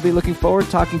 I'll be looking forward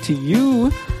to talking to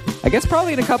you, I guess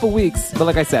probably in a couple weeks. But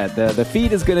like I said, the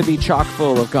feed is going to be chock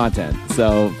full of content.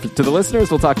 So to the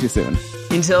listeners, we'll talk to you soon.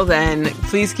 Until then,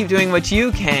 please keep doing what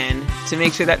you can to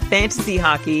make sure that fantasy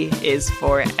hockey is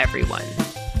for everyone.